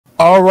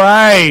All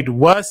right.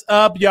 What's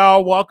up,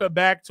 y'all? Welcome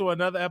back to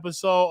another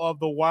episode of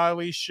the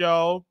Wiley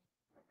Show.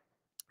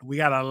 We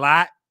got a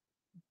lot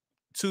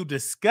to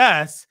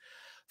discuss.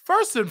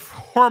 First and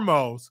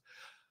foremost,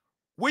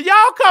 will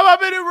y'all come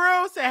up in the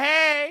room and say,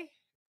 hey?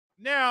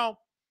 Now,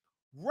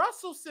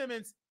 Russell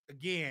Simmons,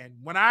 again,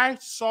 when I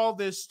saw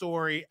this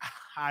story,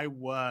 I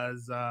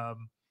was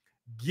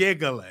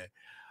giggling.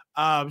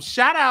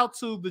 Shout out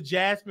to the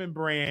Jasmine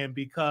brand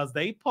because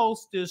they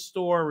post this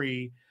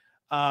story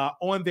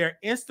on their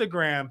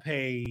Instagram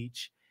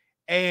page.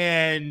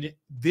 And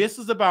this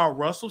is about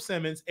Russell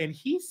Simmons. And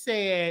he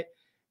said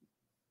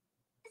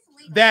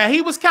that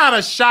he was kind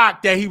of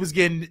shocked that he was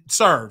getting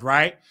served,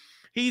 right?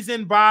 He's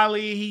in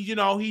Bali.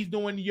 He's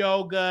doing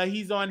yoga.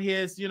 He's on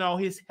his,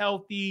 his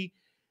healthy,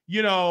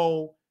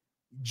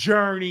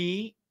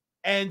 journey.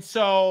 And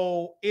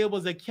so it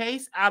was a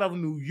case out of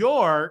New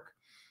York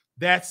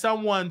that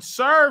someone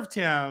served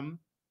him,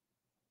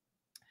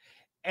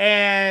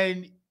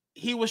 and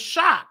he was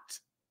shocked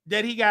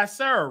that he got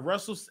served.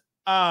 Russell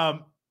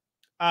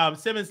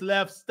Simmons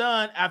left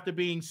stunned after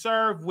being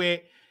served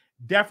with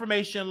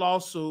defamation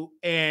lawsuit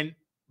in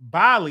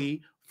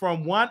Bali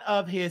from one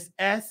of his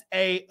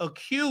SA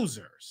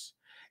accusers.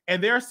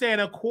 And they're saying,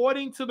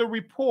 according to the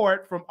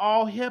report from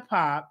All Hip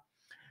Hop,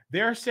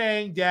 they're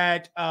saying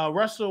that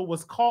Russell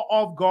was caught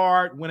off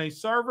guard when a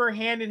server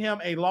handed him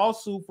a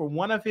lawsuit from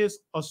one of his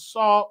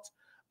assault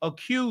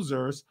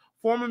accusers,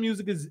 former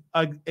music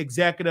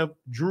executive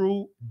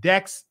Drew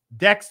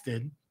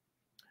Dexton,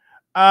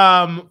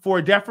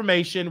 for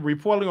defamation.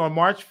 Reportedly on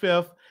March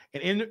 5th,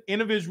 an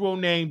individual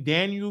named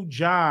Daniel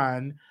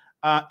John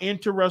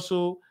entered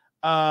Russell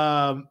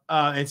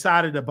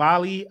inside of the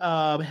Bali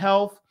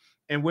Health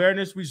and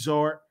Wellness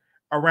Resort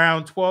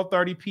around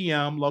 12:30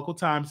 p.m. local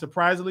time.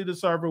 Surprisingly, the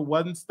server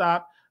wasn't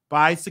stopped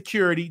by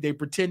security. They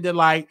pretended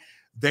like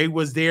they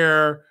was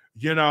there,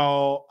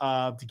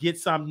 to get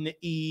something to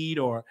eat,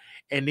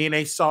 and then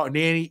they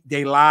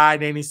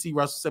lied. Then they see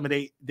Russell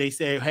Simmons. They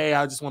say, hey,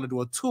 I just want to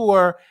do a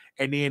tour.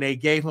 And then they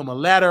gave him a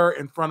letter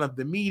in front of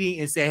the meeting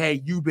and said,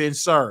 hey, you've been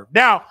served.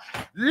 Now,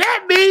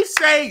 let me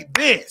say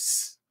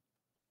this.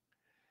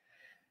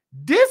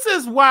 This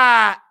is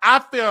why I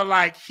feel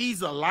like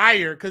he's a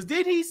liar. Because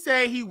did he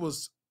say he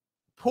was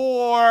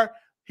poor?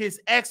 His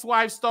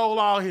ex-wife stole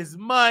all his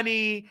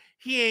money.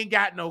 He ain't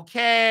got no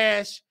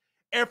cash.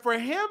 And for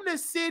him to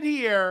sit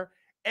here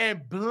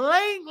and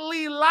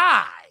blatantly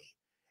lie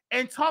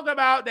and talk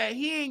about that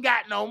he ain't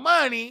got no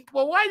money,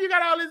 well, why you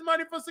got all this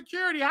money for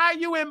security? How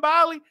you in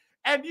Bali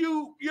and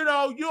you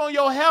on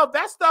your health?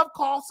 That stuff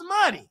costs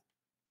money.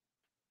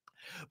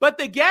 But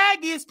the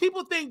gag is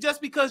people think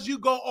just because you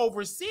go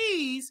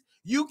overseas,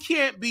 you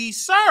can't be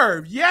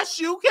served. Yes,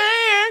 you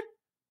can.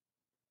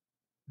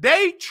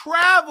 They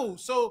travel.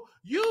 So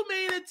you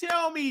mean to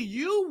tell me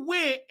you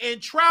went and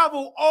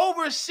traveled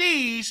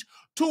overseas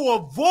to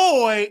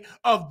avoid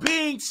of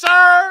being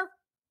served?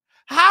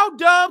 How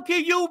dumb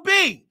can you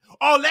be?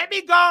 Oh, let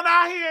me go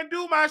out here and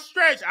do my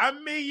stretch.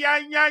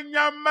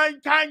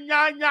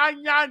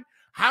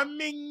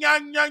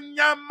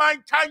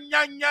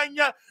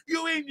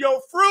 You eat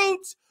your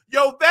fruits,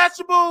 your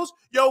vegetables,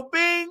 your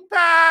bean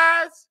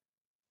pies,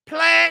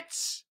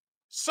 plants,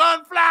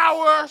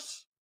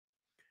 sunflowers,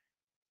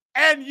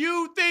 and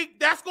you think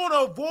that's going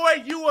to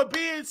avoid you of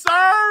being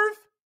served?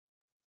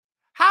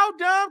 How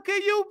dumb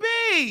can you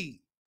be?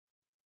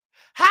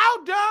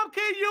 How dumb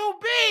can you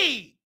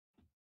be?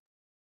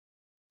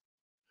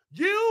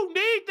 You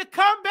need to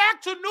come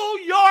back to New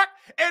York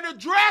and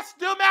address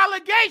them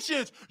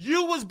allegations.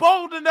 You was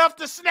bold enough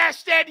to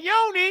snatch that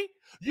yoni.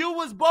 You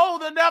was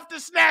bold enough to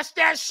snatch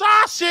that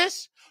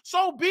sausage.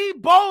 So be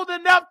bold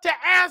enough to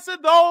answer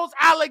those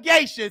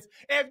allegations.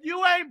 If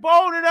you ain't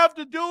bold enough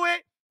to do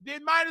it,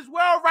 then might as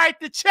well write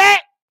the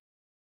check.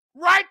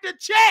 Write the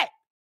check.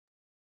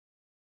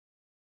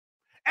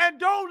 And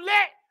don't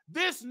let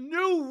this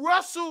new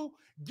Russell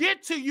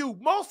get to you.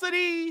 Most of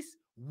these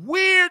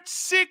weird,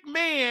 sick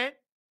men,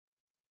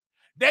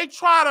 they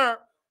try to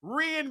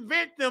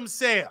reinvent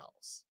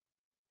themselves.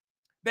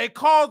 They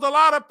caused a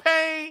lot of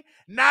pain.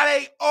 Now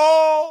they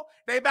old.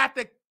 They about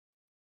to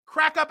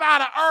crack up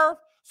out of earth.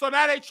 So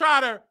now they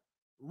try to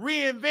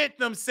reinvent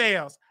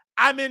themselves.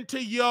 I'm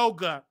into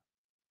yoga.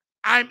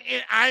 I'm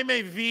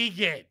a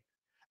vegan.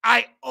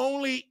 I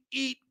only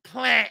eat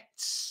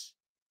plants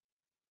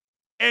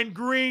and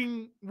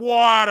green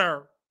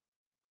water.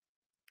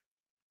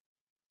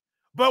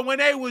 But when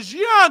they was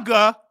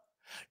younger,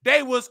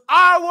 they was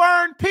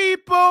R-word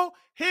people,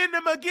 hitting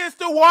them against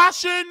the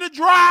washer and the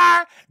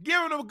dryer,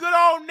 giving them a good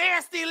old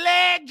nasty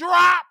leg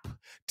drop,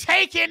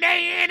 taking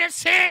their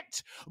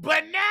innocent.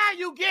 But now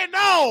you getting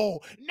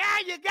old. Now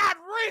you got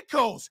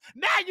wrinkles.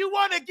 Now you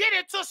want to get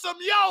into some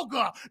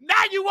yoga.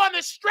 Now you want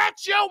to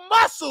stretch your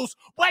muscles.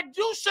 But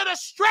you should have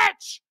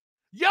stretched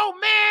your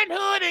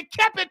manhood and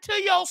kept it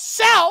to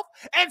yourself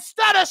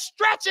instead of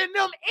stretching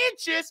them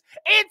inches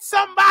in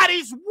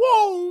somebody's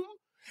womb.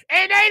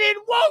 And they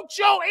didn't want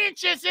your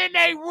inches in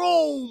their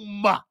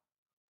room.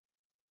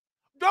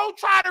 Don't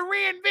try to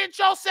reinvent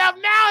yourself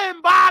now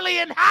in Bali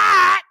and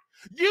hide.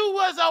 You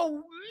was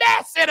a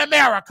mess in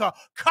America.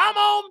 Come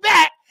on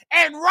back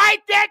and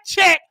write that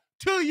check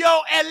to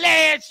your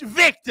alleged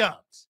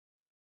victims.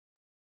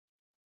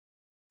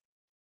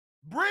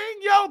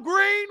 Bring your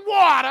green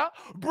water.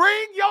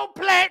 Bring your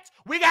plants.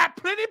 We got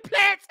plenty of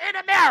plants in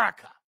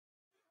America.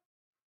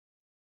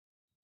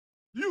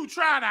 You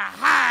trying to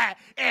hide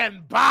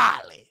in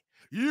Bali.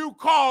 You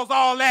cause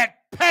all that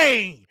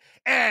pain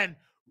and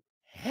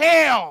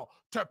hell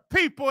to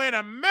people in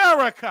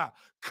America.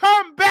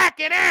 Come back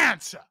and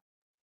answer.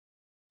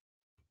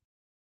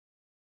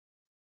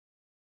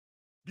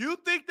 You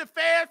think the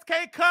feds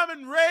can't come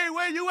and raid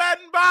where you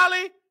at in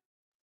Bali?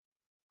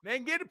 They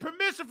can get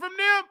permission from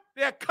them.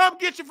 They'll come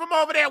get you from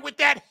over there with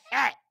that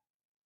hat.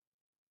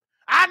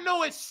 I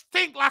know it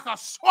stink like a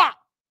swamp.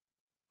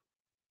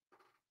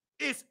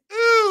 It's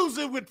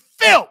oozing with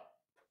filth.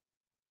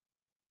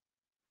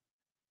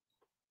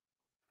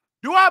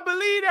 Do I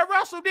believe that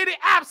Russell did it?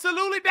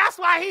 Absolutely. That's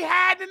why he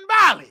had in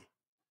Bali.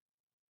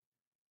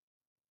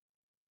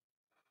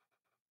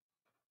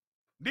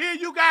 Then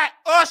you got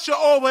Usher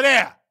over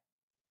there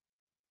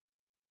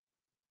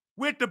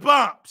with the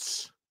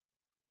bumps.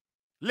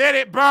 Let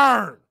it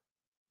burn.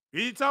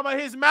 You talking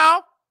about his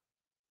mouth?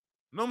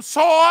 Them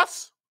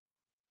sores?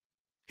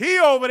 He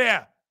over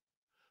there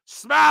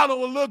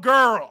smiling with little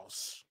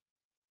girls.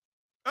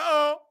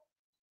 Uh-oh.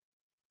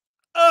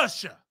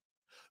 Usher.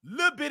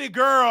 Little bitty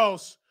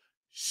girls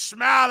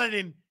smiling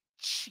and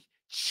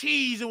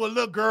cheesing with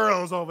little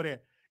girls over there.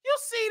 You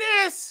see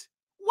this?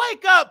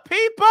 Wake up,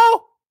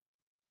 people.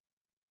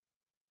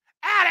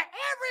 Out of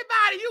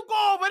everybody, you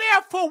go over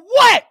there for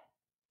what?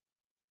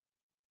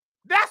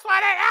 That's why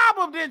that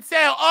album didn't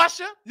sell,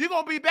 Usher. You're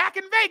going to be back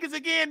in Vegas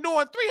again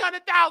doing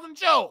 300,000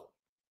 shows.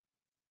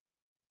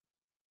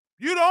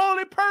 You're the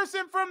only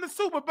person from the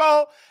Super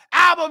Bowl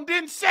album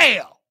didn't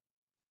sell.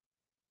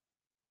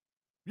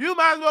 You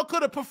might as well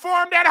could have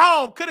performed at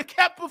home, could have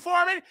kept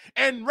performing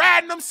and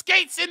riding them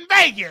skates in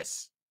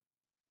Vegas.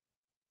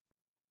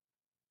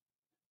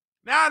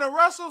 Now, the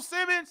Russell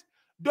Simmons,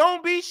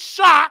 don't be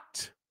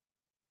shocked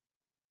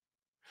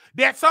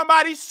that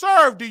somebody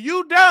served you.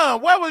 You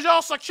done. Where was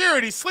your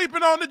security?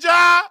 Sleeping on the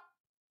job?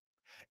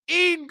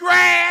 Eating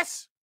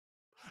grass?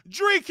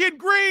 Drinking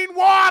green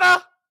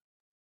water?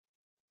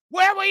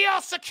 Where were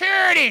your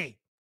security?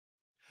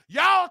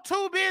 Y'all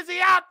too busy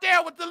out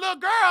there with the little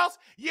girls.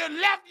 You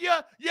left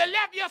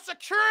your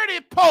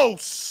security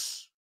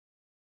posts.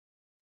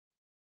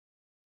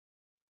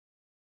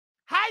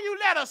 How you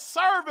let a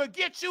server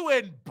get you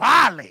in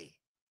Bali?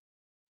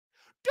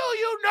 Do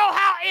you know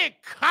how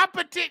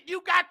incompetent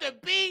you got to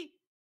be?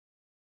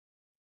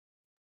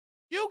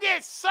 You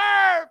get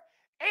served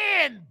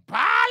in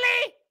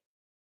Bali?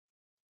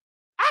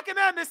 I can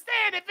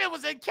understand if it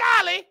was in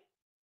Cali.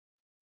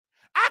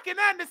 I can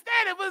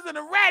understand if it was in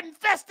a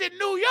rat-infested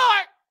New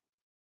York.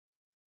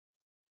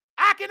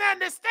 I can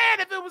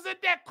understand if it was in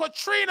that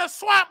Katrina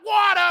swamp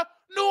water,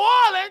 New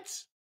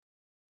Orleans.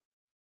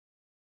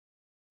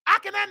 I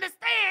can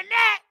understand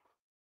that.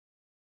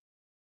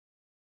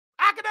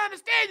 I can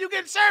understand you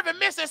getting served in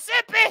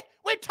Mississippi.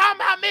 We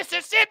talking about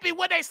Mississippi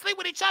where they sleep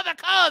with each other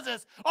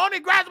cousins. Only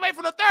graduated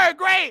from the 3rd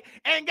grade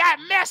and got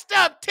messed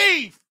up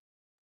teeth.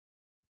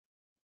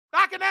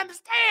 I can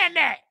understand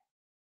that.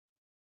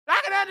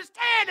 I can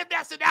understand if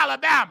that's in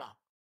Alabama.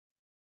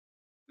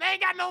 They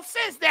ain't got no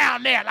sense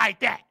down there like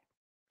that.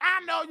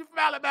 I know you from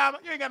Alabama.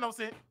 You ain't got no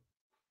sense.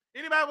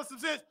 Anybody with some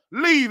sense,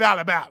 leave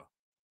Alabama.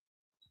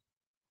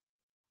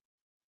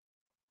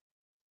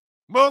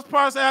 Most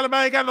parts of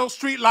Alabama ain't got no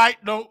street light,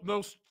 no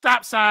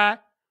stop sign,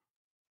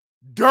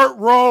 dirt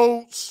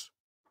roads.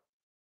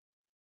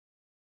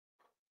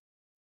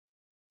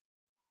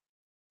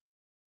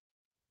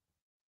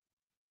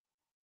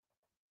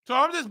 So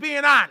I'm just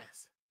being honest.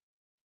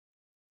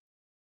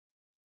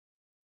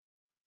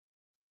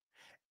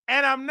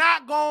 And I'm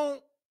not going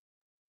to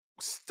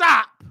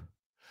stop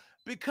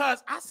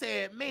because I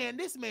said, man,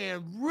 this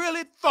man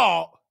really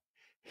thought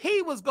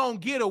he was going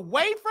to get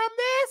away from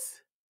this?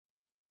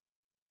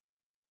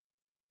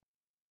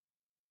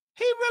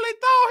 He really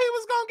thought he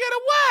was going to get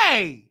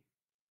away.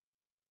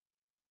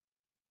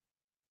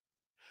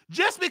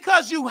 Just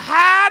because you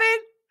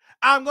hiding,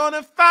 I'm going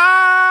to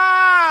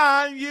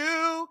find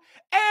you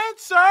and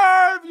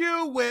serve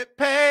you with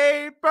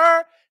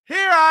paper.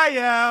 Here I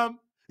am.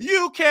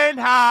 You can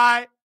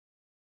hide.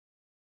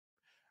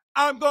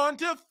 I'm going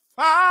to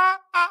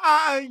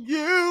find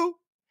you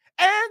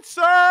and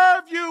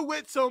serve you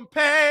with some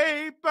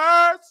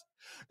papers.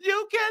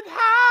 You can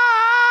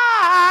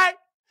hide.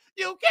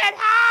 You can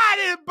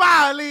hide in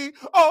Bali,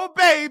 oh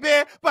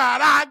baby,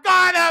 but I'm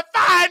gonna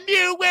find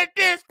you with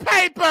this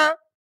paper.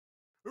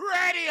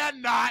 Ready or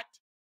not.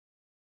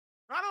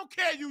 I don't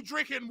care you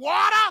drinking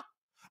water.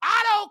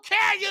 I don't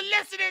care you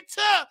listening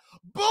to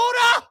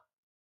Buddha.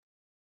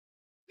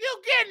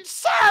 You getting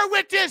served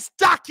with this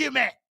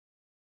document.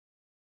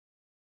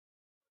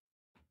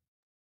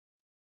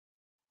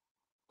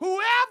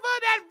 Whoever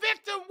that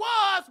victim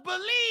was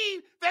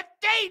believed that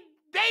they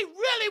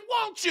really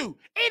want you.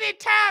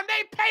 Anytime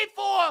they pay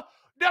for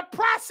the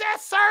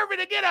process server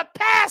to get a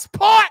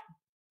passport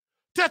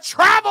to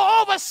travel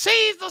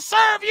overseas to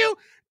serve you,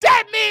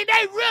 that means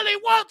they really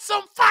want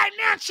some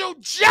financial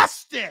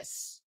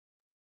justice.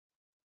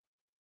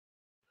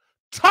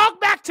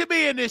 Talk back to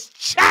me in this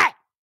chat.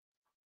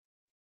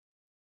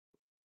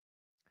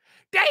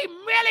 They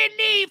really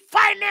need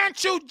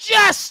financial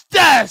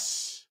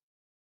justice.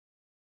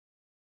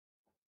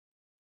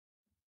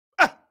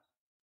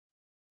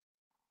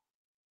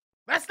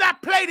 Let's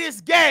not play this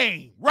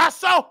game,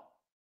 Russell.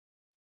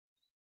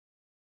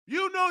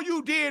 You know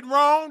you did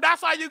wrong.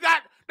 That's why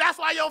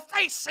your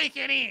face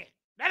sinking in.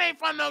 That ain't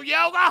from no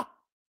yoga.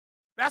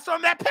 That's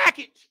from that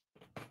package.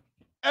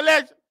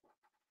 Allegedly.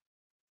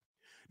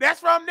 That's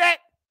from that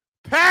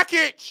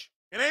package.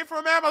 It ain't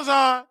from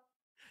Amazon.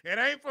 It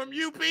ain't from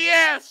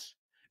UPS.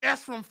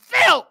 That's from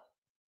Phil.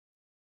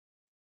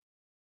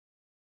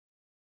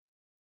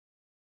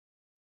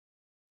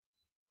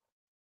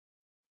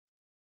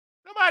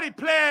 Nobody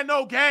playing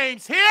no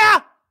games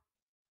here.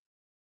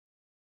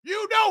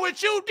 You know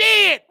what you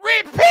did.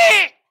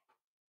 Repent.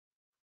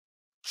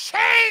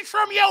 Change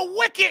from your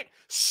wicked,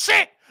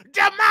 sick,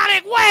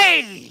 demonic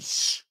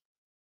ways.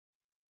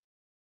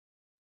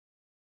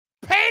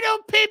 Pay them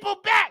people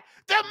back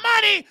the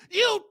money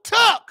you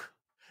took.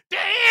 They're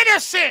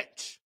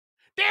innocent.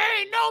 There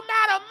ain't no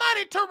amount of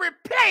money to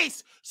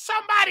replace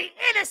somebody's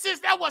innocence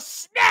that was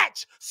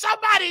snatched,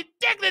 somebody's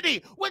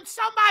dignity. When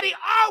somebody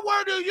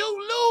R-worded you,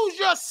 lose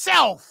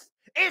yourself.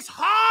 It's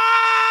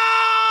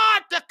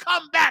hard to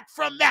come back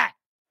from that.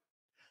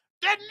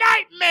 The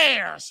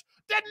nightmares,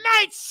 the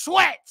night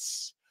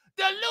sweats,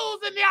 the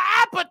losing your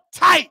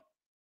appetite.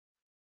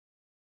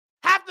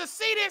 Have to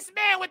see this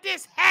man with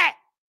this hat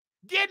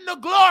getting the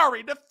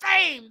glory, the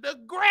fame, the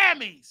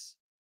Grammys,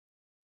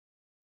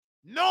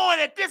 knowing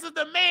that this is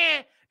the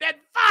man that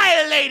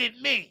violated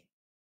me.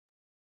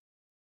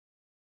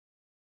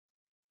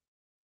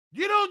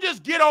 You don't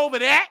just get over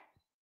that.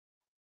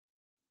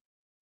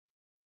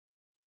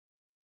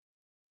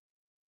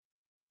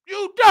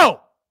 You don't.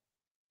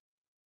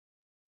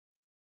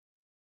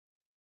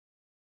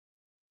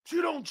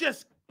 You don't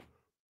just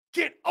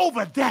get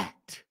over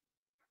that.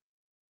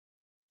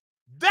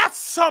 That's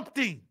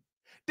something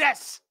that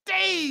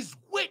stays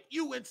with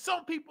you, and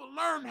some people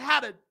learn how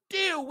to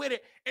deal with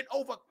it and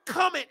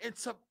overcome it and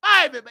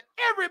survive it, but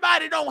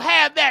everybody don't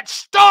have that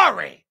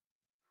story.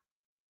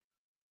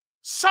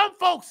 Some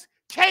folks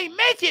can't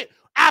make it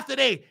after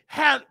they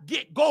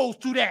goes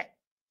through that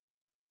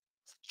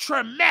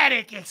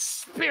traumatic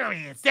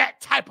experience,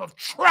 that type of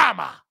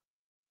trauma.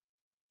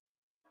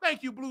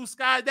 Thank you, Blue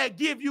Sky, that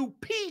give you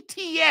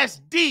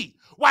PTSD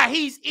while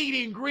he's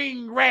eating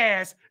green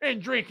grass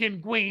and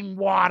drinking green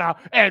water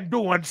and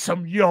doing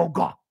some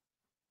yoga.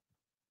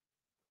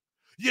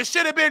 You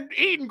should have been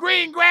eating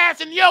green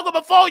grass and yoga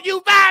before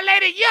you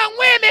violated young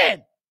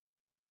women.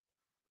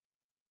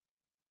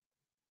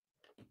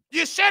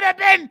 You should have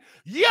been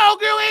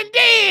yogaing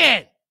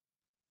then.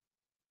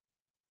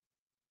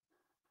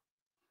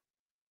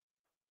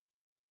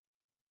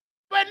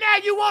 But now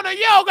you want to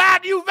yoga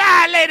after you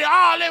violated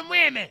all them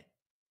women.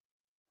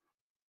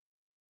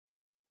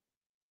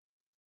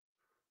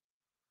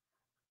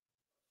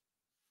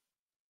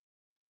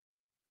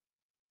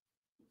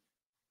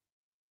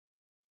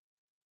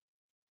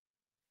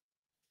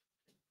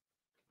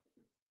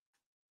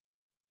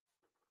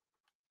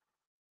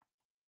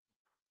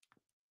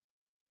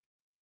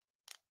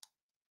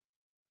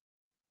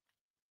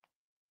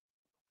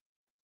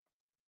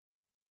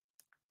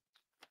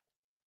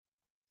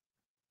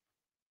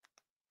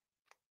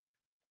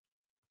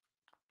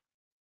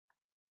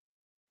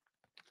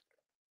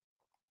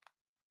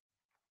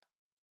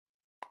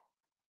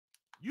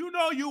 You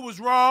know you was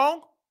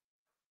wrong.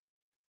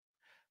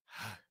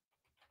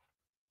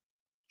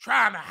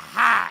 Trying to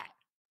hide.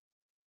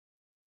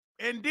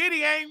 And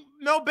Diddy ain't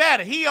no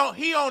better. He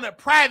on a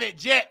private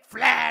jet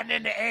flying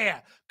in the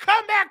air.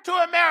 Come back to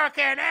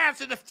America and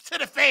answer to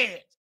the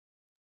feds.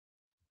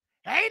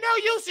 Ain't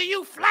no use of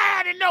you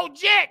flying in no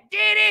jet,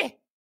 Diddy.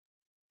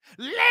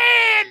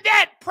 Land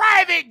that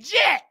private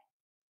jet.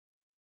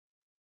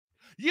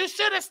 You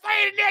should have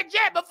stayed in that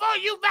jet before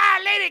you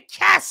violated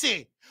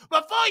Cassie.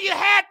 Before you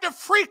had the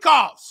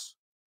freak-offs.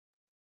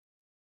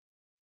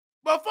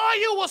 Before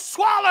you were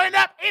swallowing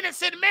up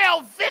innocent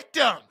male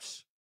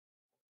victims.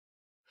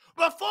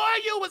 Before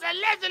you was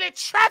allegedly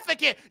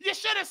trafficking, you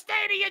should have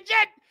stayed in your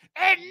jet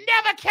and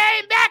never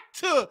came back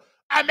to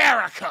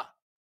America.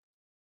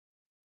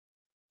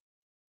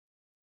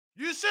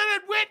 You should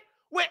have went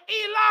with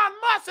Elon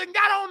Musk and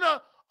got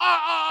on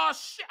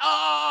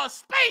a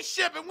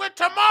spaceship and went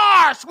to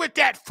Mars with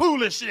that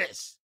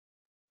foolishness.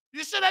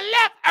 You should have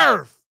left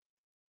Earth.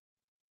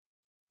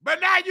 But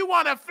now you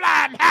want to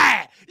fly and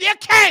hide. You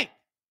can't.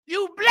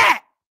 You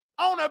black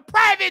on a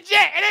private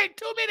jet. It ain't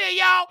too many of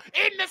y'all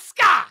in the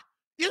sky.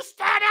 You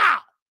stand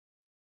out.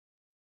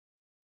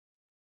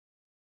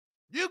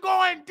 You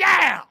going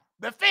down.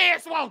 The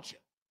feds want you.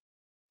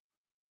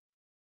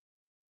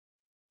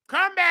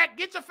 Come back,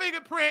 get your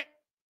fingerprint,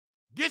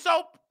 get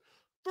your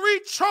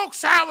 3 choke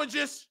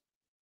sandwiches,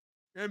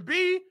 and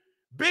be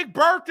Big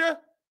Bertha,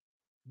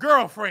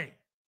 girlfriend.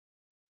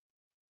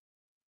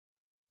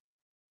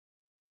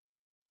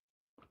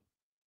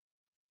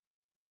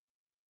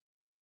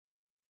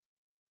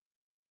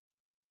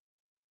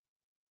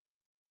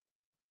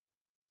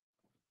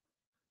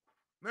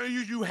 Now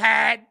you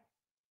had.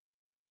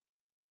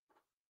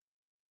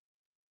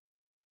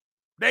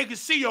 They can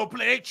see your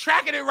play. They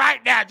tracking it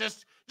right now.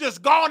 Just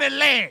go on and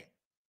land.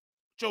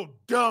 Your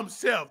dumb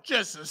self,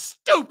 just as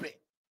stupid.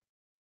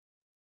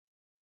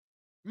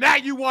 Now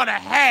you want to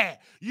have.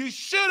 You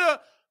should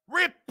have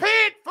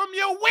repent from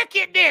your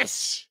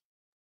wickedness.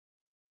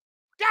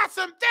 Got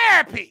some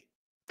therapy.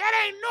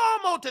 That ain't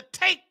normal to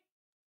take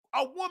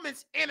a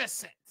woman's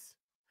innocence,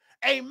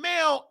 a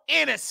male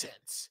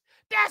innocence.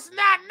 That's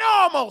not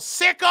normal,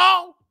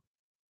 sicko.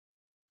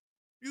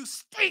 You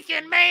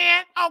stinking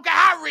man. I don't care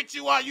how rich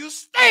you are, you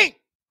stink.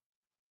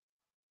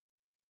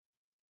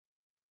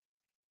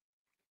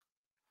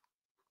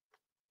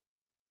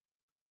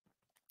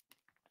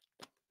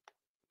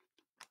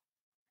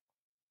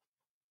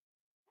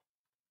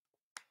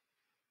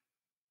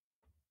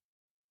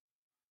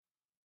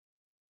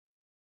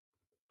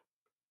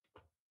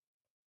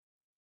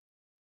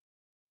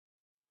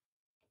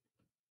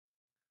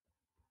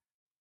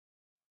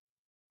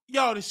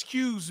 Y'all,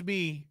 excuse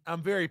me.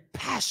 I'm very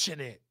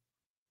passionate.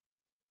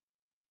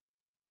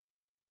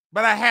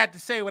 But I had to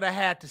say what I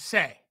had to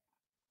say.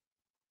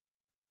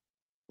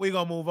 We're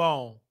going to move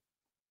on.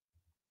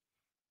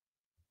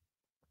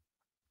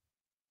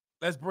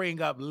 Let's bring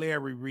up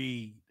Larry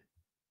Reid.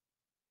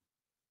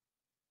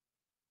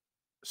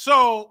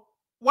 So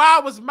while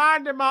I was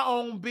minding my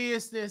own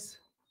business,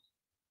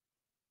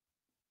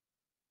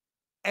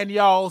 and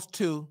y'all's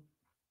too,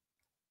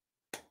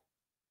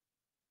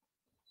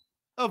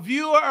 a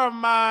viewer of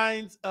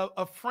mine,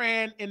 a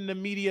friend in the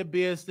media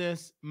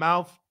business,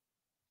 Mouth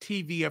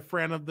TV, a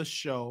friend of the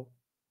show,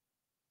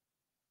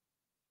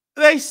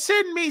 they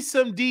send me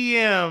some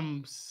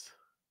DMs.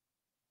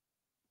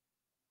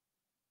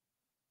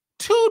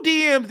 2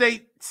 DMs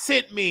they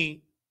sent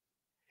me.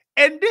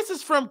 And this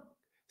is from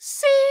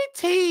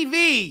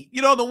CTV.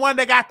 You know, the one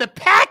that got the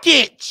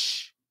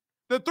package.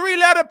 The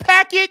 3-letter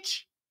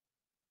package.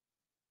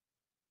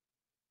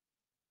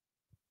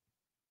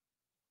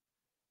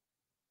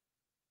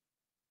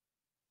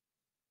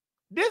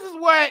 This is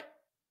what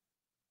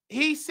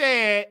he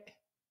said.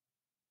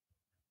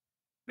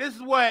 This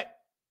is what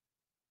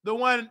the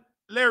one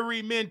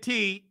Larry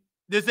mentee,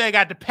 this guy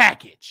got the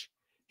package.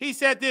 He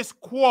said this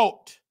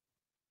quote,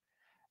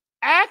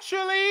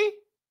 "Actually,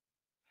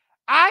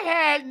 I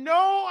had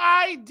no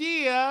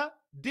idea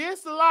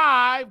this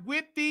live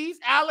with these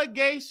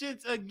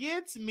allegations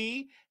against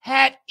me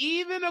had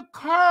even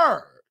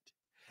occurred.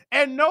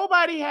 And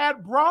nobody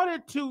had brought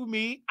it to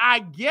me, I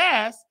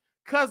guess,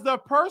 because the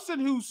person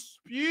who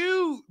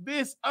spewed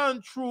this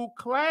untrue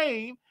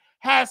claim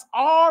has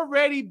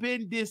already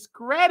been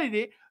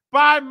discredited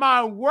by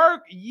my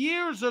work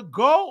years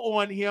ago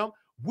on him,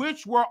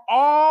 which were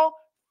all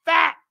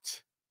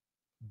fact-based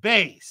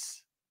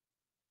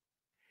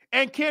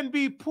and can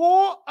be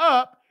pulled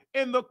up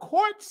in the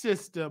court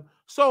system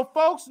so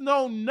folks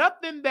know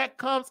nothing that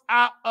comes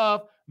out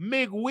of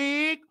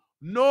McWig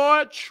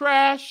nor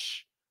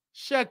trash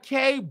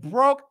Shakay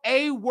broke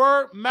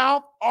A-word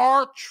mouth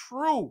are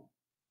true.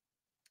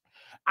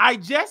 I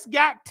just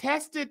got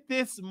tested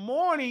this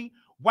morning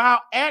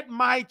while at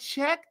my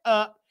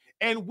checkup,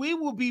 and we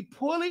will be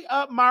pulling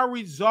up my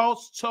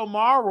results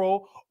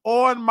tomorrow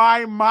on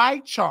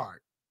my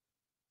chart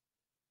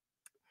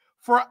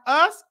for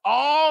us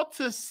all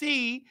to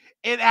see.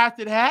 And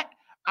after that,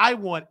 I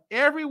want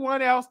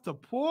everyone else to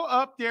pull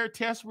up their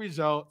test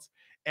results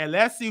and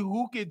let's see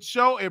who can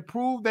show and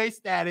prove their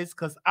status,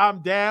 because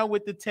I'm down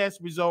with the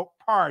test result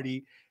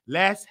party.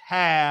 Let's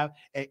have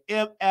an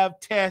MF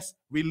test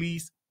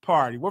release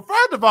party. Well,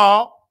 first of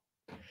all,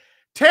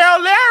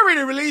 tell Larry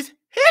to release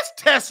his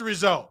test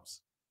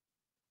results.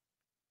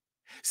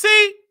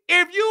 See,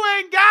 if you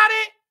ain't got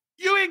it,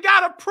 you ain't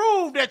got to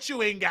prove that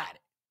you ain't got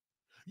it.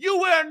 You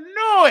will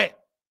know it.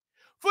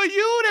 For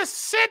you to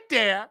sit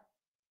there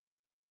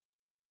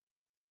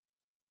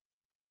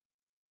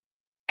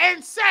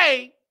and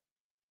say,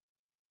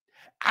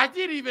 I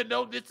didn't even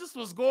know that this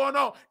was going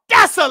on.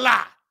 That's a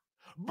lie.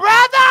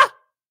 Brother,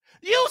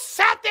 you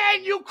sat there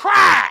and you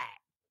cried.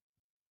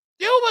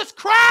 You was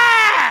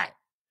crying.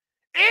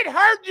 It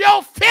hurt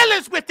your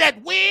feelings with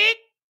that wig.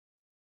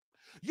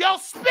 Your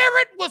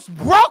spirit was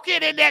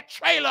broken in that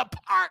trailer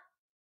park.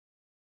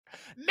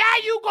 Now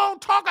you gonna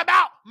talk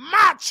about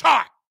my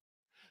chart.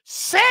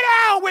 Sit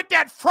down with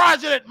that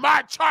fraudulent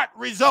my chart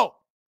result.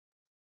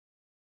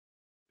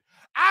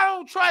 I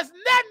don't trust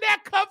nothing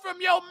that come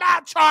from your my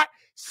chart,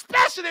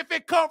 especially if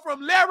it come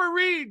from Larry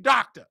Reid,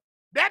 doctor.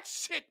 That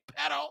sick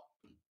pedo,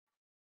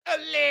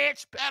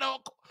 alleged pedo.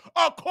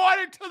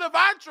 According to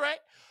Levandre,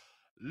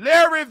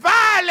 Larry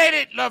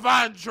violated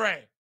Levandre.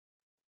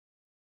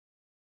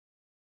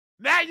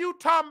 Now you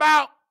talking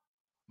about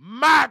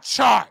my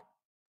chart.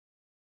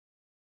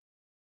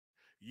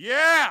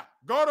 Yeah,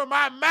 go to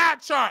my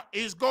chart.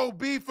 It's going to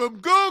be from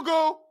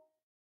Google.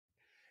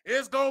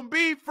 It's going to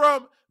be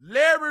from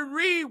Larry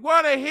Reid,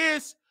 one of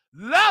his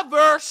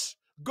lovers,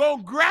 going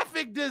to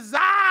graphic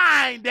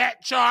design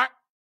that chart.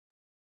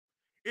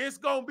 It's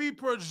going to be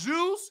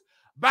produced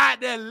by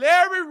the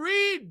Larry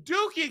Reid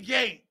Dookie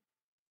Game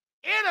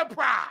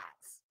Enterprise.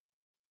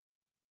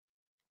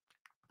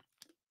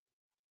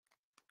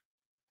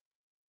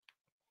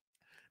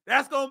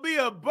 That's going to be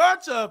a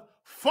bunch of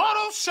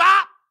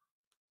Photoshop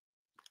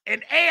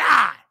and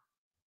AI,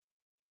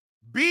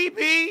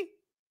 BB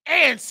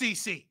and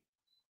CC.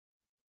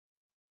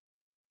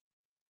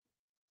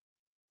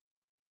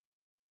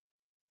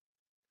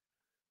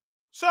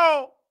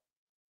 So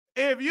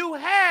if you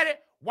had it,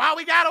 why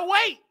we got to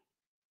wait?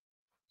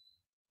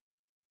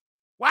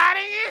 Why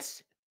they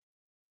is?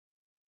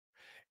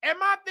 And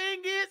my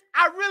thing is,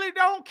 I really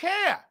don't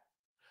care.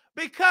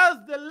 Because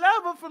the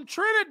lover from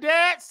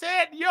Trinidad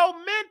said your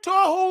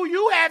mentor, who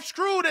you have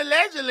screwed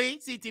allegedly,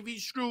 CTV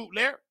screwed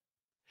Larry,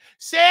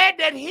 said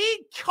that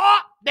he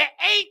caught the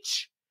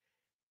H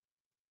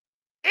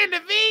in the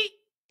V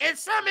and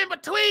some in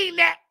between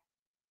that.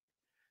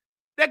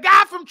 The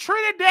guy from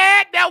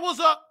Trinidad that was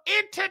an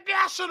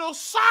international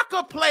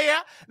soccer player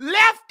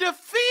left the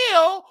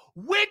field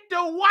with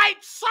the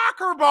white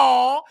soccer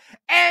ball,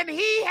 and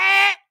he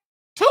had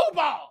 2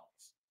 balls.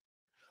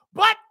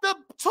 But the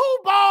 2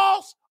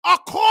 balls,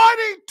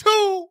 according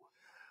to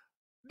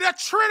the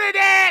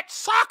Trinidad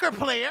soccer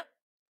player,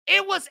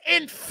 it was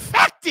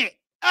infected.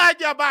 And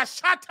then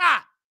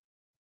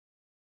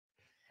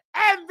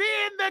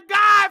the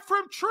guy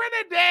from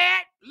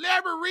Trinidad,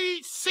 Larry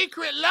Reid's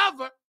secret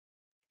lover,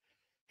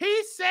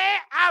 he said,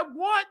 I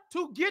want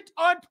to get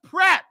on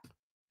prep.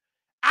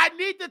 I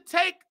need to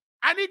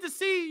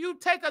see you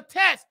take a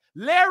test.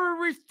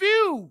 Larry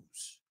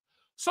refused.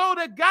 So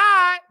the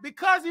guy,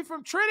 because he's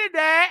from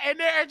Trinidad and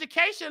their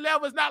education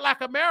level is not like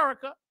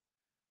America,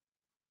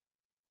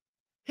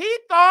 he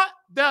thought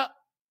the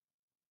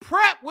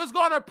prep was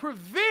going to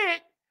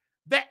prevent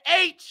the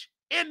H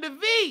in the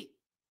V,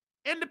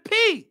 in the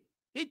P.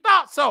 He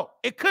thought so.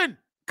 It couldn't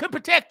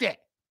protect that.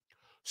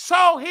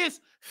 So his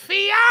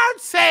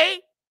fiance,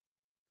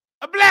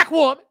 a black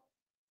woman,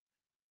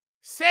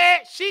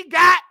 said she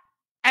got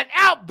an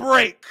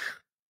outbreak.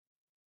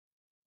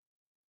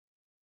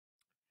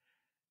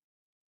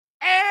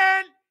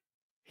 And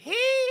he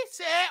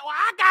said, well,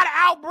 I got an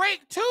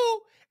outbreak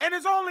too, and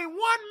there's only one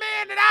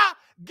man that I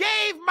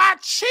gave my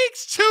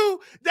cheeks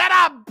to that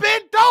I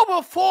bent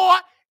over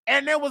for,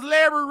 and it was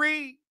Larry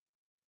Reid.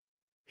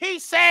 He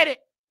said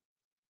it.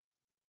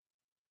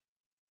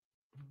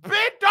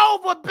 Bent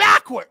over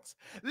backwards,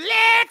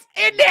 legs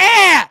in the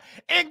air,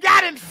 and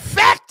got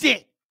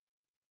infected.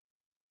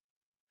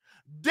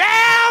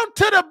 Down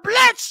to the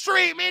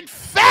bloodstream,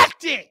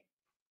 infected.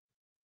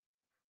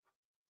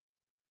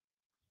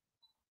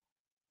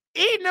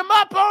 Eating them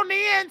up on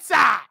the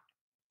inside.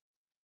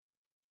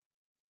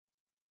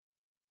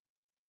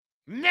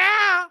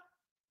 Now,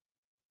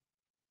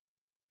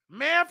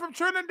 man from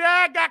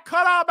Trinidad got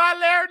cut off by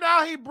Larry.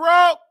 Now he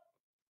broke.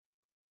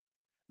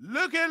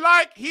 Looking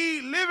like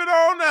he living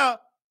on a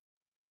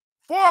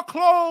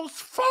foreclosed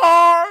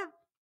farm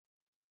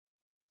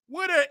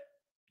with a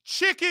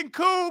chicken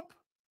coop.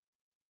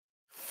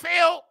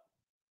 Felt.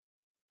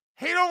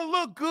 He don't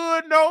look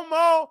good no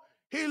more.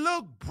 He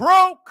look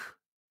broke.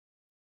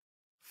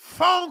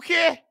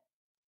 Funky.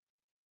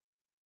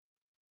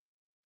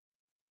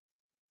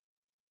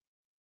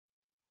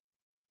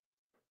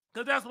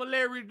 Because that's what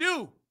Larry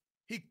do.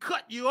 He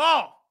cut you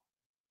off.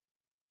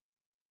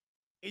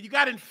 And you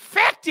got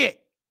infected.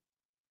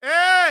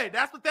 Hey,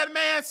 that's what that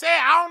man said.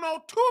 I don't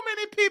know too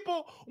many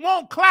people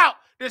want clout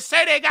to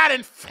say they got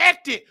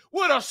infected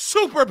with a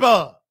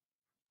superbug.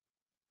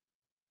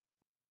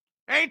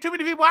 Ain't too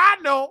many people I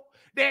know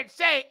that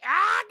say,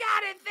 I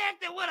got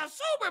infected with a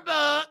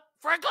superbug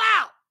for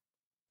clout.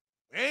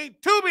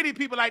 Ain't too many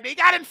people like that. They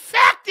got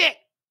infected.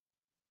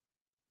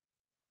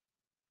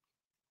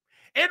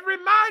 It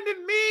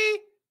reminded me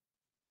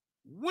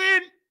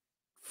when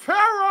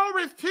Pharaoh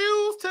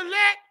refused to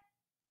let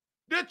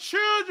the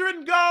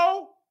children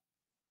go,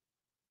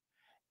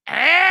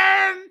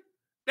 and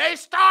they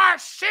start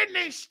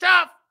sending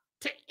stuff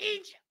to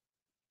Egypt.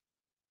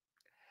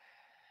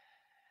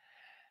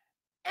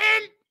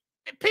 And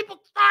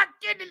people start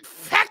getting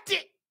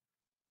infected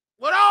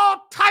with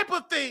all type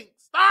of things.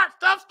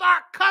 Stuff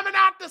start coming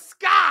out the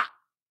sky.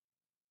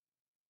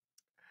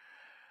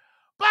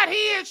 But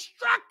he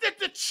instructed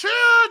the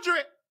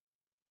children.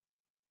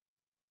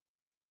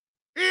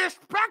 He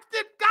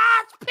instructed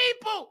God's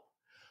people.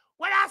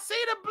 When I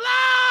see the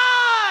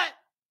blood,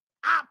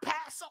 I'll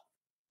pass on.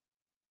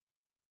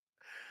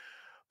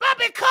 But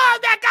because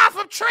that guy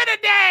from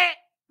Trinidad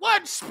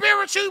wasn't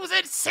spiritual, he was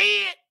in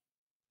sin,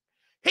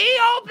 he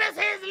opens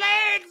his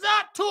legs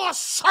up to a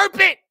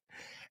serpent,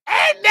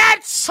 and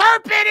that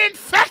serpent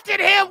infected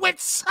him with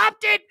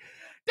something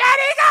that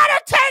he got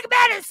to take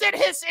medicine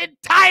his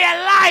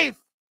entire life.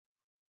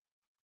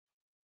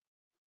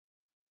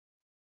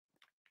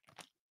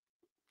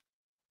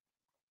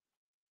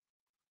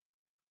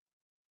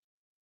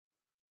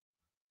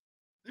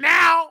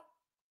 Now,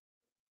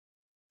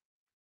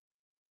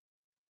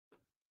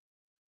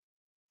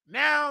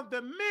 Now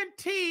the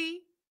mentee,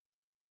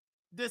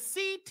 the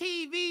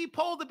CTV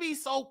supposed to be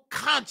so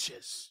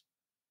conscious.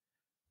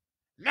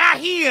 Now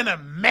he in a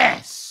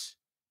mess.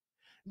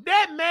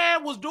 That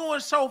man was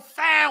doing so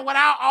fine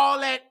without all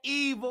that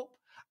evil.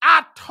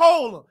 I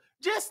told him,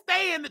 just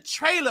stay in the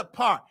trailer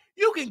park.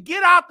 You can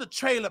get out the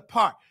trailer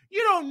park.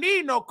 You don't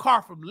need no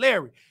car from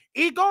Larry.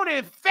 He gonna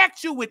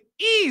infect you with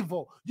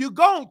evil. You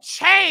gonna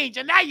change,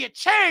 and now you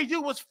change.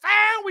 You was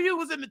fine when you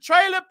was in the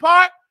trailer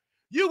park.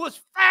 You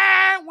was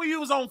fine when you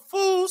was on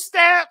food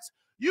stamps.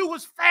 You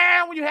was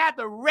fine when you had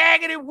the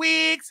raggedy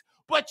wigs,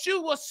 but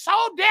you were so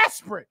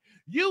desperate.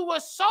 You were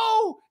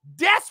so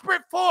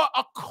desperate for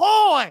a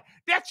coin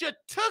that you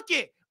took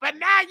it. But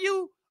now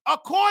you,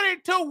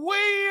 according to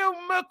William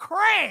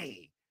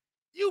McCray,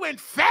 you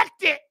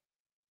infected.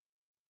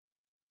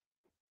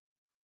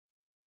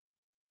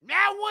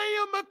 Now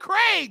William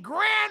McCray,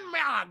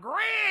 grandma,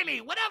 granny,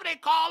 whatever they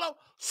call him,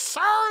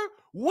 Sir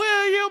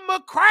William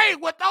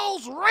McCray with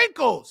those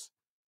wrinkles,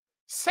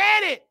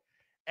 said it.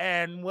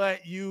 And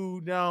what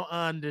you don't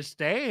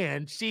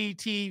understand,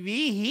 CTV,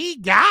 he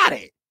got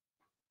it.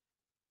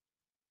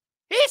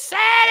 He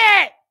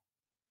said it.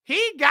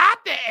 He got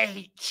the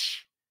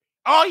H.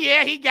 Oh,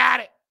 yeah, he got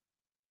it.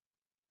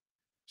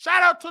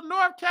 Shout out to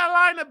North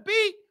Carolina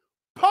Beat.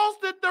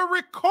 Posted the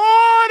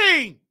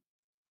recording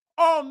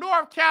on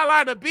North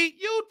Carolina Beat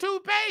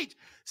YouTube page.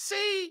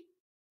 See?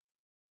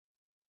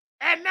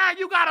 And now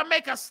you got to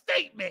make a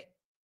statement.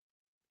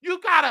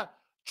 You got to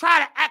try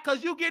to act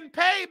because you getting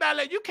paid by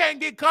that. You can't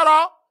get cut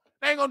off.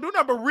 They ain't going to do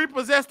nothing but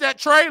repossess that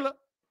trailer.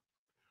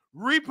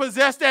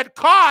 Repossess that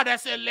car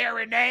that's in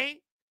Larry's name.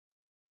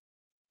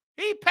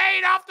 He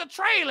paid off the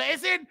trailer.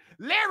 It's in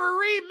Larry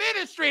Reid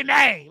Ministry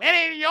name. It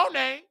ain't in your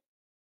name.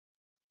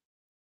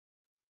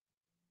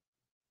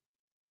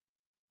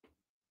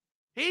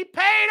 He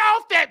paid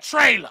off that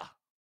trailer.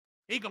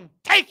 He gonna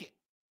take it.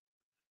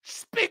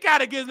 Speak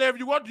out against Larry if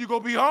you want to. You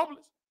gonna be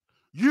homeless.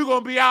 You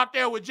gonna be out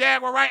there with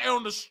Jaguar right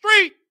on the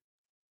street.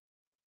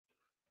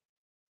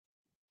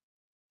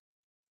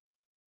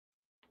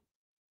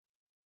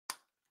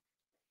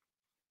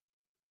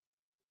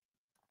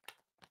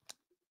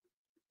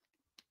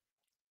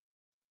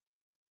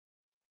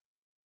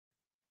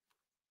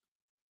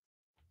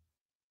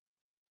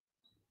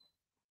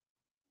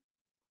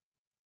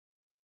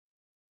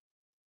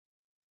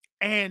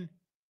 And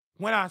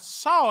when I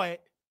saw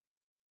it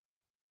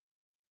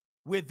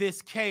with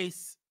this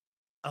case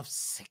of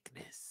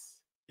sickness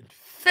and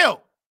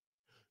filth,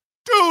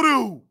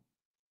 doo-doo,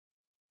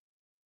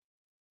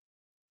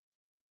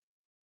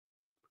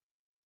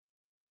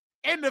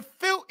 and the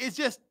filth is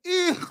just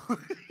ew.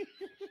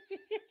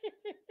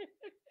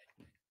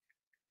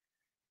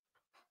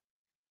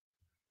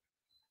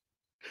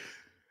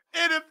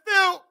 And the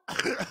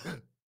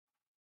filth,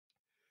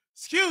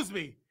 excuse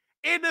me,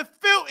 and the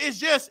filth is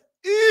just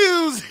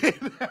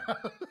oozing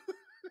out.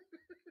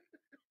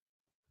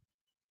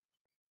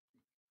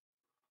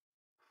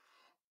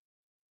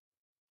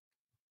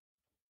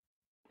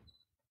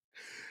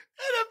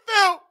 And the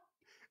filth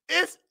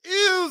is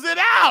oozing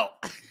out.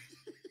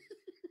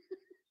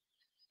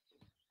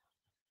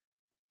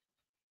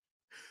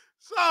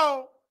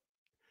 So,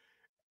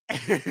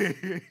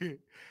 in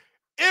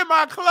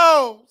my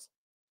clothes,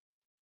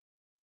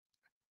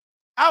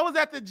 I was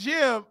at the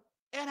gym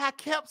and I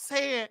kept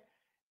saying,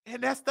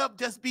 and that stuff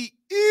just be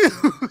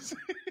oozing.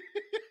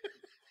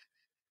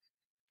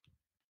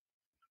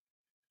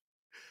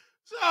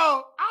 So,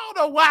 I don't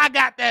know where I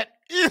got that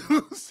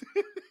ooze.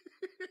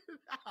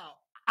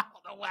 I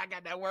don't know where I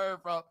got that word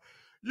from.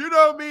 You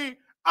know me,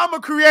 I'm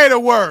going to create a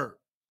word.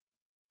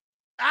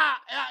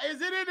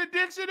 Is it in the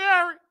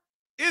dictionary?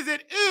 Is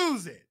it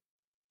oozing?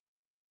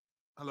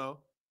 Hello?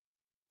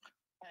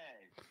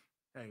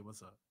 Hey. Hey,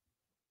 what's up?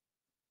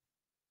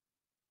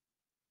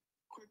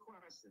 Quick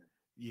question.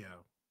 Yeah.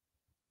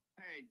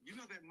 Hey, you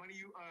know that money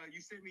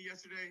you sent me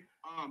yesterday?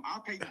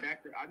 I'll pay you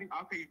back.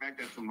 I'll pay you back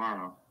that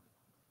tomorrow.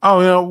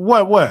 Oh, yeah.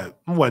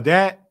 What?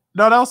 That?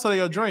 No, that was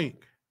your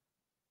drink.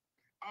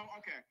 Oh,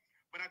 okay.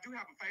 But I do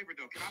have a favor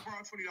though. Can I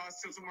borrow $20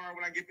 till tomorrow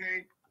when I get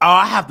paid? Oh,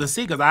 I have to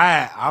see because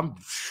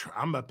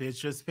I'm up here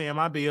just paying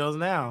my bills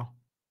now.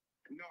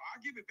 No,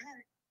 I'll give it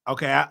back.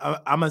 Okay,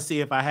 I'm gonna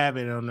see if I have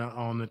it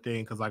on the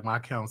thing because like my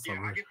account's yeah,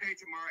 I get paid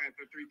tomorrow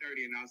after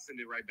 3:30 and I'll send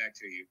it right back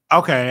to you.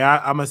 Okay,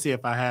 I'm gonna see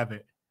if I have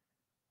it.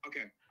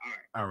 Okay,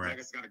 all right. I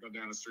just gotta go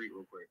down the street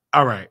real quick.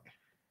 All right.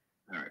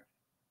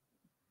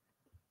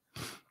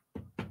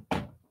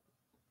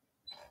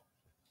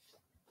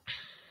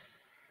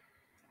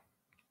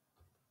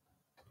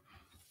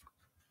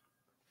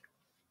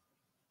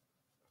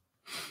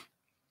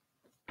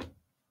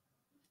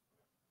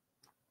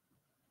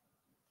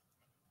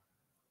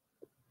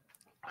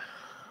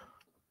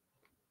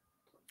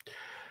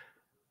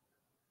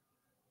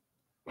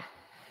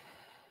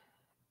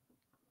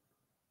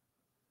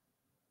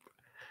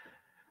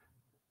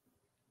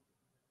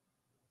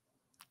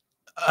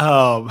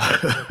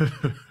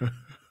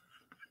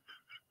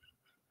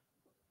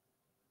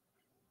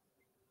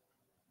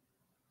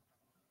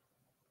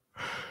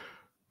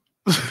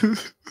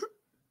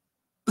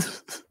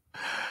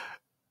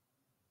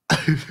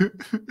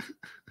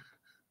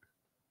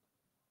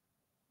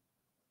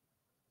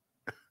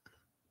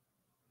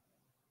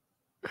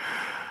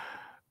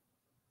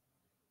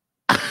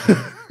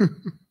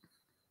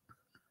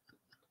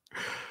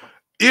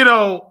 You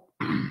know,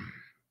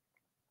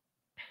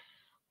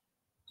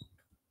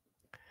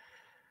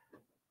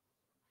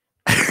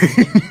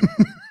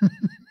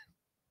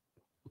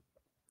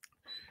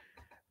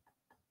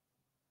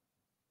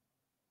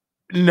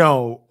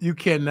 no, you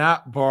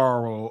cannot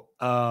borrow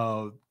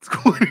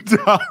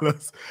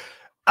 $20.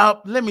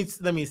 Let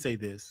me say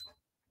this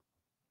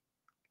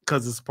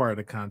because it's part of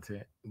the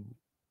content.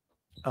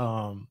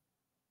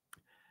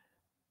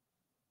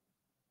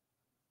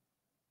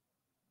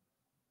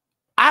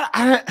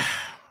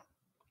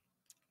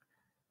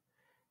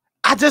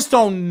 I just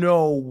don't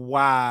know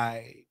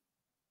why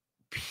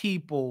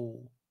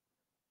people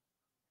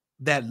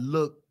that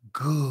look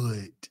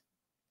good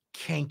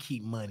can't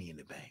keep money in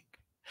the bank.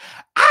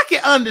 I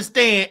can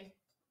understand,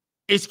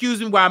 excuse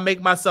me, while I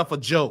make myself a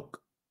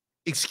joke.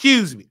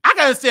 Excuse me. I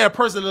can understand a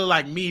person look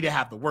like me to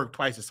have to work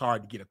twice as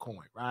hard to get a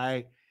coin,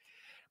 right?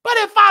 But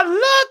if I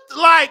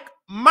looked like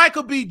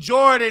Michael B.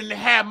 Jordan and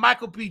had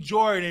Michael B.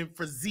 Jordan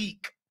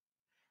physique,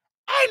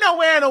 ain't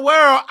nowhere in the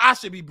world I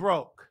should be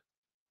broke.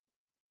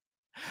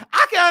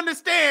 I can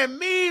understand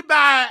me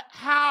by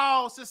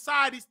how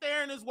society's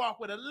staring us,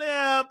 walk with a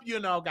limp, you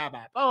know, got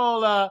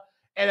bipolar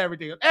and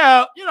everything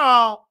else, you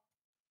know.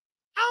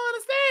 I don't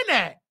understand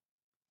that.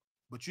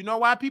 But you know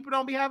why people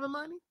don't be having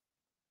money?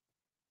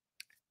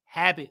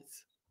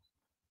 Habits.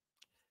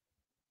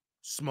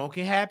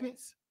 Smoking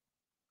habits,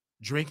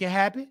 drinking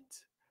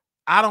habits.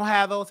 I don't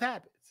have those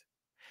habits.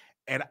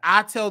 And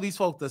I tell these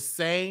folks the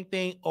same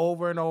thing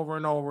over and over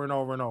and over and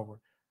over and over.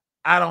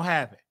 I don't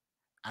have it.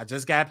 I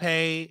just got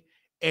paid.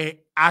 And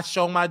I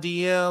show my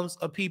DMs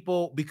of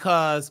people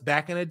because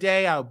back in the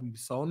day, I would be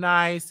so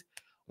nice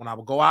when I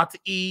would go out to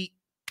eat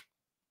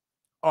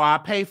or I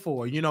pay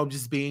for it, you know,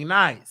 just being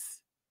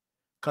nice.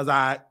 Because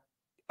I,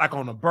 like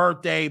on a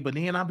birthday, but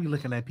then I'll be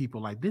looking at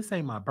people like, this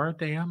ain't my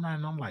birthday. I'm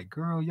like,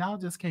 girl, y'all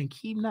just can't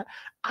keep that.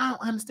 I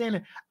don't understand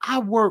it.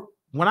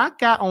 When I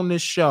got on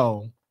this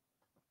show,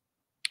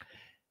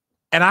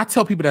 and I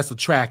tell people that's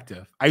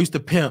attractive. I used to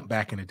pimp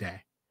back in the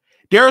day.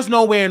 There's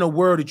nowhere in the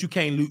world that you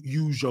can't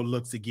use your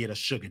looks to get a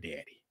sugar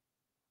daddy.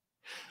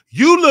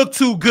 You look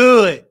too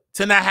good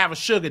to not have a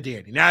sugar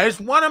daddy. Now, it's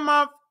one of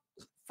my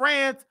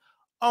friends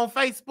on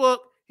Facebook.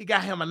 He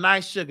got him a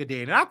nice sugar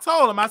daddy. And I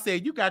told him, I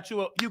said, you got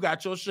your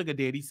sugar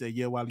daddy. He said,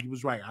 yeah, well, he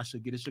was right. I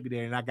should get a sugar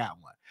daddy, and I got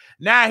one.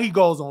 Now he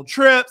goes on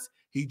trips.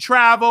 He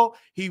traveled.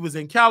 He was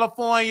in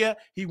California.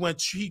 He went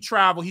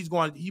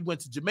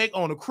to Jamaica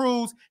on a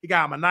cruise. He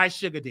got him a nice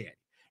sugar daddy.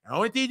 The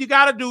only thing you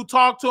got to do,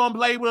 talk to him,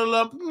 play with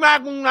him,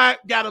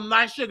 got him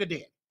nice sugar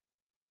daddy.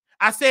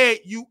 I said,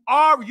 you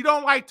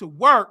don't like to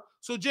work,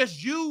 so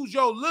just use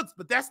your looks,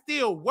 but that's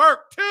still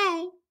work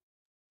too.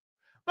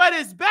 But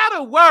it's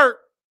better work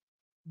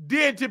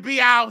than to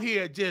be out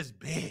here just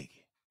begging.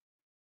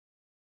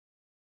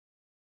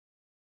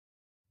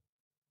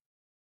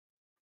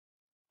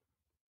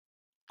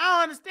 I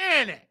don't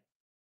understand that.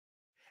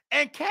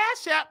 And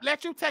Cash App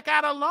let you take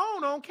out a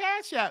loan on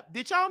Cash App.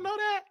 Did y'all know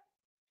that?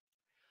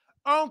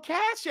 On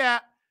Cash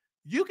App,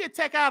 you can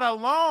take out a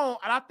loan,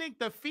 and I think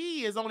the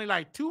fee is only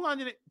like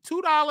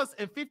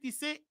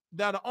 $2.50.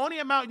 The only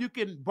amount you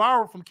can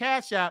borrow from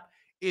Cash App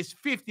is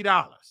 $50.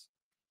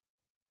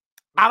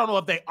 I don't know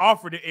if they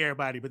offered it to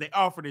everybody, but they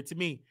offered it to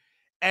me.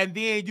 And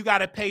then you got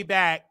to pay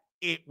back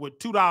it with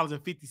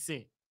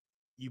 $2.50.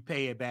 You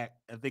pay it back.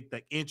 I think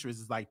the interest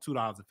is like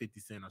 $2.50 or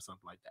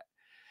something like that.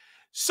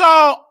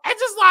 So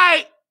it's just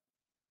like,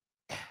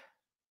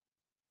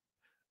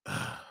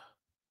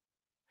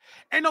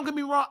 and don't get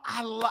me wrong,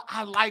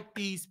 I like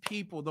these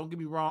people. Don't get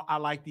me wrong, I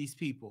like these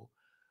people.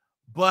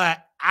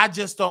 But I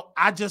just don't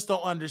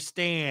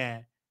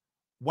understand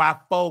why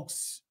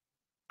folks.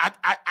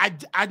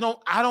 I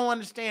don't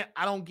understand.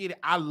 I don't get it.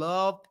 I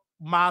love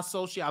my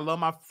associate. I love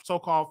my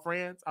so-called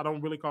friends. I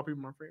don't really call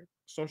people my friends.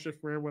 Associate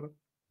friend with them.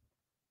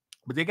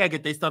 But they gotta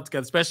get their stuff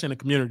together, especially in the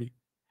community.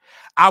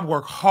 I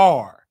work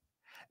hard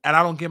and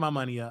I don't get my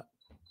money up.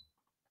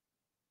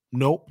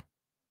 Nope.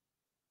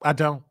 I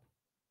don't.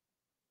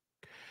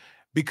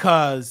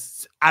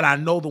 Because I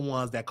know the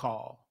ones that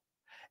call.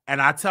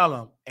 And I tell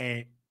them,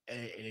 and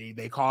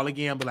they call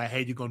again, but like,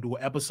 hey, you're gonna do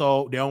an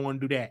episode. They don't want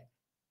to do that.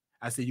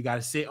 I said, you got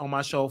to sit on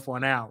my show for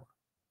an hour.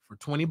 For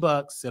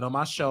 $20, sit on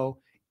my show,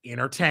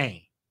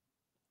 entertain.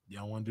 You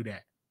don't want to do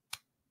that.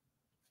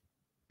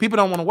 People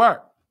don't want to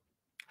work.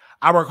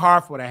 I work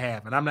hard for what I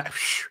have, and I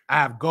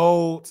have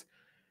goals.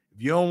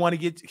 If you don't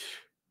want to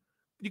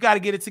you got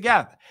to get it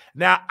together.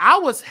 Now, I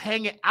was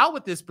hanging out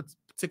with this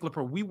particular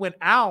person. We went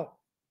out.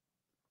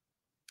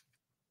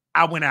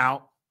 I went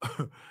out,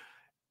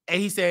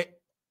 and he said,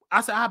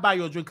 I said, I'll buy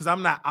you a drink because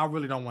I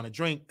really don't want to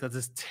drink because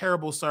it's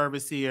terrible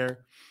service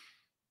here.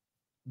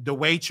 The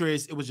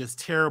waitress, it was just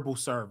terrible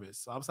service.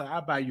 So I was like,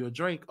 I'll buy you a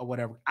drink or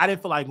whatever. I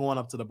didn't feel like going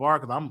up to the bar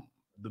because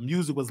the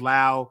music was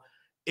loud.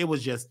 It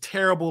was just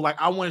terrible.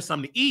 Like I wanted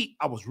something to eat.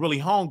 I was really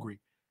hungry.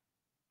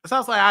 So I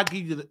was like, I'll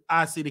give you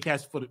I see the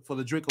cash for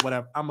the drink or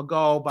whatever. I'm gonna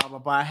go, blah, blah,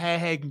 blah.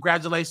 Hey,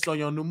 congratulations on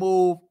your new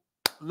move.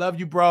 Love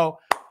you, bro.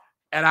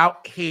 And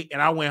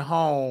I went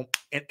home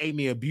and ate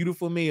me a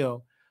beautiful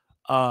meal.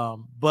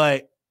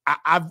 But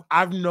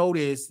I've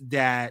noticed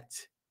that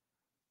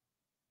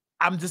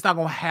I'm just not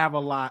gonna have a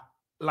lot,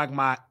 like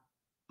my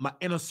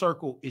inner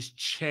circle is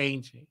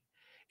changing.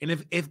 And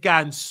if it's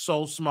gotten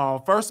so small.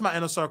 First, my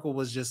inner circle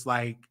was just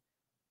like,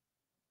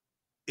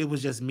 it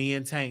was just me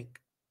and Tank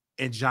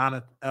and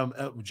Jonathan.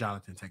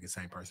 Jonathan Tank is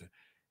the same person.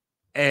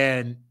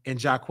 And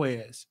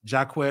Jaquez.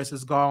 Jaquez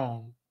is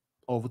gone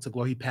over to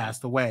glory. He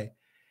passed away.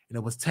 And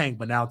it was Tank,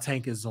 but now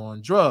Tank is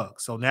on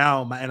drugs. So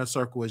now my inner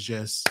circle is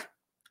just,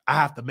 I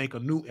have to make a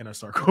new inner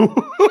circle.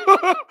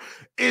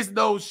 It's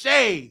no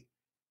shade.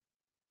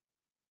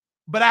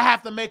 But I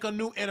have to make a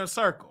new inner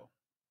circle.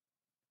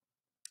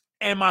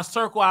 And my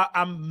circle,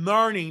 I'm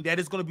learning that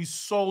it's going to be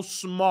so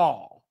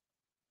small.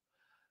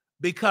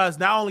 Because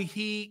not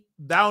only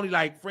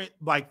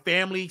like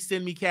family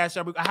send me cash.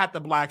 I have to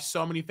block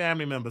so many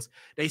family members.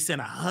 They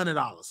send $100,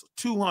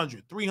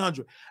 $200,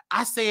 $300.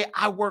 I say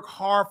I work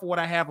hard for what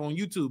I have on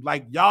YouTube.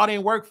 Like, y'all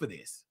didn't work for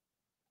this.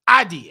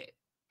 I did.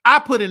 I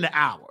put in the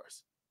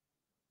hours.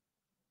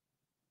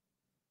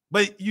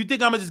 But you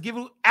think I'm gonna just give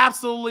it?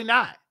 Absolutely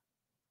not.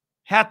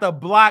 Have to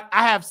block.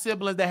 I have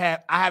siblings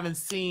that I haven't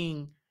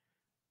seen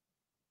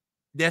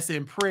that's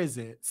in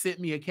prison sent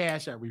me a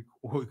cash app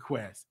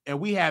request, and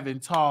we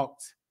haven't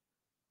talked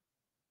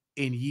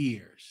in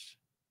years,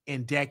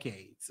 in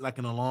decades, like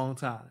in a long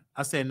time.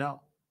 I said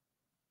no.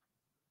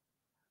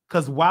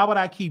 Because why would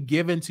I keep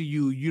giving to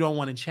you? You don't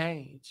want to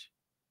change.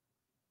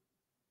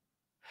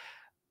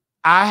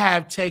 I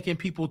have taken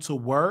people to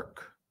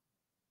work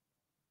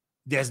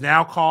that's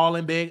now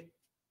calling big.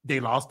 They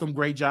lost them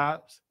great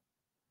jobs.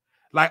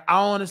 Like,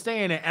 I don't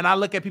understand it. And I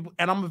look at people,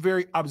 and I'm a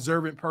very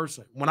observant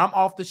person. When I'm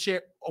off the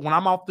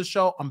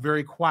show, I'm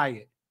very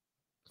quiet.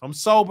 If I'm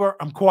sober,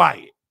 I'm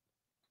quiet.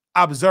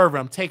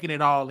 Observant, I'm taking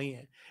it all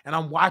in. And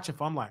I'm watching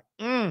I'm like,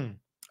 I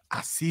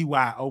see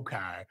why.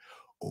 Okay.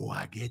 Oh,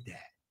 I get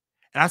that.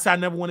 And I said, I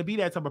never want to be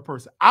that type of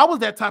person. I was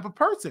that type of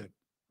person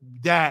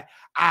that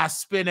I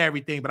spend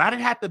everything, but I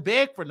didn't have to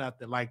beg for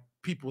nothing. Like,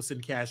 people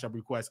send cash up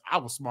requests. I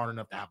was smart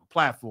enough to have a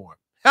platform.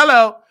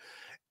 Hello.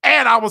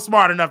 And I was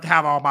smart enough to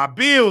have all my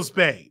bills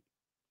paid.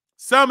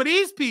 Some of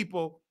these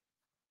people,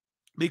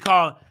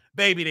 because,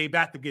 baby, they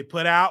about to get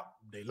put out,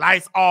 their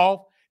lights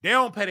off, they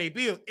don't pay their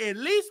bills. At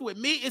least with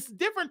me, it's a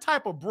different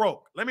type of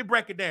broke. Let me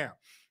break it down.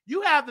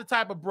 You have the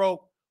type of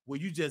broke where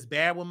you just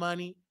bad with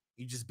money,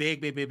 you just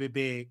beg. And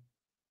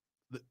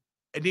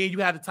then you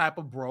have the type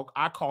of broke,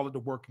 I call it the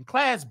working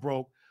class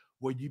broke,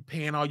 where you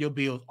paying all your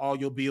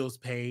bills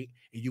paid,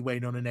 and you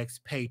waiting on the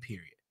next pay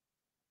period.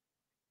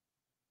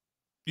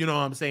 You know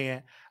what I'm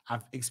saying?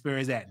 I've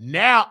experienced that.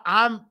 Now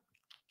I'm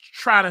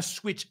trying to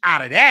switch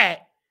out of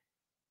that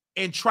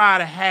and try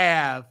to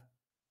have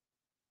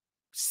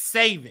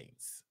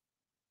savings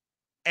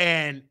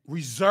and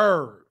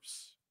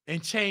reserves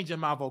and changing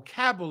my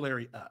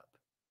vocabulary up.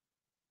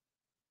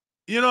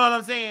 You know what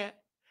I'm saying?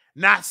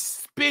 Not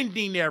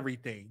spending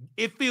everything.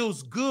 It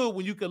feels good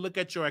when you can look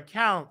at your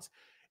accounts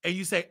and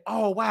you say,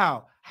 oh,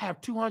 wow, I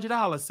have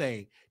 $200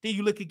 saved. Then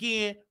you look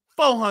again,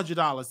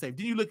 $400 saved.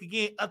 Then you look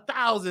again,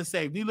 $1,000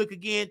 saved. Then you look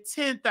again,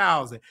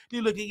 $10,000. Then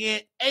you look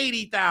again,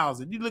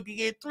 $80,000. You look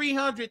again,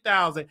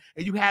 $300,000.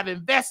 And you have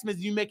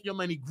investments. You make your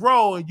money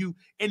grow, and you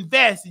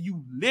invest, and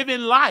you live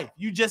in life.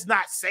 You just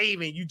not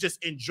saving. You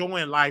just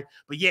enjoying life,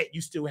 but yet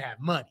you still have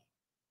money.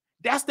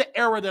 That's the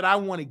era that I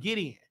want to get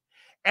in.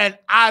 And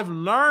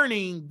I'm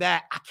learning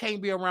that I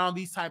can't be around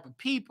these type of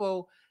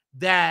people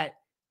that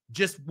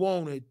just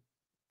want to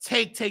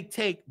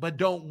take, but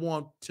don't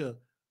want to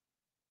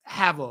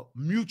have a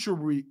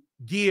mutual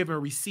give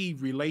and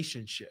receive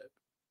relationship.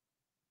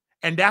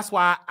 And that's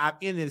why I'm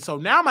in it. So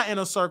now my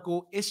inner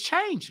circle is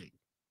changing.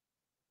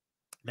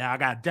 Now I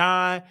got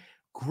Don,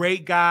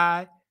 great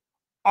guy,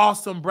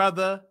 awesome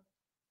brother,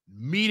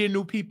 meeting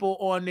new people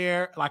on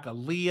there, like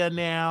Aaliyah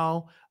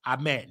now. I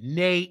met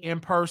Nate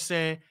in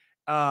person.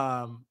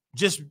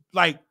 Just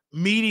like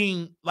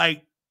meeting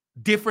like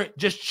different,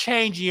 just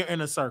changing your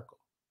inner circle.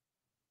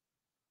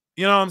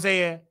 You know what I'm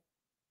saying?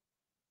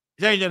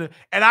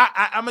 And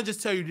I'm gonna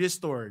just tell you this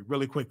story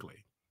really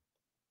quickly.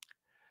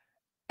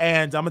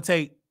 And I'm gonna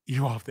take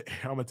you off the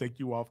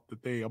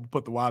thing. I'm gonna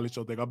put the Wiley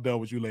Show thing. I'm done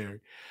with you,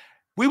 Larry.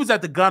 We was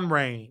at the gun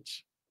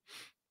range.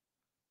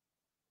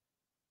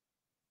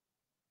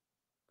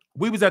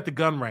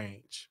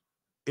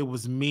 It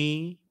was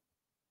me.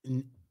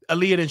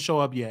 Aaliyah didn't show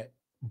up yet,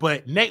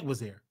 but Nate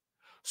was there.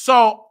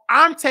 So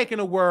I'm taking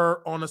a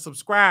word on a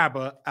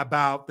subscriber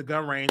about the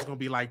gun range gonna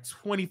be like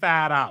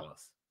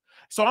 $25.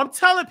 So I'm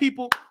telling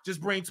people just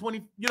bring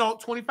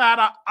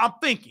 $25. I'm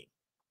thinking,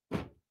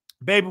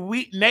 baby,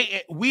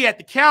 we at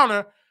the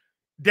counter,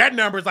 that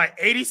number is like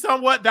 80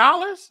 somewhat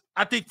dollars.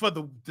 I think for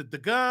the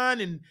gun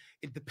and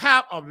the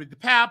pow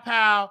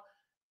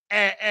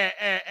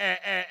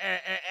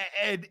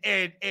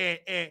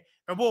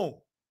and boom.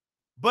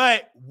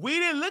 But we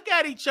didn't look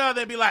at each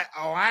other and be like,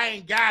 oh, I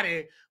ain't got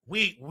it.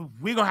 we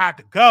gonna have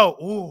to go.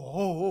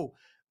 Ooh.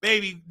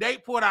 Baby, they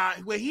put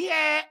out what he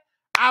had,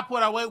 I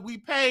put out what we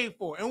paid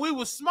for. And we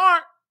was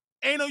smart.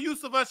 Ain't no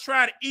use of us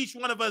trying to each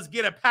one of us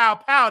get a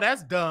pow.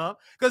 That's dumb.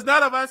 Because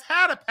none of us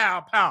had a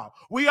pow.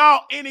 We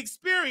all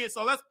inexperienced.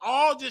 So let's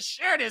all just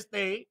share this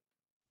thing.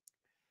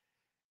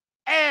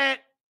 And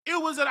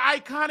it was an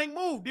iconic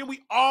move. Then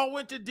we all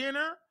went to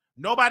dinner.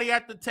 Nobody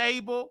at the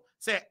table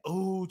said,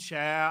 ooh,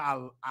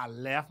 child, I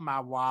left my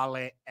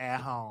wallet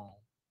at home.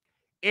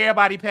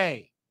 Everybody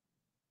paid.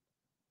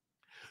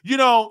 You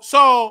know,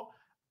 so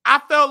I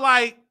felt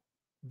like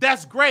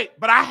that's great.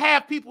 But I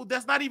have people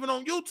that's not even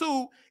on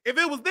YouTube. If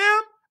it was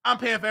them, I'm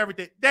paying for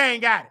everything. They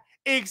ain't got it.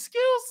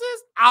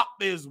 Excuses out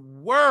this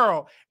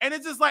world. And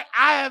it's just like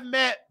I have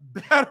met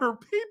better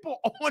people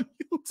on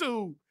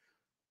YouTube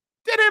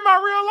than in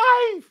my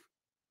real life.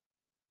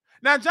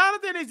 Now,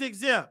 Jonathan is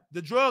exempt.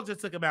 The drugs that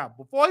took him out.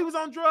 Before he was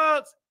on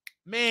drugs,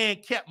 man,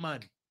 kept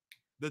money.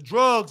 The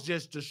drugs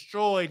just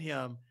destroyed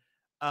him.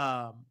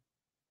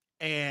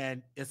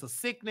 And it's a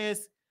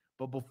sickness.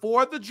 But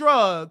before the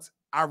drugs,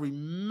 I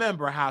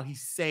remember how he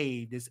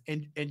saved this.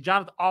 And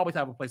Jonathan always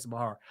have a place in my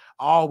heart.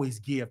 I always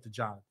give to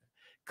Jonathan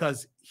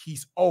because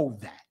he's owed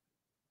that.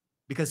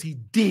 Because he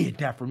did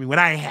that for me when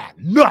I ain't had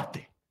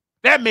nothing.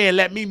 That man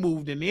let me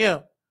move in him.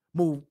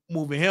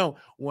 Moving him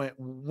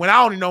when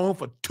I only know him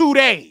for 2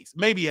 days,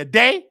 maybe a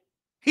day.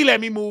 He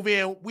let me move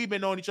in. We've been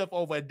knowing each other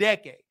for over a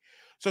decade.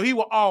 So he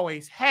will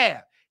always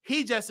have.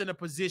 He just in a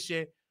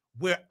position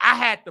where I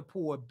had to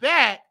pull it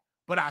back,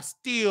 but I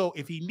still,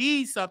 if he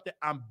needs something,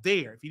 I'm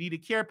there. If he need a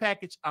care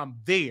package, I'm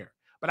there.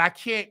 But I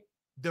can't,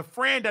 the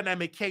friend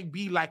dynamic can't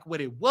be like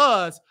what it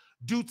was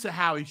due to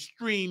how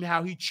extreme,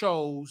 how he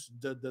chose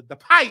the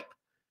pipe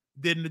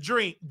than the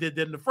drink,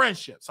 than the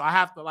friendship. So I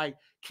have to like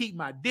keep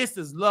my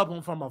distance, love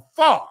him from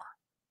afar,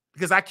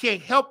 because I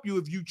can't help you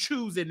if you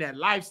choose in that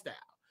lifestyle.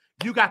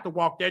 You got to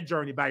walk that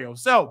journey by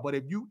yourself. But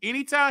if you,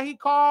 anytime he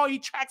call, he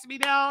tracks me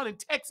down and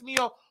texts me,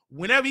 or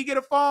whenever he get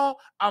a phone,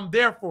 I'm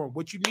there for him.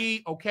 What you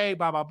need, okay,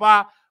 blah, blah,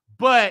 blah.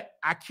 But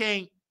I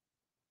can't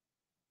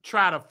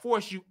try to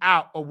force you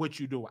out of what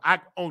you're doing. I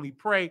only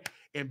pray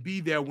and be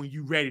there when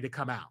you're ready to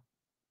come out.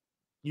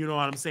 You know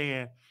what I'm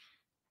saying?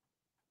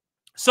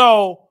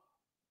 So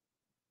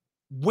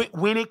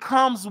when it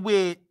comes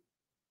with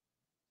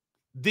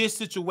this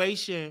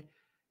situation,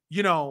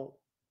 you know,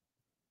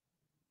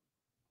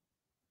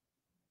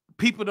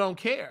 people don't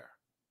care.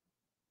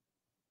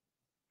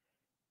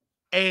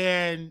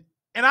 And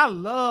I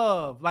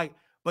love, like,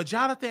 but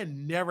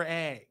Jonathan never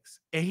asks,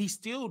 and he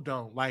still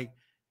don't like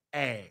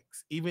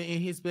asks. Even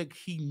in his book,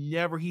 he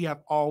have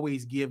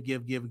always give.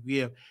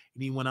 And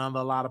he went under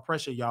a lot of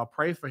pressure. Y'all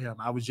pray for him.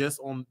 I was just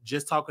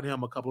talking to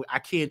him I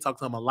can't talk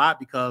to him a lot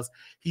because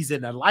he's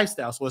in that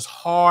lifestyle. So it's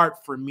hard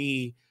for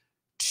me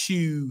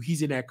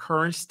he's in that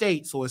current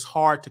state. So it's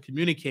hard to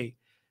communicate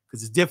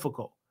because it's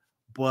difficult.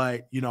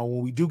 But, you know,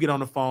 when we do get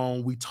on the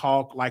phone, we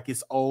talk like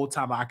it's old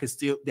time. I can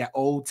still, that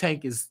old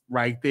tank is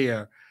right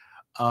there.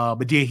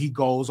 But then he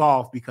goes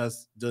off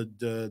because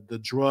the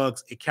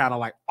drugs, it kind of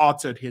like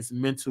altered his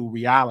mental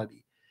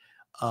reality.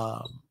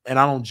 And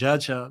I don't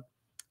judge him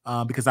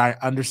because I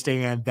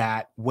understand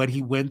that what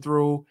he went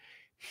through,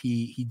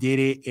 he did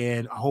it,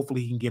 and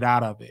hopefully he can get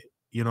out of it.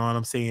 You know what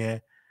I'm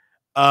saying?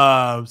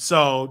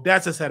 So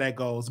that's just how that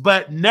goes.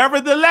 But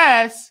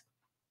nevertheless,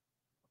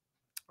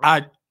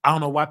 I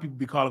don't know why people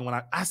be calling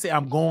when I say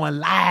I'm going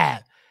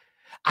live.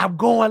 I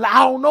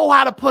don't know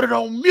how to put it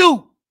on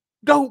mute.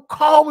 Don't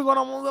call me when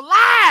I'm on the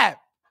live.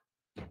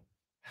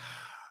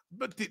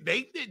 But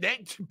they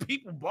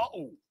people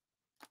bold.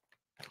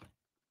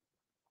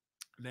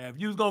 Now, if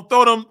you was gonna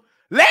throw them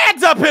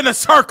legs up in a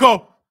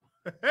circle,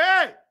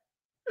 hey,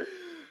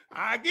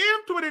 I give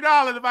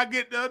 $20 if I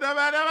get we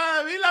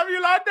love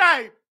you long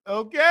time.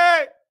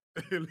 Okay.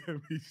 Let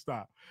me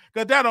stop.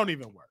 Because that don't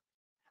even work.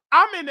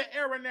 I'm in the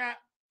era now,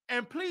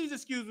 and please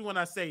excuse me when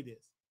I say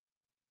this.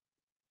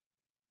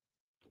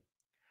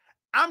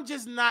 I'm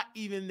just not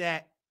even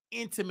that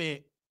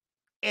intimate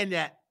and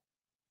that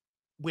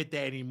with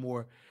that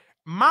anymore.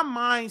 My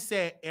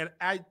mindset, and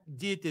I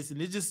did this, and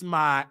it's just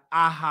my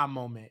aha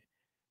moment.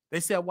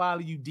 They said,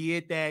 Wiley, you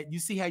did that. You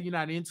see how you're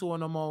not into it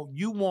no more?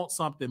 You want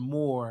something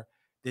more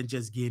than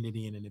just getting it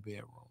in the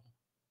bedroom.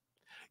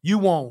 You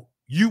want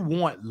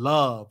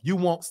love. You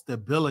want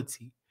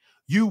stability.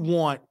 You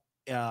want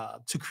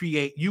to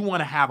create, you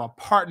want to have a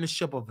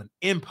partnership of an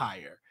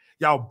empire.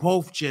 Y'all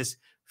both just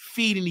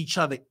feeding each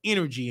other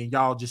energy, and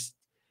y'all just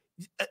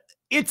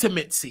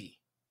intimacy.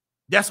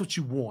 That's what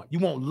you want. You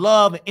want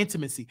love and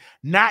intimacy,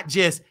 not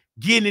just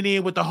getting it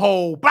in with the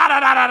whole blah, blah,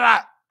 blah, blah,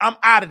 blah. I'm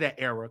out of that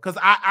era because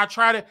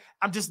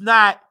I'm just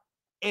not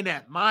in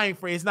that mind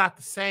frame. It's not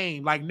the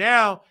same. Like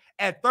now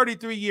at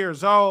 33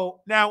 years old,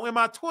 now in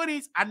my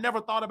 20s, I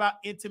never thought about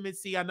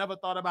intimacy. I never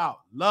thought about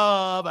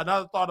love. I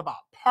never thought about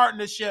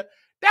partnership.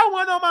 That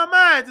wasn't on my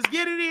mind. Just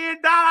get it in,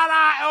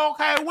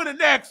 okay, win the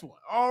next one.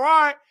 All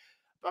right.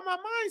 But my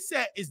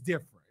mindset is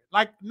different.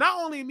 Like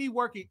not only me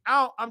working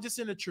out, I'm just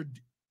in a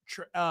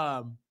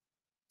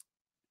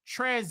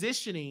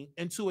transitioning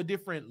into a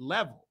different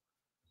level.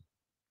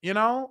 you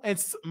know,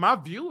 and my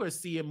viewers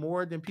see it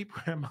more than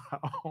people in my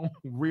own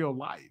real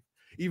life.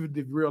 Even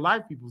the real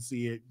life people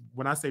see it.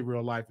 When I say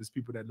real life, it's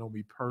people that know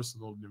me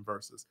personal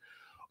versus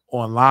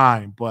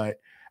online. But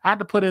I had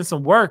to put in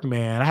some work,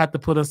 man. I had to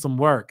put in some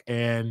work,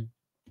 and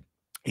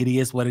it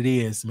is what it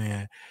is,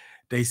 man.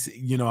 They,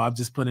 you know, I've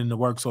just put in the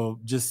work. So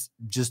just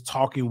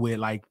talking with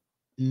like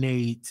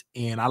Nate,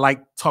 and I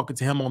like talking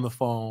to him on the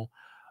phone.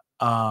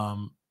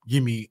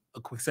 Give me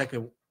a quick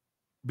second,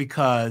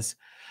 because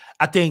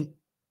I think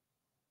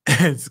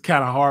it's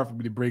kind of hard for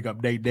me to bring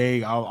up Nate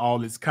Day. All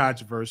this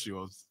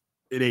controversial.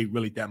 It ain't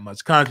really that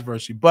much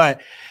controversy,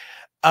 but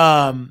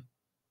I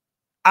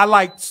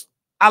like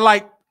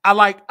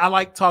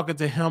talking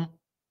to him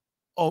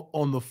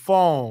on the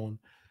phone,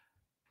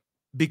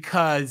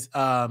 because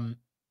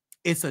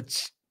it's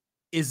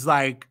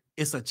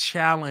a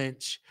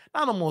challenge,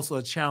 not almost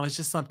a challenge,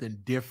 just something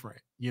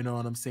different. You know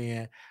what I'm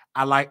saying?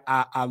 I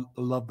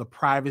love the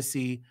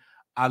privacy.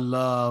 I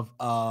love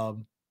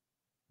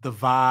the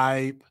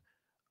vibe.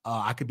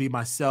 I could be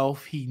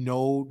myself. He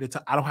know that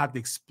I don't have to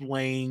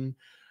explain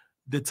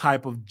the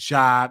type of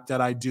job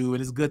that I do.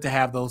 And it's good to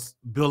have those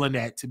billing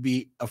that, to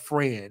be a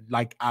friend.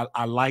 Like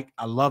I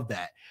love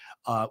that.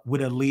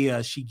 With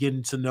Aaliyah, she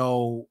getting to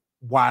know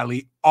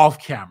Wiley off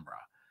camera,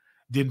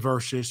 then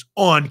versus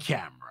on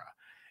camera.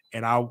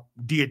 And I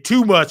did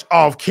too much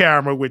off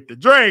camera with the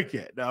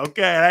drinking.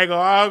 Okay, I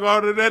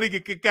go to that.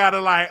 Get kind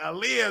of like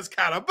Aaliyah's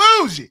kind of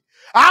bougie.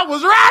 I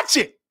was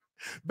ratchet.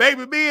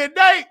 Baby, me and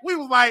Nate, we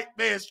was like,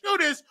 man, screw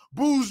this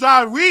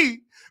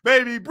bougie.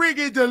 Baby, bring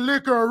in the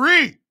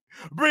liquor-y.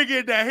 Bring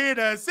in the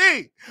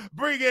Hennessy.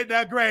 Bring in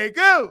the Grey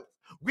Goose.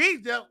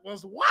 We just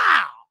was wild.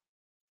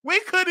 We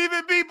couldn't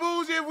even be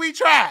bougie if we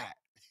tried.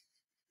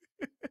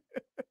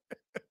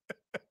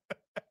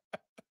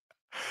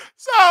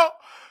 So,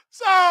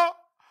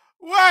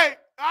 wait,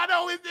 I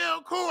know we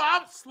still cool.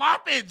 I'm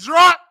sloppy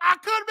drunk. I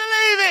couldn't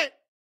believe it.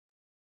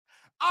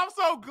 I'm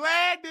so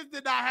glad this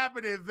did not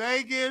happen in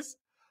Vegas.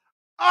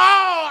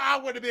 Oh, I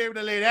wouldn't be able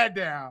to lay that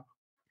down.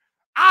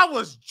 I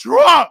was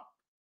drunk.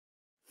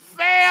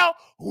 Fell,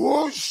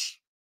 whoosh.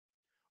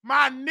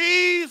 My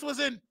knees was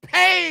in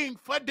pain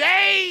for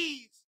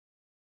days.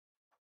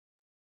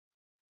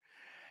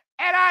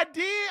 And I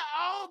did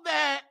all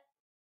that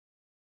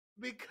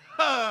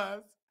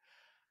because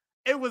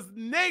it was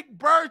Nick's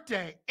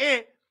birthday.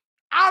 And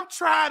I'm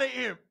trying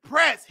to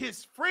impress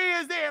his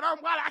friends there. And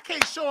I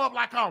can't show up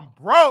like I'm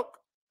broke.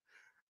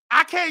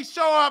 I can't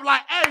show up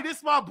like, hey, this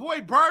is my boy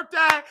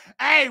birthday.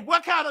 Hey,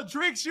 what kind of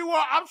drinks you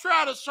want? I'm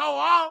trying to show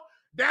off.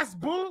 That's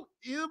boo.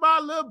 You my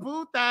little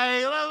boo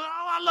thing.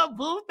 My little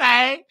boo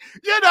thing.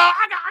 You know,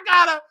 I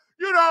gotta,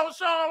 you know,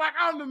 show like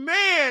I'm the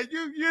man.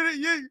 You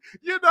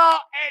know,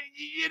 and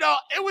you know,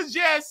 it was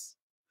just,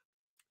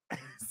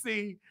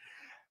 see,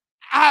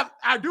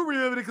 I do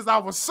remember it because I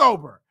was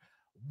sober.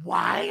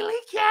 Wiley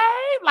came.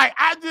 Like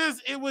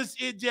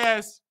it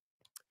just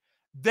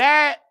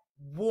that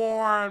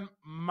warmed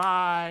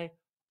my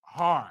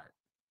heart.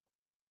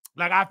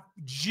 Like I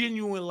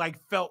genuinely like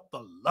felt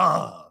the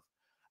love.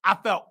 I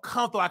felt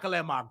comfortable. I could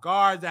let my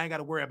guards down. I ain't got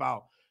to worry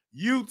about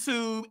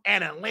YouTube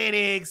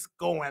analytics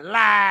going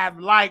live.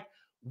 Like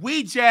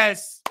we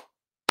just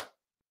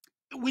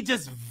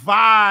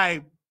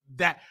vibe.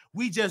 That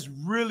we just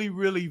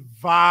really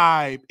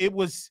vibe. It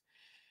was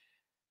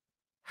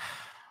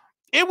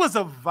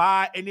a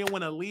vibe. And then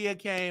when Aaliyah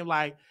came,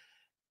 like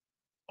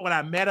when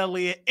I met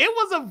Aaliyah, it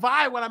was a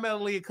vibe when I met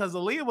Aaliyah, because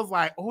Aaliyah was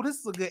like, oh, this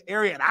is a good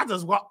area. And I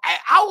just walked.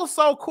 I was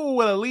so cool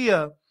with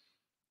Aaliyah.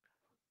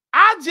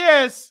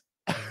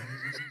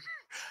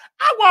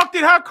 I walked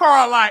in her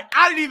car like,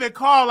 I didn't even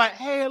call like,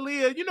 hey,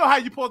 Aaliyah, you know how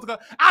you supposed to go.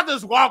 I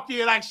just walked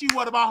in like she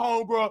one of my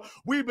homegirls.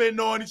 We've been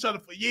knowing each other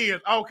for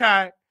years.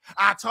 Okay.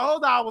 I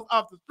told her I was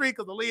up the street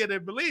because Aaliyah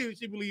didn't believe.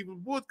 She believed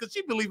in Woods because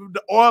she believed in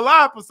the oil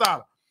line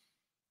persona.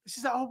 She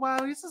said, oh,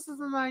 wow, this is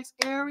a nice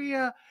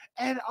area.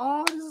 And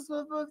oh, this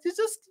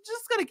is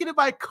just going to get in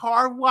my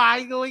car,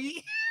 Wiley.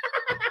 And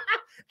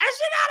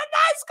she got a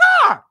nice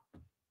car.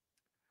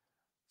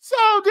 So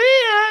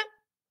then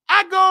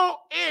I go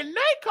in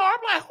Nate's car.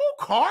 I'm like,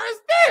 who car is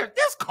this?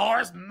 This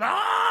car is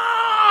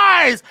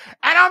nice.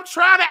 And I'm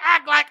trying to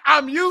act like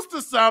I'm used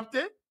to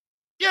something,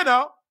 you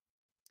know.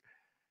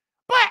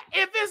 But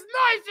if it's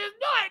nice, it's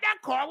nice.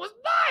 That car was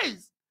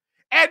nice.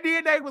 And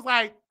then Nate was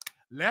like,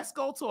 let's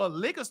go to a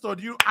liquor store.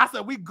 I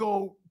said, we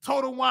go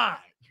Total Wine.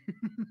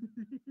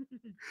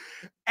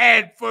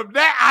 And from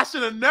that, I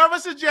should have never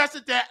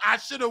suggested that. I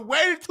should have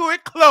waited till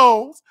it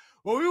closed.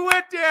 When we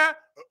went there,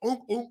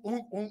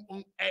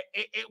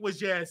 it was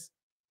just,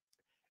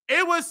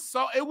 it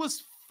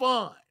was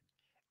fun.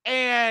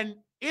 And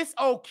it's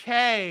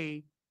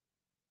okay.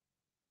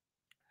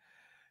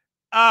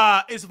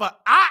 It's fun.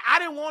 I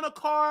didn't want a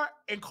car,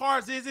 and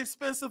cars is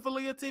expensive for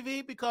Leah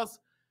TV because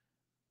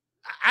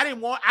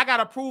I got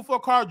approved for a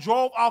car,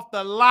 drove off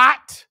the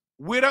lot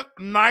with a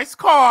nice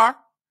car,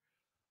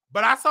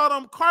 but I saw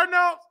them car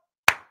notes.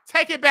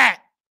 Take it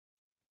back.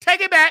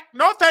 Take it back.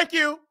 No, thank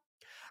you.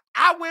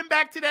 I went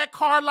back to that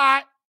car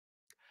lot.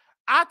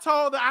 I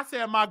told her, I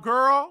said, my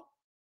girl,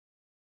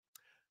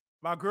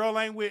 My girl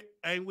ain't with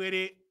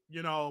it.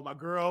 You know, my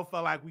girl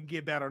felt like we can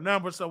get better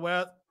numbers. So,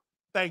 well,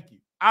 thank you.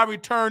 I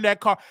returned that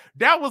car.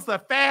 That was the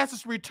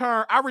fastest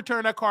return. I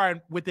returned that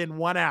car within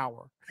 1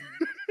 hour.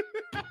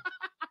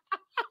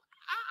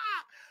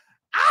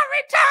 I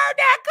returned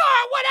that car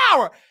in 1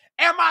 hour.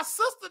 And my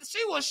sister,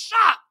 she was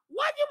shocked.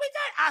 What did we do?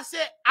 I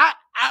said,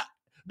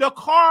 the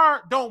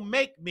car don't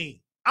make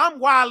me. I'm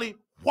Wiley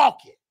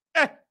walking.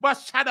 I'm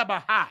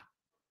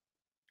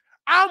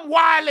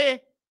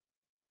Wiley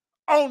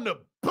on the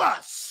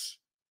bus.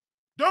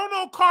 Don't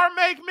no car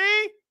make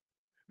me?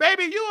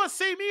 Baby, you will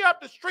see me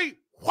up the street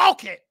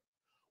walking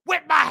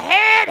with my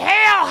head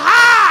held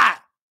high.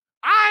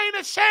 I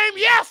ain't ashamed.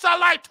 Yes, I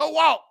like to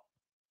walk.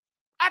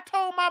 I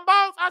told my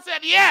boss, I said,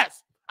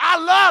 yes, I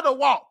love to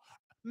walk.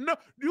 No,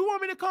 do you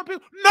want me to come here?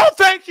 No,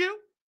 thank you.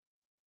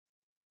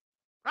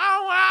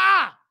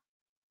 I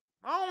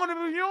don't want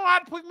to, you don't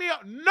have to pick me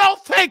up. No,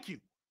 thank you.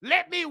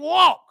 Let me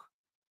walk.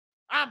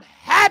 I'm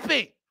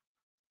happy.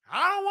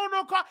 I don't want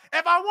no car.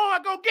 If I want,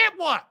 I go get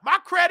one. My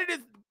credit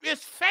is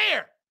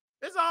fair.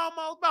 It's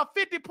almost about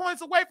 50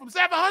 points away from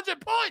 700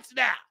 points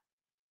now.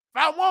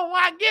 If I want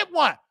one, I can get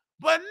one.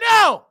 But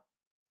no,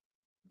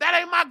 that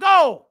ain't my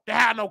goal to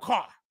have no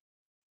car.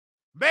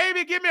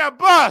 Baby, give me a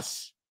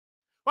bus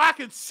where I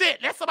can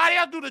sit. Let somebody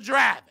else do the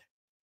driving.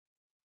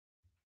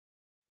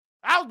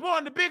 I was born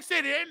in the big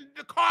city, and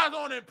the cars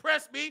don't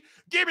impress me.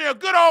 Give me a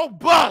good old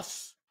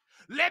bus.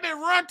 Let me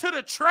run to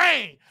the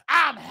train.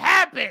 I'm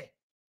happy. I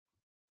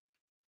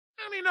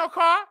don't need no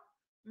car.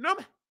 No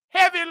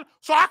heavy,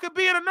 so I could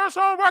be in a nurse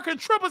home working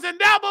triples and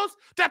doubles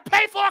to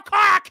pay for a car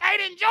I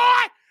can't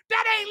enjoy.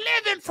 That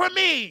ain't living for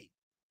me.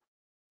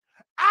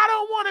 I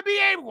don't want to be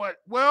able to,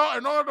 well,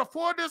 in order to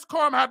afford this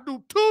car, I'm going to have to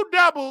do 2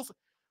 doubles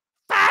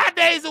 5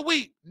 days a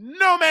week.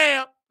 No,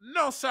 ma'am.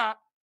 No, sir.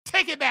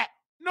 Take it back.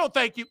 No,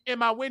 thank you. And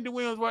my window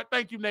wheels work.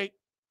 Thank you, Nate.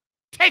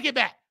 Take it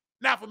back.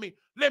 Not for me.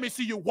 Let me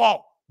see you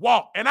walk.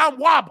 Walk. And I'm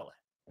wobbling.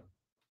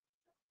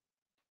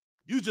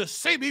 You just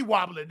see me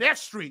wobbling that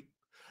street.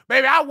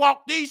 Baby, I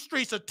walk these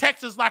streets of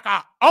Texas like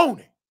I own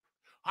it.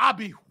 I'll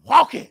be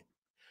walking.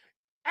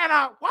 And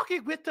I'm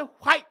walking with the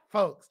white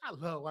folks. I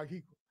love white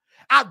people.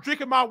 I'm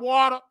drinking my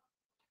water.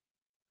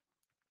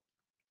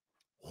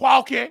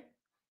 Walking.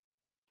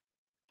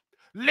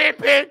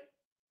 Limping.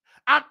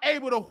 I'm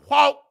able to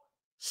walk.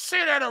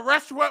 Sit at a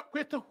restaurant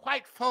with the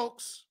white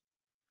folks.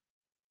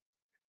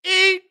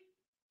 Eat.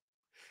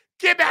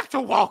 Get back to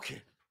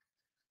walking.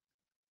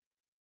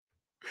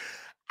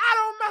 I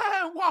don't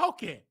mind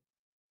walking.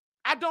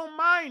 I don't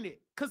mind it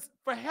because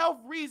for health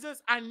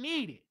reasons, I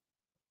need it.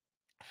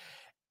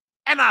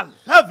 And I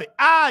love it.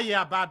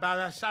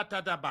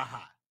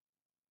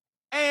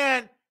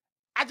 And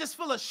I just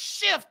feel a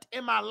shift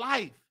in my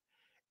life.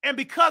 And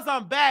because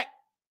I'm back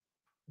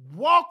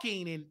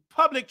walking in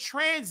public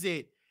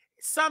transit,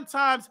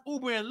 sometimes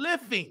Uber and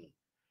Lyfting,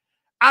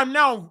 I'm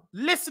now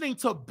listening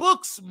to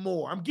books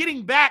more. I'm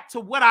getting back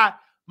to what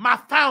my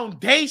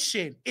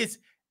foundation is,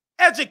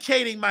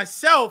 educating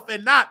myself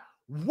and not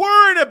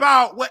worried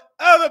about what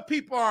other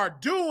people are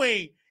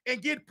doing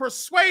and get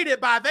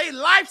persuaded by their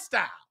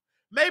lifestyle.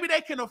 Maybe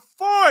they can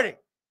afford it.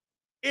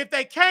 If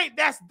they can't,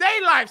 that's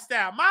their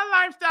lifestyle. My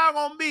lifestyle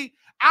gonna be,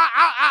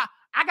 I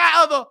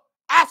got other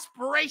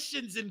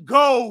aspirations and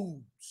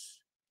goals.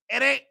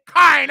 And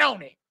car ain't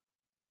on it.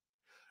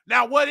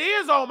 Now, what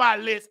is on my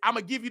list, I'm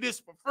gonna give you this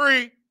for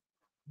free.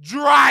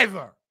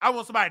 Driver. I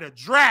want somebody to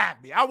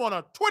drive me. I want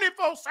a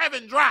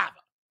 24/7 driver.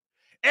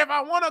 If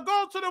I want to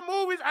go to the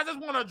movies, I just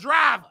want a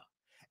driver.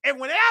 And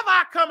whenever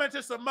I come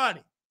into some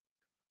money,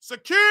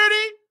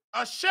 security,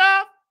 a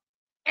chef,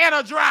 and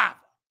a driver.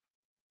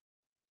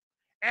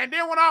 And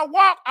then when I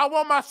walk, I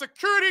want my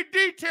security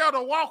detail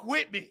to walk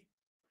with me.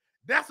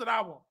 That's what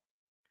I want.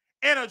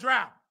 And a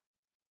driver.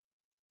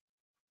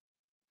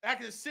 I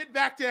can sit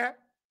back there.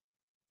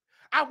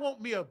 I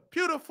want me a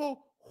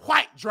beautiful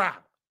white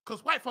driver.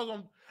 Because white folks,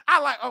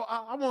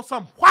 I want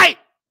some white.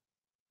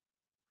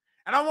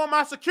 And I want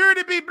my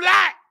security to be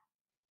black.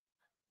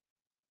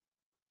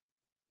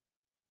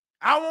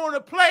 I want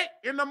to play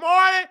in the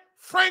morning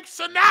Frank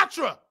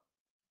Sinatra.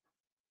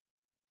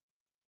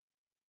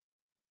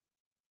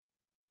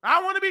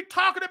 I want to be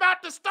talking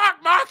about the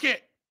stock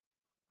market.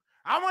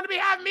 I want to be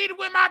having meetings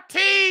with my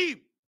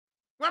team,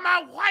 with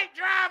my white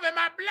driver and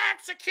my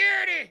black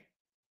security,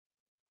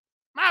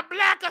 my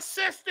black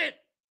assistant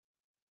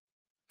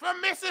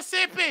from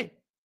Mississippi.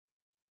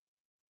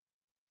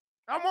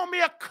 I want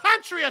me a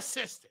country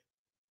assistant.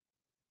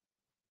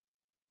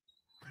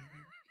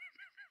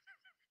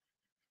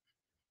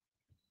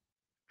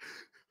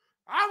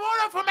 I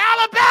want her from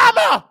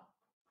Alabama.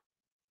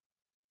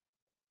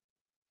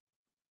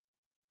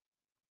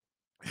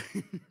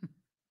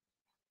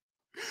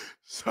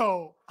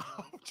 So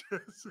I'm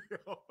just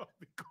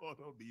going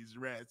on these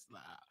rants now.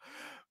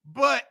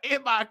 But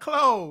in my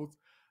clothes,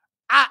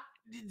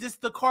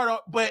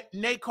 but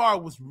Nate's car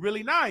was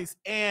really nice.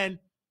 And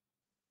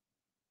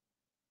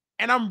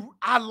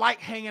I like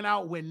hanging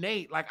out with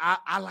Nate. Like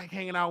I like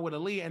hanging out with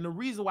Ali. And the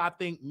reason why I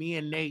think me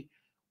and Nate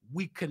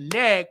we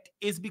connect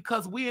is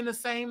because we in the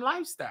same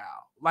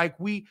lifestyle. Like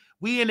we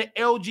in the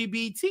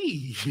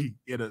LGBT,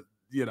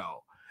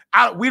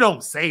 we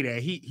don't say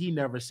that. He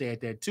never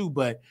said that too,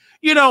 but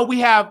we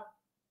have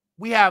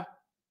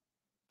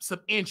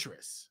some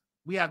interests.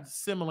 We have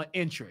similar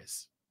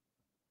interests.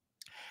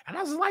 And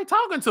I just like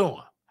talking to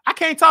him. I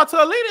can't talk to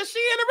Alita. She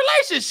in a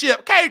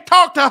relationship. Can't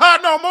talk to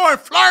her no more and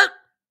flirt.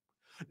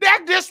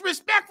 That's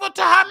disrespectful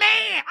to her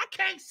man. I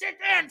can't sit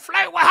there and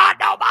flirt with her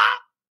no more.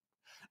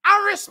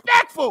 I'm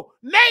respectful.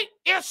 Nate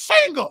is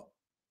single,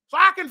 so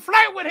I can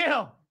flirt with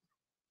him.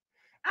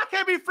 I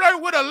can't be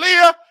flirting with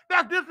Aaliyah.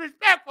 That's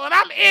disrespectful, and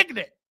I'm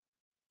ignorant.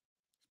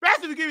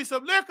 Especially if you give me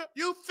some liquor.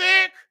 You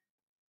thick.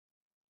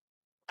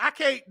 I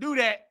can't do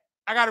that.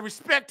 I got to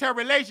respect her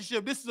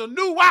relationship. This is a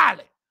new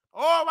Wiley.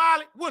 Old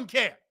Wiley wouldn't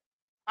care.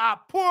 I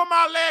pull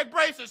my leg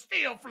brace and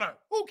still flirt.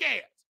 Who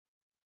cares?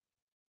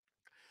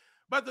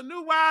 But the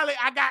new Wiley,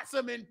 I got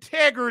some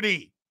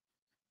integrity.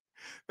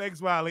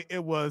 Thanks, Wiley.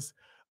 It was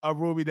a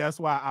Ruby. That's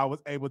why I was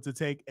able to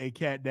take a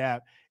cat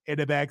nap in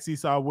the backseat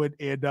so I wouldn't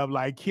end up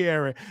like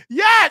Karen.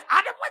 Yes,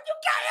 I don't want you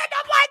to end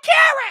up like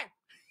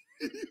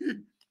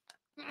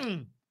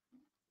Karen.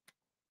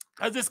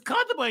 Because it's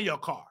comfortable in your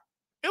car.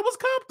 It was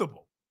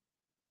comfortable.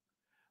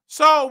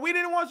 So we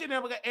didn't want you to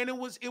never get, and it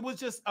was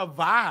just a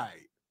vibe.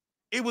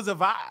 It was a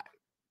vibe.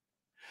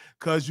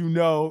 Because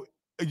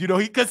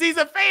because he's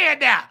a fan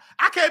now.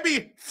 I can't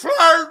be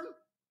flirting.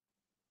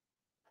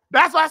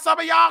 That's why some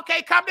of y'all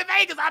can't come to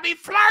Vegas. I be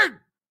flirting.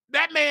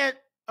 That man,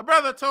 a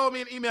brother told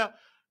me in an email,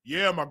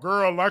 yeah, my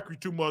girl like you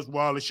too much,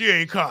 Wally. She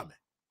ain't coming.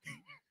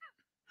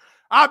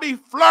 I'll be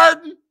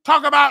flirting,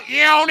 talk about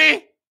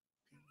Yoni.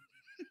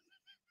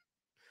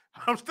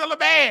 I'm still a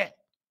man.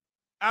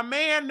 A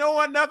man know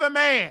another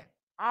man.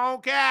 I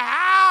don't care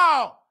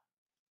how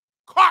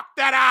cocked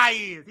that eye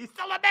is. He's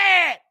still a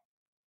man.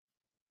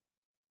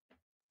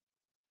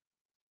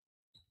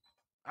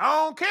 I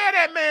don't care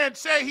that man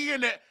say he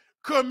in the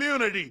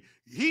community.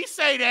 He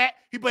say that,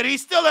 but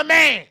he's still a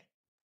man.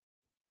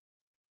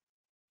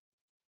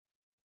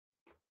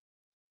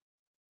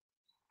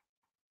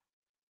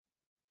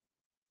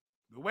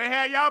 The way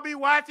how y'all be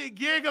watching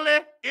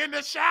giggling in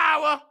the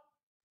shower,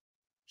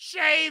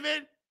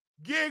 shaving,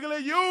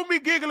 giggling. You don't be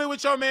giggling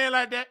with your man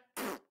like that.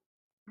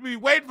 You be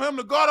waiting for him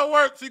to go to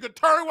work so you can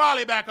turn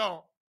Wally back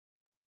on.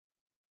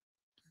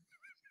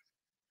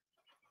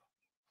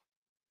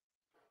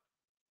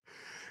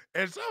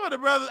 And some of the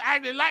brothers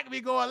actually like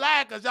me going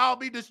live because y'all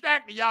be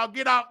distracted. Y'all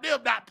get off them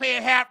not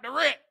paying half the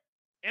rent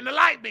and the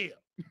light bill.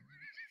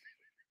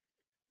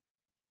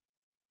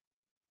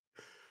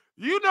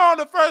 On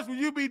the first when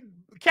you be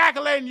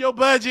calculating your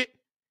budget,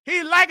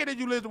 he like it that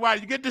you listen to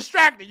Wally. You get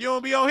distracted. You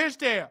don't be on his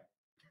tail.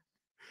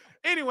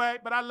 Anyway,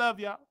 but I love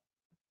y'all.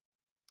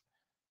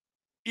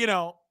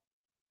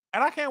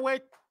 And I can't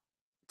wait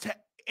to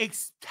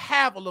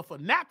have a look for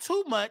not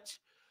too much,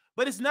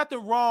 but it's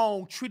nothing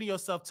wrong treating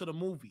yourself to the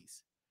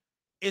movies.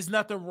 It's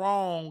nothing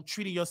wrong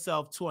treating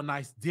yourself to a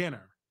nice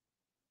dinner.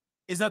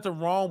 It's nothing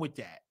wrong with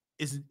that.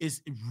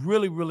 It's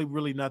really, really,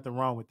 really nothing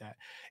wrong with that.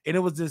 And it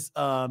was this,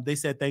 they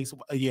said, thanks.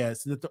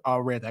 Yes, I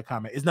read that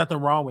comment. It's nothing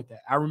wrong with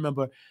that. I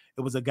remember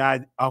it was a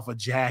guy off of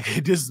Jack.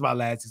 This is my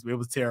last experience. It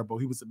was terrible.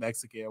 He was a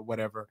Mexican or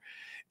whatever.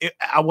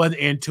 I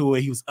wasn't into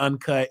it. He was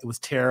uncut. It was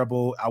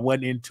terrible. I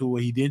wasn't into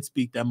it. He didn't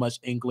speak that much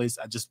English.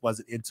 I just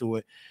wasn't into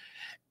it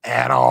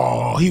at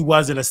all. He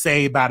wasn't a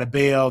Saved by the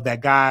Bell. That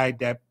guy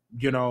that,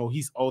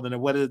 he's older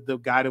than what is the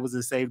guy that was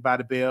in Saved by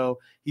the Bell?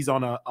 He's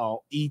on a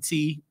ET,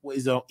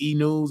 he's on E!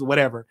 News,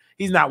 whatever.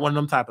 He's not one of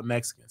them type of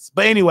Mexicans.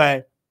 But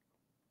anyway,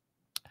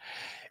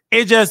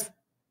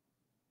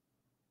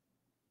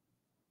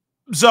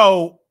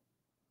 so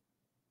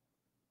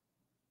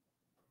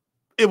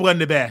it wasn't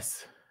the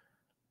best.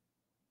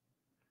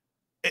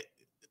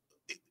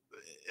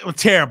 It was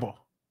terrible.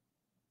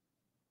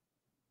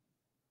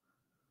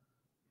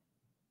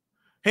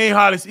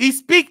 He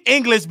speak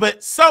English,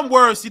 but some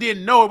words he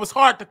didn't know. It was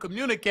hard to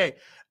communicate.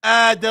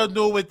 I don't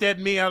know what that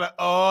means. I'm like,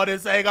 oh,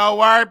 this ain't gonna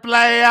work,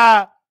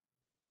 player.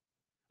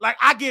 Like,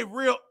 I get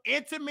real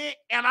intimate,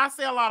 and I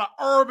say a lot of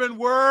urban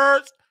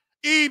words,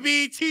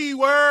 ABT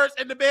words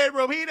in the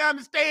bedroom. He didn't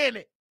understand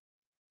it.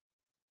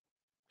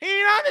 He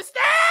didn't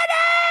understand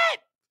it.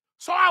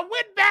 So I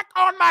went back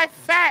on my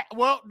fast.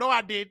 Well, no,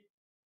 I didn't.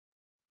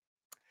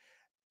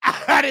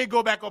 I didn't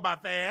go back on my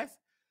fast.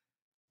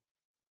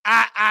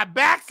 I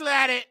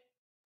backslid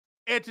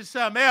into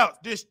something else.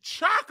 This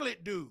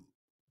chocolate dude.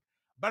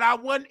 But I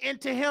wasn't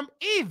into him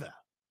either.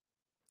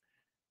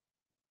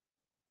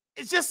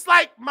 It's just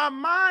like my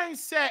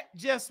mindset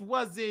just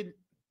wasn't.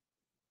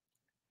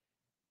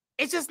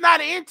 It's just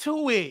not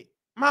into it.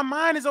 My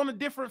mind is on a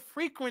different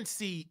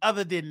frequency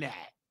other than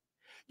that.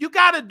 You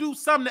got to do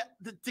something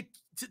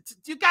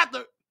you got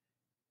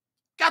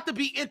to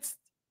be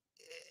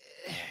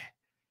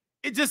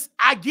it just,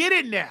 I get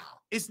it now.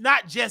 It's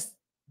not just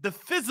the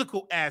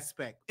physical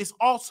aspect. It's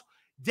also,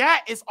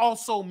 that is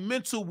also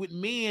mental with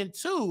men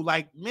too.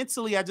 Like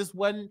mentally,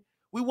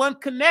 we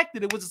weren't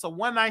connected. It was just a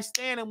one night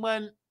stand and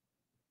I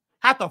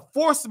had to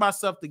force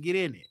myself to get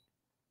in it.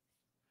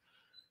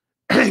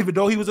 even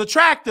though he was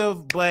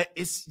attractive, but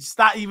it's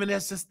not even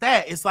just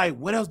that. It's like,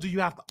 what else do you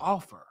have to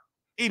offer?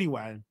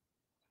 Anyway,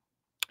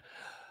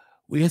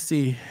 we'll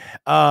see.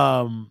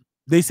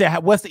 They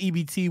said, what's the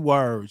EBT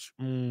words?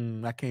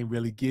 I can't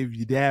really give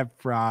you that,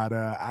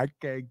 Prada. I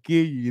can't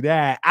give you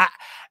that.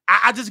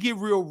 I just get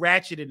real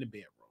ratchet in the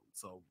bedroom,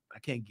 so I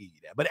can't give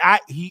you that. But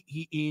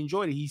he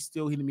enjoyed it. He's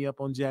still hitting me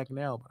up on Jack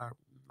now, but I'm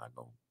not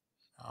going.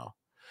 Oh,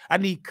 I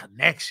need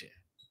connection.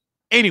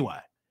 Anyway,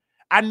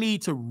 I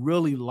need to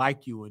really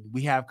like you, and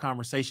we have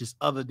conversations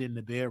other than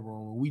the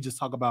bedroom. We just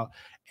talk about,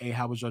 hey,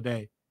 how was your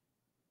day?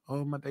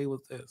 Oh, my day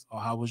was this. Oh,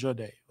 how was your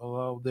day?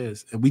 Oh,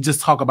 this. And we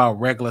just talk about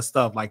regular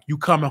stuff, like you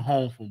coming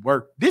home from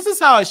work. This is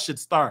how it should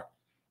start.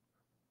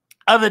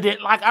 Other than,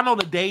 like, I know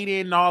the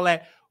dating and all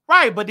that,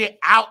 right? But then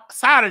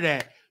outside of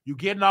that, you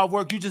getting off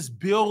work, you just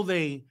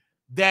building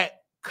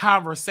that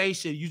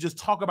conversation. You just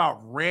talk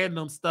about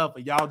random stuff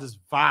and y'all just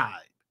vibe.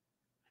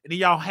 And then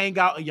y'all hang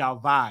out and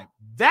y'all vibe.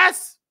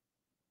 That's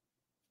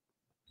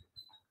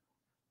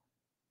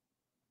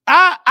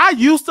I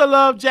used to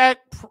love Jack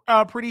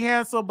Pretty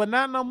Handsome, but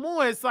not no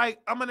more. It's like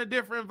I'm in a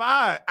different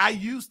vibe. I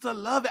used to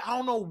love it. I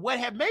don't know what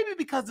happened. Maybe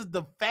because of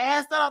the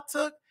fast that I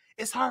took,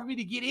 it's hard for me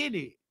to get in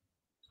it.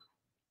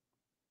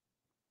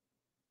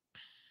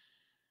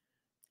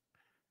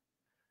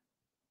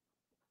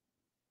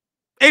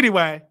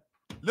 Anyway,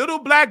 little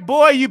black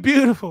boy, you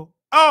beautiful.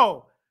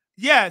 Oh,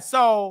 yeah.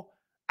 So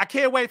I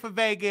can't wait for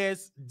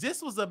Vegas.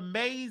 This was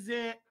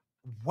amazing.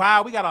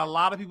 Wow, we got a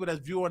lot of people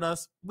that's viewing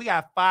us. We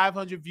got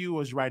 500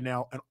 viewers right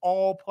now on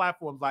all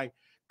platforms. Like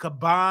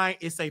combined,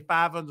 it's a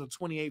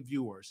 528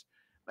 viewers.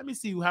 Let me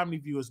see how many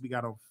viewers we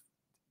got on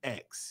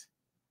X.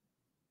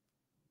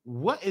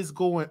 What is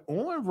going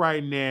on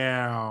right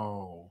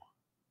now?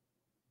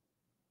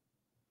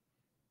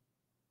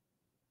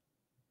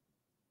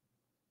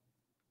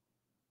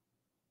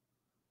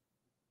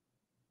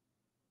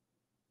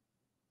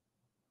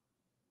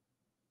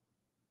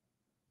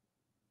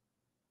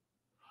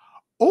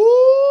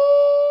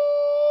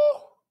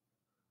 Oh,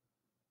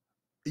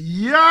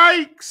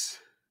 yikes.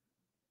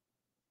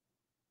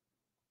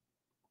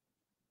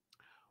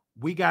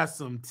 We got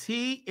some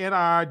T in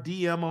our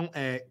DM on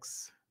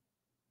X.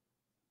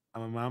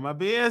 I'm gonna mind my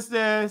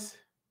business.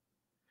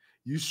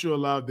 You sure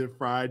loved it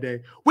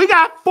Friday. We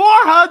got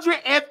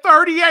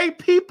 438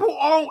 people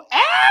on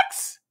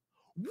X?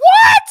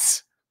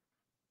 What?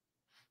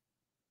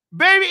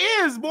 Baby,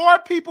 it is more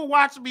people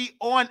watching me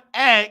on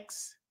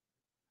X.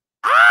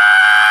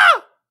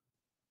 Ah!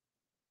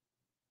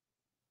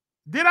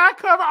 Did I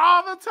cover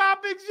all the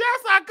topics? Yes,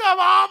 I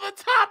cover all the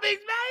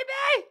topics,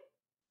 baby.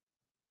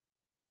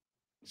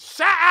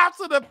 Shout out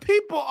to the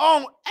people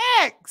on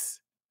X.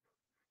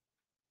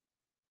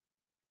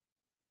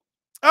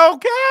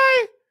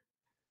 Okay.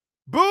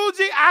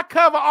 Bougie, I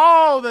cover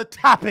all the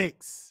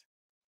topics.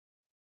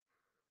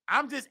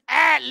 I'm just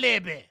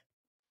ad-libbing.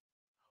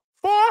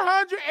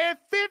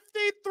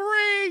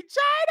 453, China!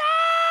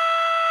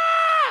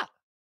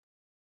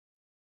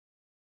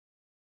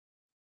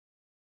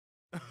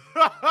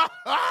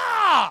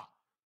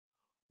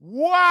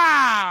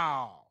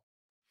 Wow.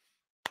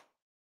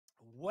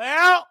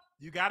 Well,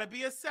 you got to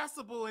be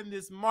accessible in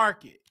this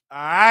market. All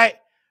right.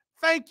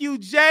 Thank you,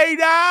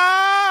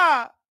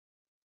 Jada.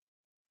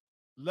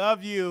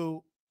 Love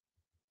you.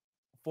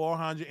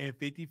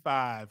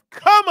 455.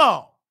 Come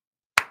on.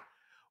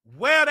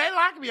 Well, they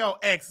like me on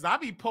X. I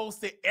be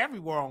posted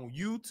everywhere on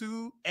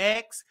YouTube,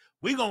 X.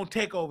 We gonna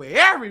take over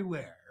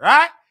everywhere,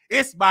 right?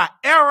 It's my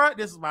era.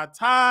 This is my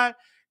time.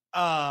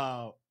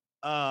 I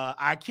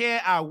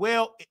can, I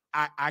will.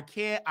 I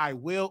can, I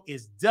will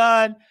is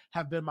done.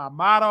 Have been my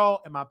motto,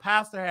 and my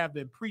pastor have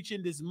been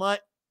preaching this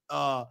month.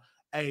 A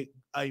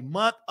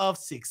month of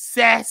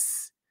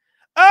success.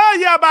 Oh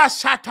yeah, my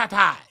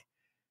shatatai.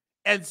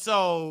 And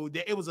so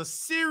it was a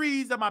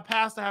series that my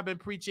pastor have been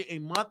preaching, a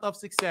month of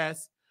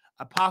success.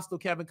 Apostle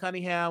Kevin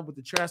Cunningham with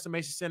the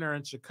Transformation Center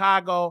in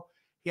Chicago.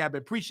 He had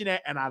been preaching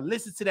that, and I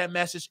listened to that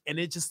message, and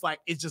it's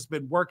just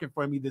been working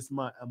for me this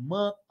month. A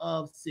month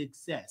of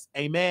success.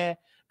 Amen.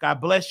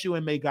 God bless you,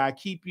 and may God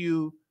keep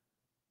you.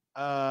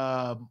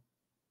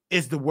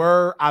 Is the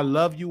word. I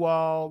love you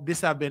all.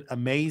 This have been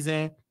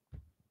amazing.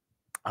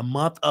 A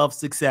month of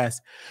success.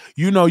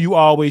 You know, you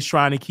always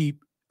trying to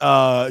keep,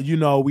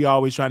 we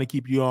always trying to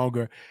keep you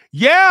longer.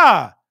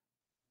 Yeah.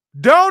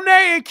 Donate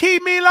and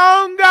keep me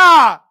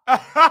longer.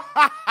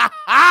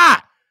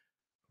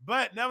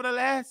 But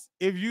nevertheless,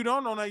 if you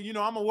don't know that, I'm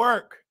going to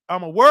work.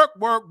 I'm going to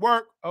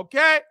work.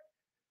 Okay.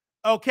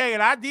 Okay.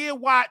 And I did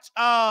watch,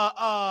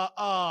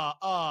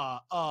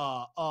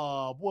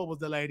 what was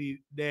the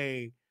lady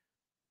name?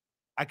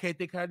 I can't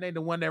think of her name.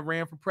 The one that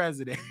ran for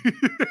president.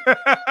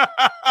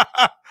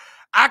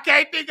 I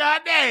can't think of her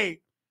name.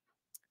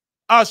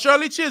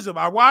 Shirley Chisholm.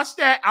 I watched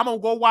that. I'm going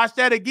to go watch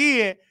that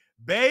again.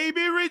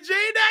 Baby Regina,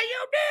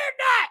 you did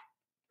that.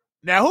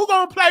 Now, who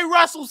going to play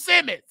Russell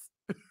Simmons?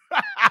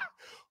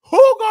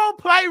 Who going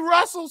to play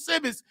Russell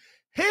Simmons?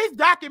 His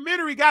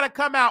documentary got to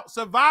come out,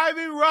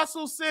 Surviving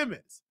Russell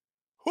Simmons.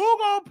 Who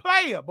going to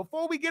play him?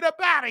 Before we get up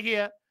out of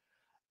here,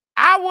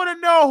 I want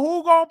to know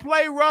who gonna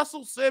play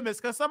Russell Simmons.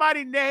 Can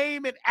somebody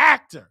name an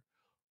actor?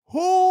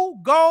 Who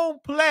gonna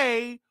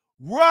play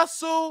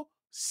Russell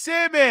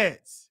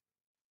Simmons?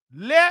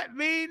 Let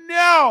me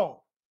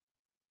know.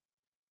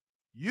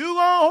 Who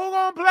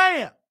gonna play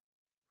him?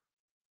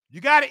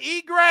 You gotta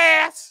eat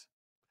grass,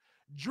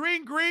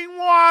 drink green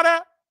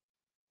water.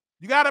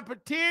 You gotta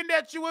pretend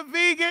that you a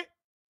vegan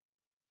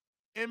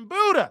and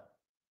Buddha.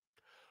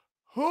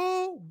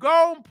 Who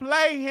gonna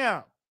play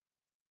him?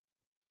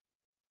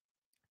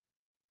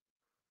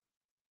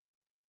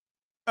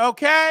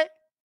 Okay?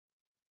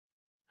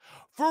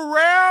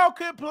 Pharrell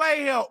could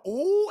play him.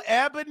 Ooh,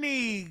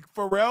 Ebony.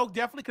 Pharrell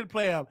definitely could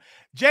play him.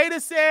 Jada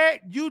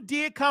said, you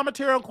did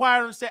commentary on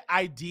Quiet on the Set.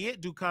 I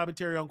did do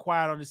commentary on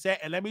Quiet on the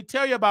Set. And let me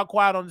tell you about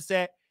Quiet on the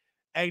Set.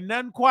 Ain't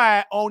nothing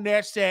quiet on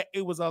that set.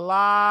 It was a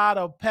lot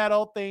of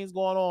pedo things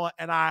going on.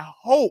 And I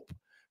hope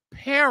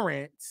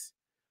parents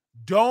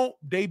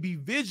they be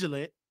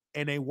vigilant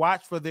and they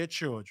watch for their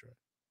children.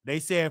 They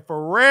said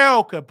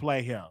Pharrell could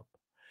play him.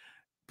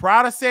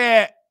 Prada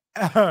said,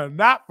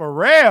 not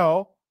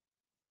Pharrell.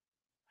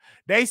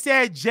 They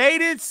said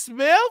Jaden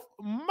Smith,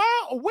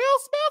 Will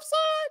Smith's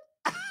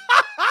son?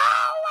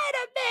 Wait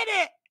a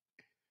minute.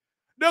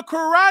 The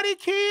Karate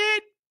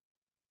Kid?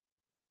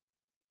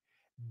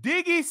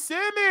 Diggy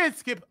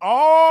Simmons.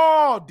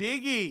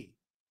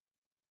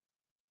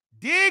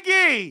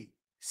 Diggy.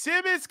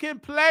 Simmons can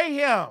play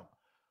him.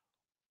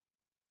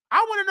 I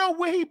want to know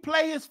where he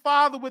play his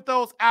father with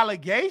those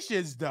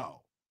allegations,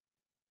 though.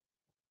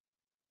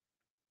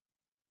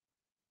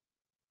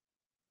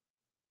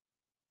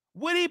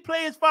 Would he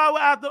play his father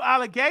without the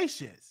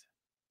allegations?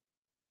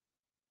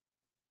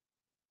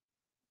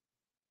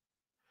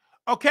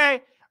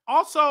 Okay.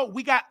 Also,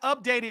 we got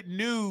updated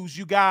news,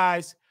 you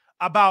guys,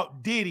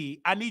 about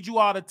Diddy. I need you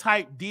all to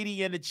type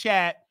Diddy in the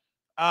chat.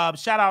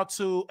 Shout out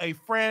to a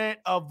friend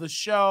of the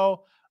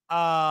show,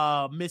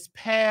 Miss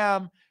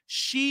Pam.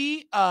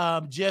 She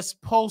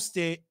just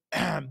posted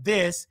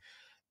this.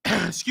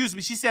 Excuse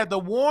me. She said the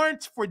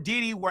warrants for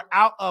Diddy were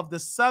out of the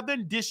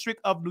Southern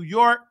District of New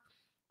York.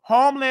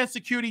 Homeland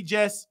Security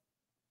just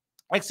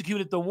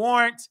executed the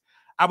warrant.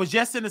 I was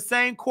just in the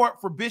same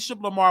court for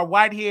Bishop Lamar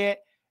Whitehead,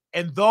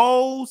 and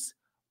those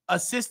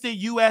assistant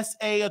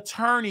USA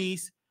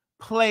attorneys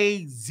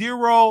played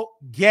 0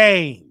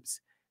 games.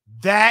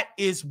 That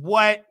is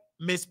what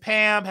Miss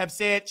Pam have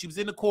said. She was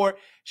in the court.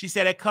 She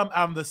said it come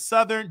out of the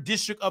Southern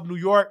District of New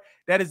York.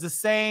 That is the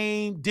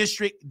same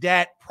district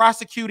that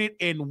prosecuted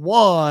and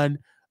won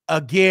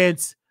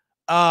against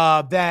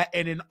that.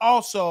 And then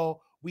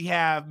also we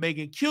have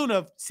Megan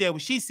Cunha said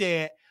what she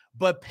said,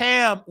 but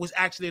Pam was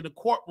actually in the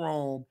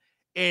courtroom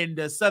in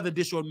the Southern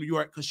District of New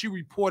York because she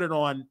reported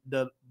on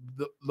the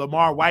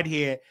Lamar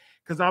Whitehead,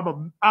 because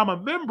I'm a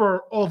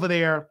member over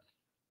there,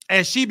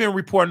 and she been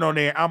reporting on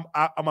there. I'm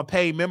a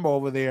paid member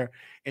over there,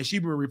 and she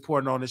been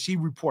reporting on it. She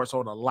reports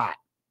on a lot.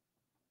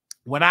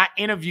 When I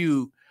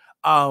interviewed,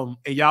 and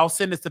y'all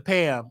send this to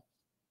Pam,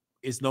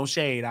 it's no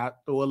shade. I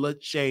throw a little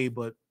shade,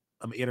 but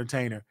I'm an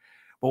entertainer.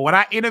 But when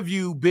I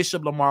interviewed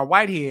Bishop Lamar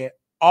Whitehead,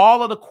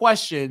 all of the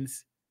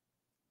questions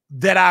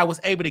that I was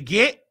able to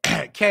get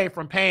came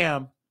from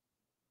Pam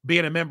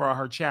being a member of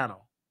her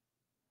channel.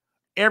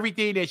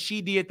 Everything that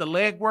she did, the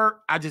legwork,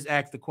 I just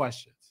asked the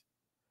questions.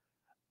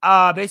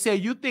 They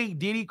said, you think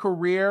Diddy's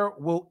career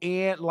will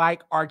end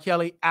like R.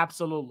 Kelly?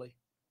 Absolutely.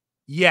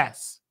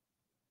 Yes.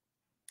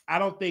 I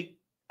think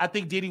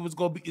Diddy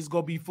is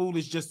gonna be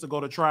foolish just to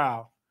go to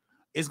trial.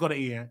 It's gonna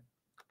end.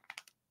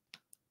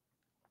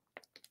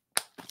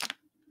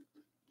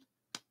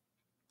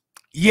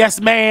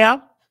 Yes,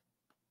 ma'am.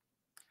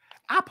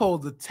 I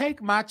supposed to take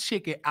my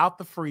chicken out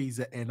the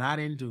freezer and I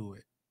didn't do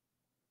it.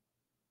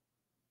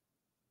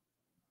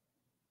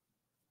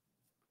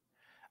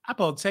 I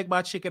supposed to take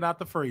my chicken out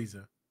the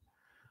freezer.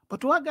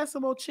 But do I got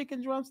some more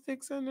chicken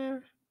drumsticks in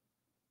there?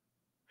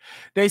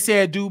 They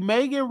said, do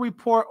Megan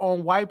report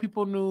on white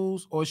people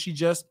news, or she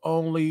just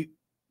only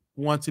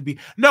want to be?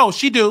 No,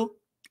 she do.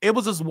 It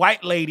was this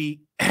white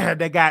lady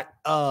that got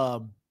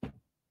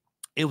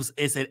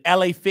it's an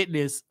LA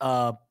Fitness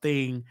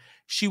thing.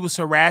 She was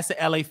harassing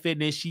LA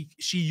Fitness.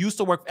 She used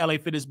to work for LA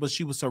Fitness, but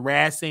she was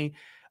harassing,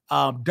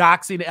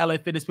 doxing the LA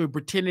Fitness people,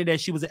 pretending that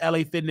she was an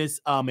LA Fitness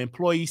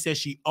employee, said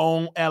she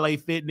owned LA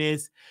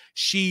Fitness.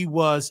 She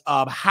was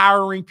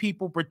hiring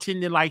people,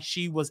 pretending like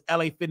she was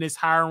LA Fitness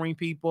hiring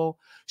people.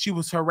 She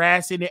was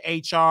harassing the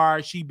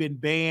HR. She'd been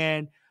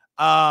banned.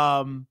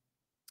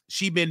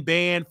 She'd been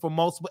banned for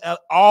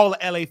all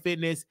LA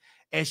Fitness,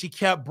 and she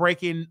kept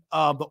breaking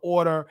the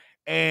order.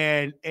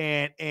 And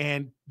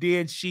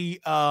then she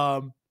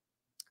and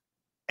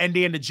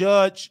then the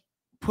judge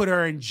put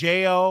her in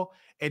jail,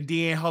 and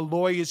then her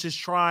lawyers is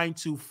trying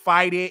to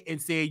fight it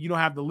and say you don't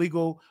have the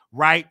legal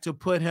right to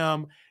put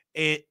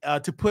let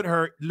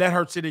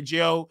her sit in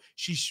jail.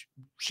 She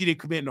didn't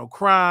commit no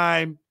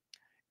crime.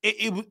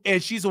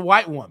 And she's a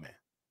white woman.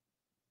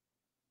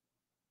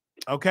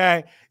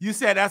 Okay, you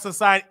said that's a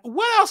sign.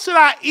 What else should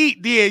I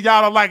eat? Then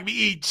y'all don't like me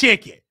eat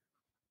chicken.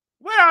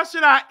 What else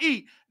should I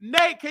eat?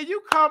 Nate, can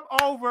you come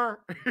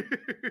over?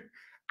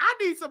 I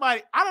need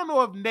somebody. I don't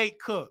know if Nate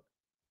cook.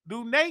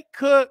 Do Nate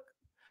cook?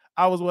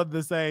 I was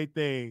wondering the same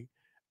thing.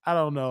 I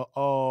don't know.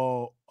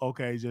 Oh,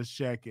 okay. Just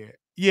check it.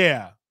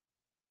 Yeah.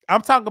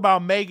 I'm talking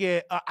about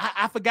Megan.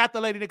 I forgot the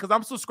lady because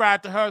I'm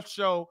subscribed to her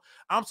show.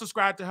 I'm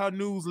subscribed to her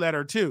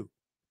newsletter too.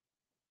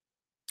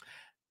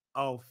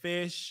 Oh,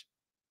 fish.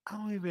 I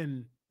don't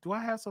even. Do I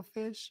have some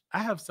fish? I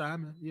have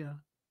salmon. Yeah.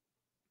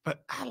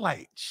 But I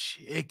like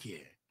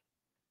chicken.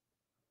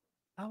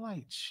 I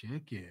like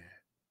chicken.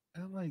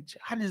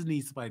 I just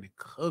need somebody to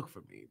cook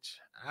for me.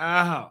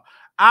 Oh,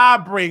 I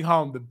bring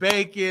home the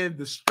bacon,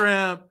 the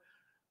shrimp,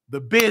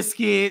 the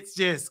biscuits.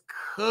 Just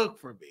cook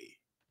for me.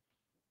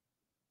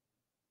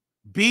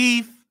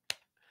 Beef.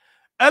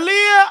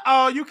 Aaliyah,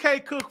 oh, you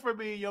can't cook for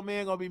me. Your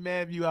man gonna be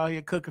mad if you out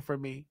here cooking for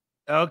me.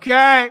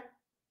 Okay.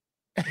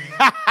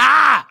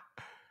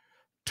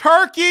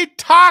 Turkey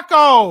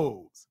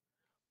tacos,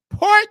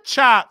 pork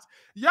chops.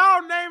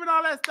 Y'all naming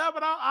all that stuff,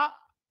 but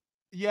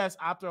yes,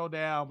 I throw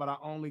down, but I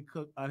only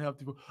cook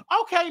unhealthy food.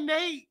 Okay,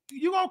 Nate,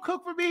 you gonna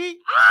cook for me?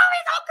 Oh, he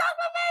gonna cook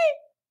for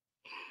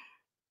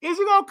me. Is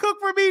you gonna cook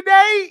for me,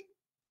 Nate?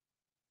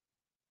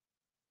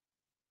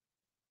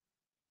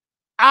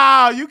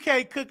 Oh, you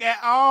can't cook at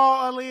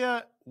all,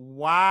 Aaliyah.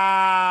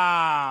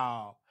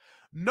 Wow.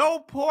 No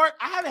pork.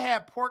 I haven't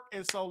had pork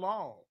in so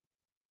long.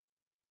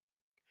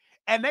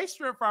 And they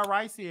strip fry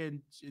rice here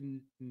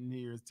in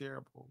here is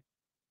terrible.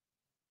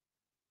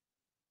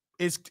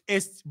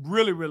 It's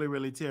really, really,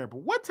 really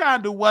terrible. What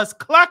time do What's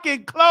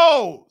Clucking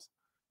close?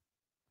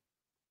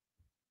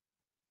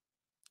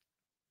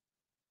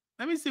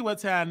 Let me see what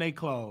time they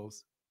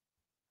close.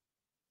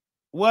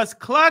 What's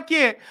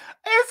Clucking?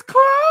 It's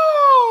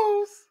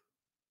close.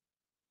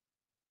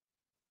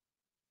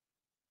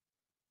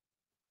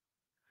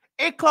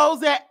 It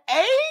closed at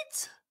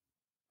 8?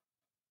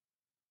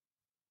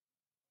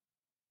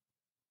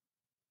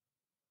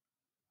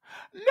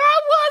 Not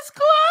What's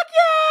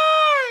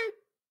Clucking.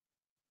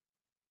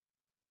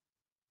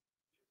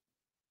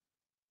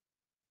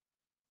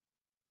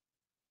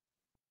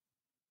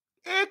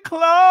 It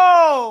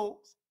closed.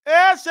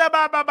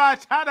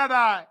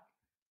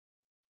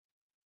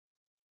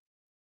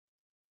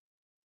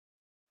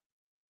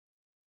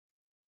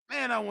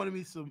 Man, I wanted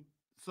me some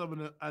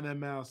of that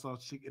mild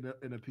sauce chicken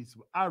in a piece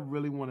of. I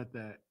really wanted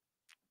that.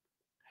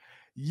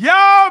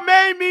 Y'all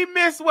made me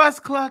miss What's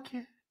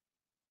Clucking.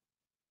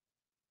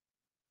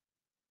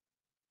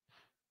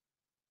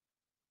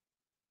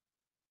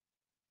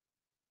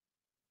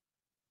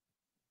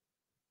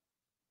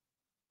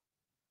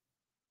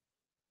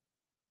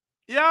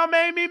 Y'all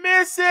made me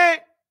miss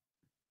it.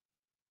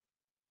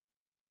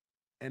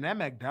 And that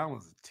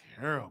McDonald's is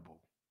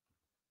terrible.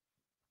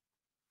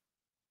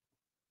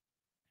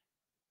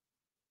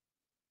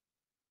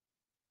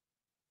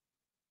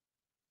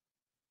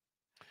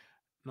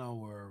 No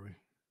worry.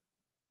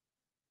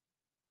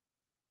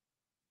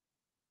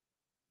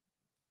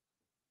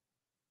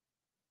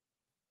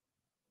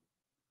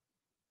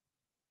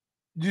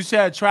 You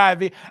said try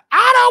vegan.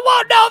 I don't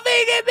want no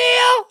vegan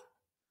meal.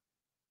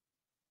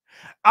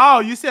 Oh,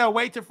 you said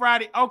wait till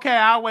Friday. Okay,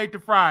 I'll wait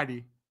till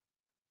Friday.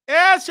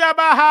 Yeah,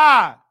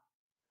 Shabaha.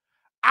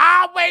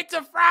 I'll wait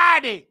till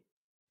Friday.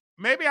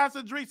 Maybe I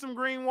should drink some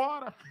green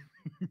water.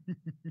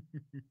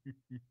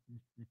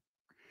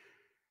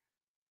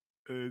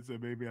 So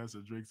maybe I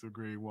should drink some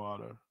green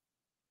water.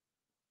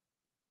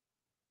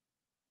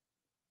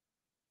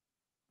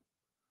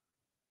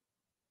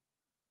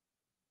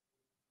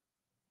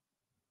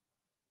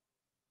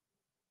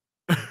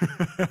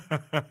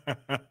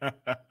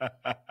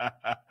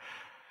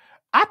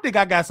 I think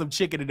I got some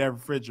chicken in that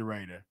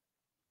refrigerator.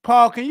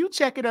 Paul, can you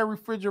check in that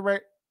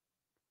refrigerator?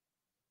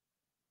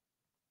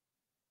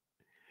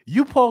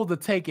 You supposed to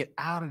take it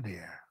out of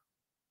there.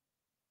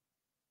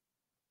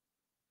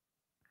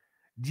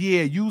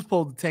 Yeah, you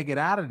supposed to take it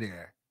out of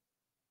there.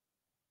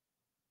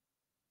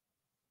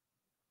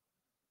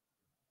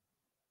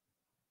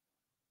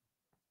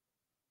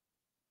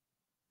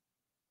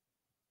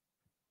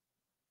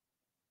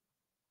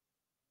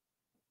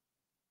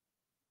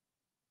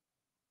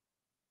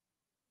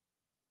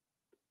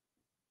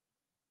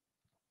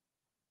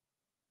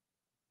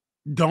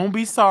 Don't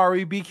be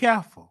sorry, be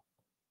careful.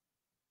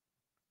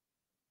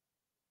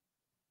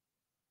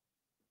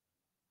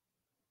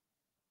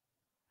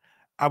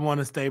 I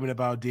want a statement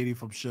about Diddy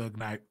from Suge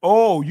Knight.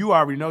 Oh, you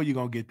already know you're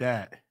going to get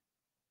that.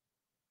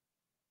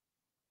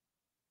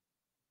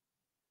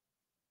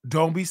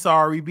 Don't be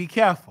sorry, be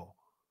careful.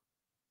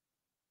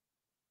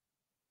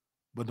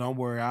 But don't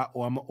worry, I'm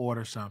going to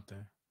order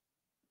something.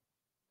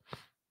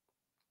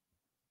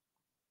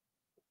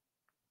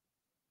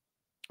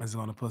 I'm just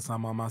going to put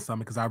some on my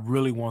stomach because I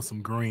really want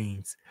some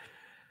greens.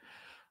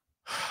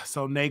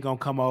 So Nate going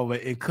to come over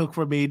and cook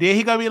for me. Then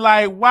he going to be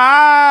like,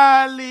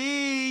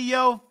 Wiley,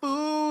 your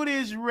food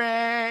is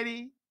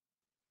ready.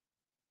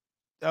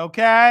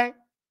 Okay?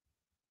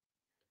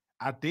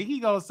 I think he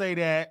going to say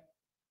that.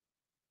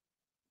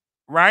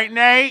 Right,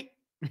 Nate?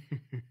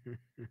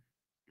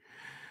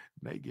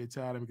 Nate get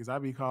tired of me because I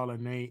be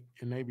calling Nate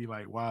and they be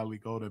like, Wiley,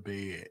 go to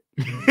bed.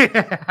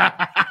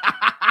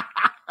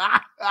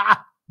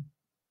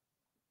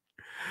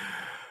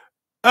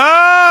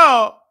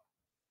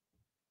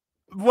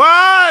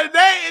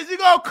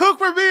 gonna cook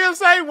for me and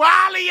say,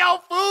 Wiley, your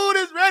food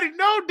is ready?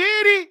 No,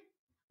 Diddy.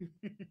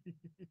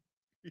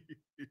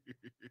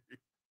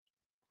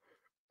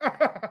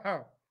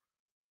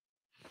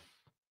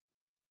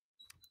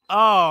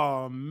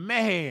 Oh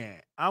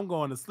man, I'm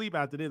going to sleep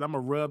after this. I'm gonna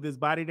rub this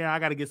body down. I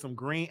gotta get some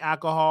green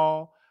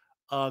alcohol.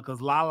 Because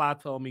Lala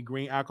told me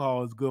green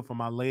alcohol is good for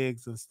my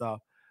legs and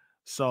stuff.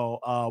 So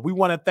we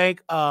want to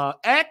thank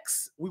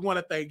X, we want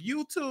to thank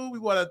YouTube, we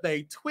want to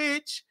thank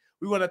Twitch,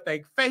 we want to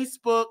thank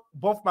Facebook,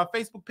 both my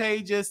Facebook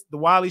pages, The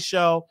Wiley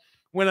Show.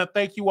 We want to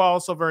thank you all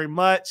so very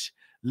much.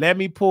 Let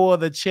me pull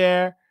the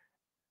chair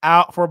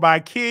out for my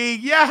king.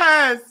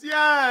 Yes. You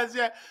know,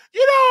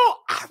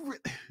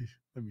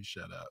 let me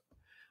shut up.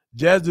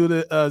 Just do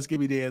the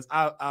skibby dance.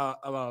 I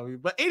love you.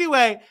 But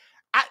anyway,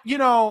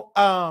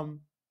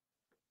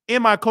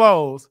 in my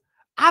clothes,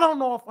 I don't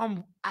know if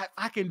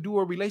I can do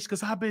a relation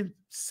because I've been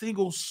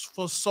single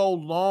for so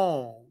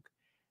long,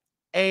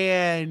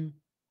 and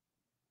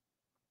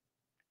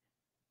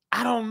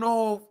I don't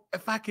know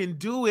if I can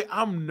do it.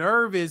 I'm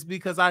nervous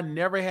because I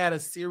never had a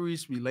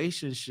serious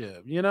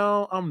relationship. You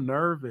know, I'm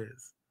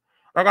nervous.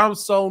 Like, I'm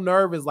so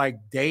nervous, like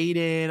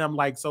dating. I'm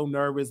like so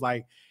nervous,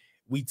 like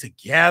we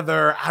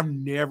together. I've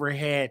never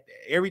had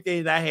that.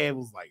 Everything that I had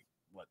was like,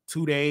 what,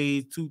 2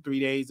 days, 3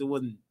 days. It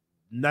wasn't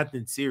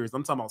nothing serious.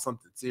 I'm talking about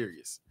something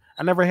serious.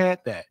 I never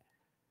had that.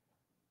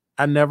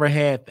 And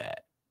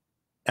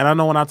I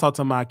know when I talked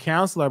to my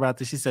counselor about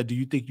this, she said, do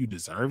you think you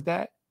deserve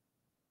that?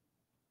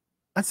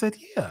 I said,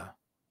 yeah.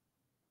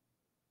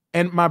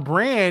 And my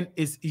brand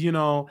is,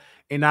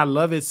 and I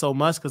love it so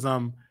much because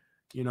I'm,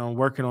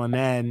 working on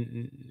that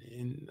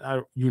and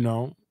I,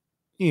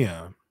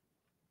 yeah.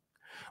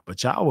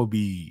 But y'all will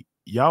be,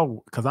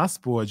 because I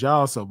spoiled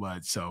y'all so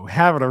much. So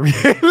having a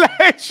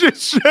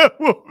relationship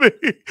with me,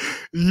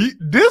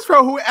 this for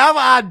whoever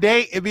I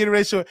date and be in a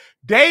relationship,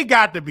 they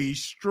got to be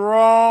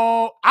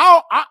strong.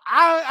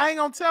 I ain't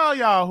gonna tell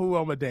y'all who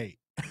I'm gonna date.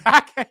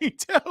 I can't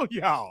tell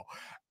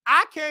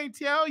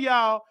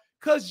y'all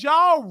because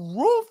y'all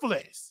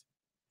ruthless.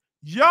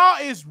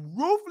 Y'all is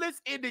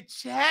ruthless in the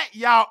chat.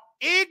 Y'all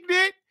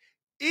ignorant.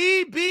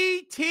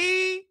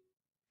 EBT.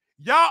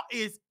 Y'all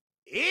is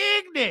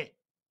ignorant.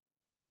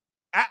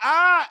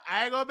 I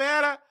ain't gonna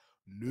matter.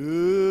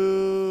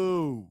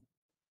 No.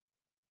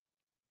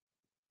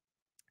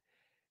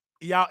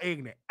 Y'all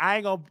ignorant. I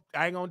ain't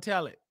gonna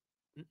tell it.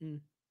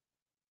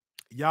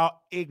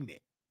 Y'all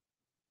ignorant.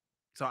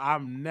 So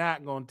I'm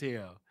not gonna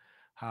tell.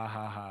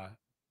 Ha.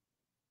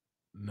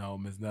 No,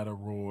 Miss Netta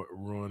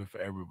ruined it for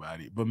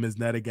everybody. But Miss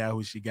Netta got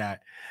who she got.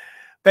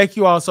 Thank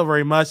you all so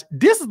very much.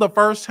 This is the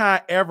first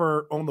time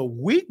ever on the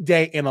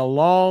weekday in a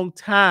long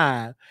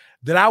time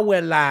that I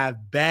went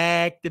live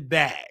back to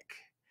back.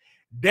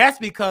 That's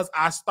because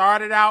I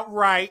started out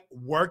right,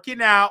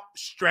 working out,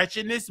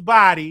 stretching this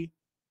body,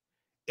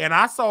 and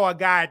I saw a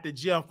guy at the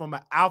gym from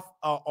an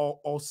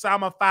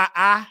Osama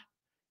Phi,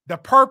 the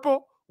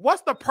purple.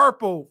 What's the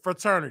purple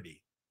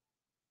fraternity?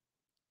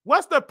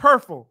 What's the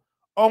purple?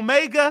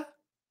 Omega?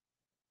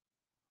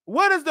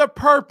 What is the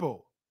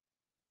purple?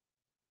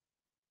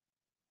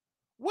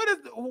 When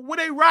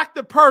they rock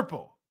the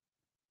purple?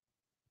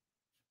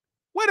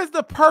 What is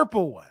the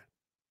purple one?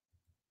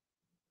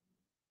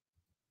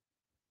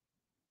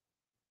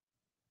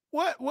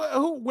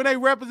 Who when they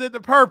represent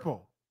the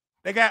purple?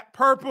 They got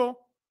purple.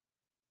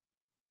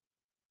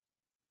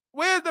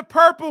 Where's the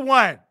purple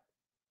one?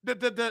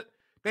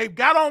 They've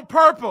got on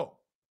purple.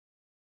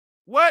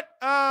 What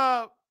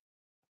the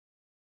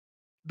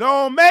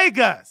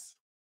Omegas.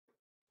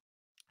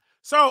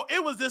 So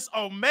it was this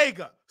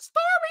Omega.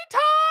 Story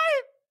time.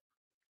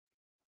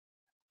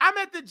 I'm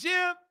at the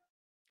gym.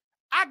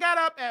 I got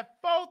up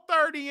at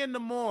 4:30 in the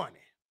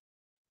morning.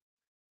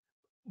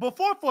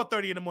 Before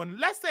 4:30 in the morning,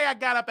 let's say I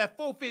got up at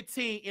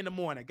 4:15 in the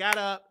morning. Got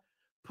up,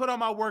 put on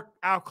my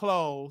workout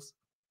clothes.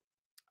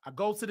 I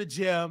go to the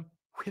gym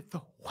with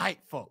the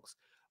white folks.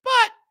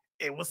 But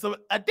it was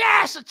a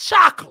dash of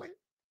chocolate.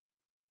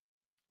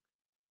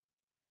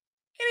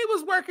 And he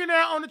was working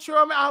out on the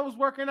treadmill. I was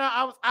working out.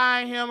 I was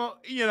eyeing him,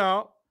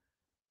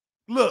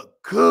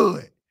 look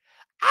good.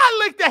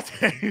 I looked at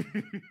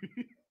him.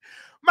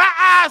 My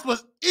eyes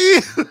was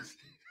oozing.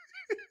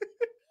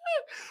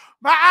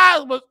 My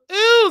eyes was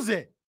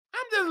oozing.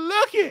 I'm just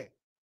looking.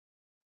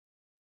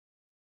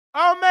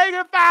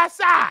 Omega Phi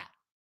Psi.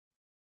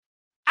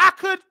 I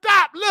couldn't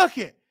stop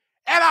looking.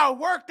 And I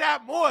worked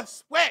out more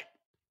sweat.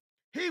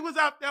 He was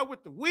out there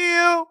with the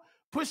wheel,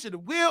 pushing the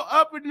wheel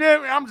up and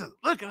down. I'm just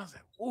looking. I was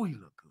like, oh, he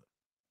look good.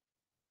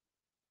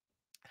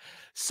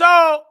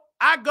 So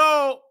I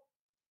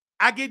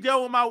get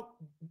done with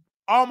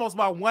almost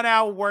my 1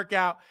 hour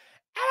workout.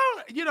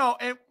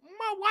 And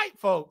my white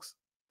folks,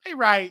 they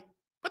right,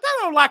 but they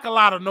don't like a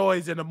lot of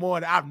noise in the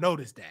morning. I've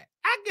noticed that.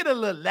 I get a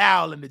little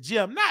loud in the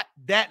gym. Not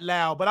that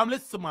loud, but I'm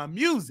listening to my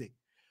music.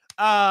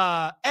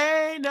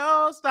 Ain't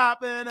no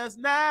stopping us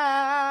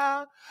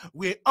now.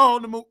 We're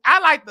on the move. I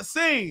like to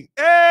sing.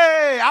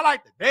 Hey, I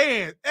like to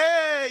dance.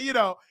 Hey,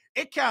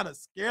 it kind of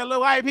scares little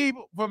white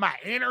people for my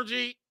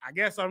energy. I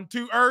guess I'm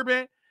too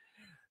urban.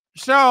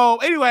 So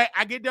anyway,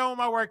 I get done with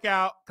my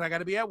workout because I got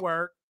to be at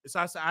work. So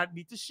I said I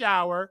need to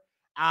shower.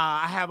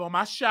 I have on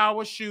my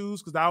shower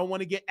shoes because I don't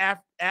want to get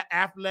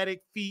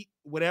athletic feet,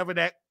 whatever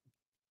that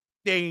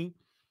thing.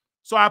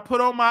 So I put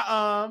on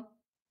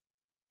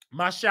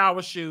my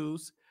shower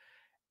shoes,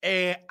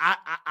 and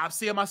I'm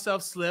seeing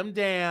myself slim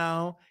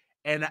down,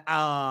 and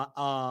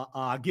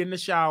I get in the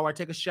shower, I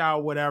take a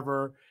shower,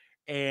 whatever,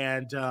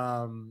 and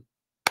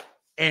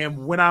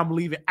when I'm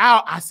leaving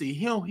out, I see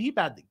him. He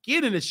about to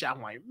get in the shower.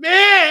 I'm like,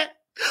 man,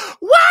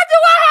 why do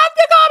I have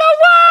to go to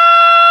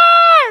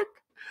work?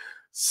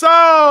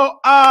 So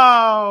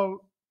I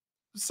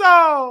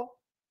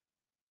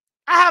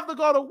have to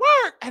go to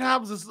work, and I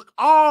was just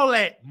all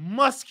that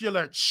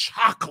muscular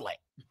chocolate,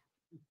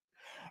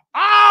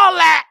 all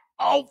that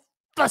what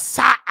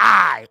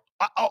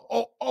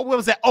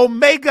was that?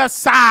 Omega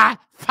Psi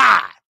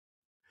 5,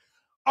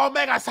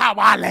 Omega Psi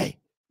Wiley.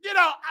 You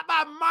know,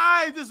 my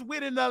mind just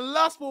went in a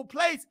lustful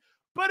place,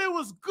 but it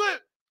was good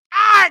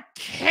eye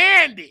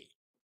candy.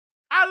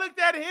 I looked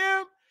at him,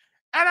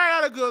 and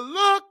I got a good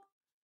look.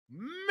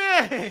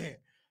 Man,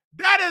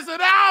 that is an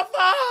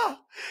alpha,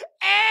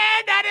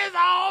 and that is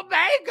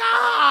omega,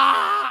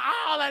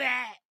 all of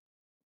that.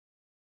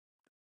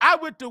 I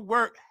went to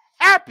work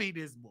happy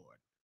this morning.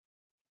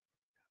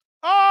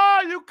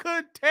 Oh, you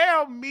couldn't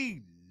tell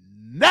me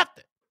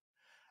nothing.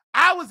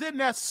 I was in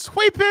there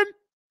sweeping,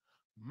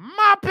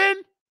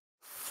 mopping,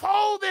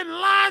 folding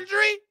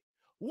laundry,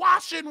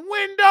 washing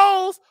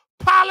windows,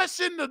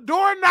 polishing the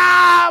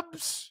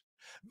doorknobs,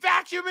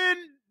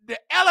 vacuuming the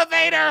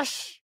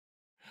elevators,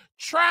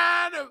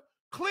 trying to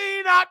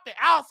clean up the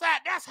outside.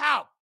 That's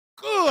how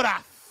good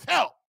I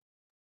felt.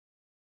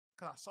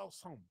 Because I saw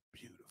something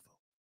beautiful.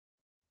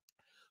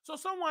 So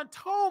someone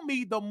told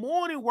me the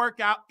morning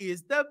workout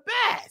is the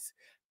best.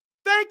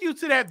 Thank you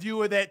to that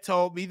viewer that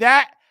told me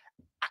that.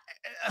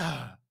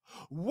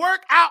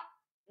 Work out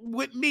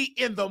with me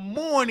in the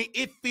morning,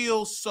 it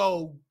feels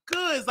so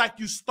good. It's like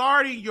you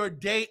starting your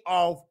day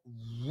off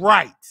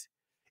right.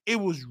 It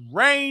was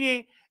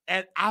raining,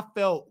 and I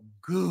felt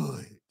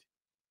good.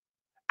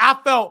 I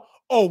felt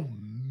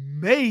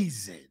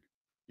amazing.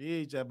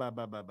 I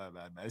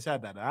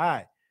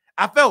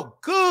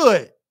felt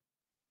good.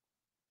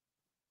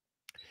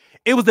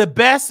 It was the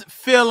best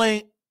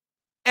feeling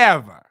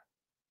ever.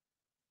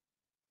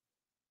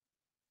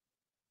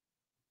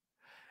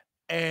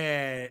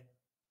 And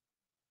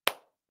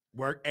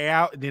work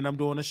out, and then I'm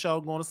doing the show,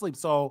 going to sleep.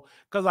 So,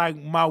 because like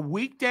my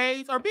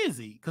weekdays are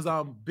busy, because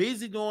I'm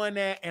busy doing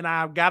that, and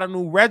I've got a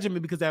new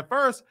regimen. Because at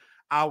first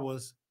I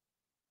was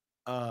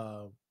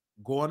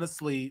going to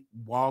sleep,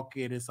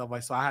 walking, and stuff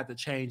like. So I had to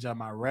change up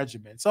my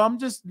regimen. So I'm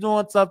just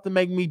doing stuff to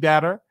make me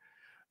better.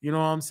 You know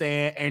what I'm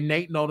saying? And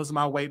Nate noticed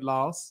my weight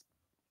loss.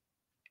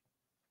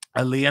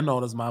 Aaliyah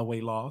noticed my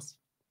weight loss.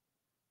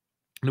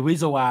 The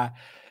reason why,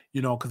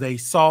 you know, because they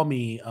saw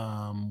me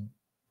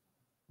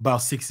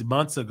about 6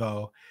 months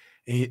ago,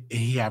 and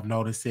he have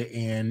noticed it,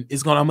 and I'm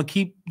gonna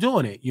keep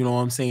doing it. You know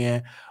what I'm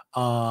saying?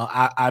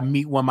 I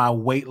meet with my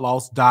weight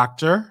loss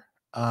doctor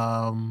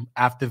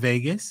after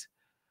Vegas.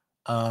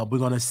 We're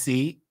gonna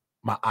see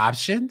my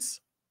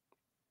options.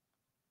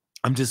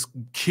 I'm just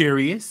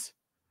curious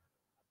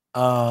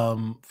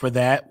for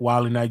that.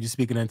 Wiley, now you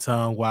speaking in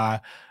tongue. Why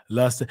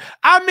lust?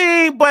 I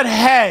mean, but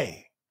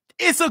hey,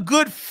 it's a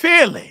good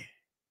feeling.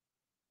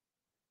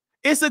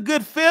 It's a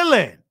good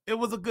feeling. It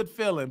was a good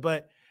feeling,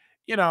 but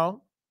you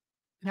know,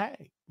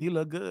 hey, you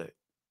look good.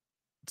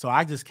 So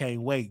I just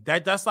can't wait.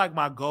 That's like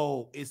my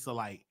goal is to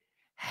like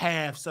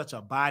have such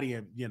a body,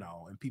 and you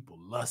know, and people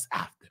lust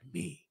after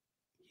me.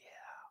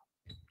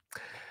 Yeah.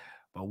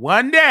 But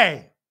one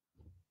day,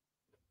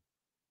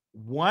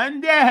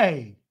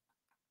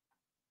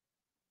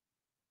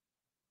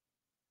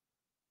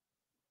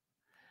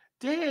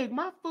 dang,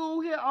 my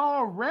food here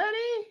already?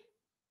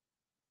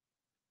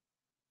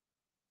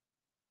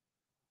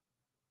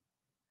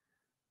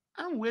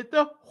 I'm with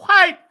the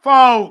white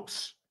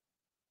folks.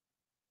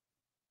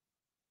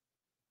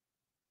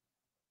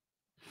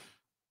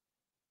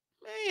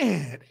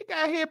 Man, they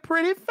got here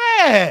pretty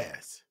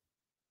fast.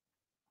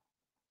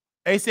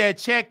 They said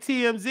check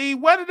TMZ.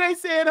 What did they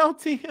say on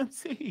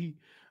TMZ?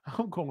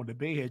 I'm going to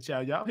bed,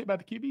 child. Y'all ain't about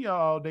to keep me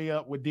all day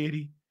up with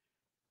Diddy.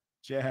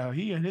 Child,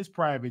 he in his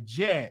private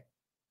jet.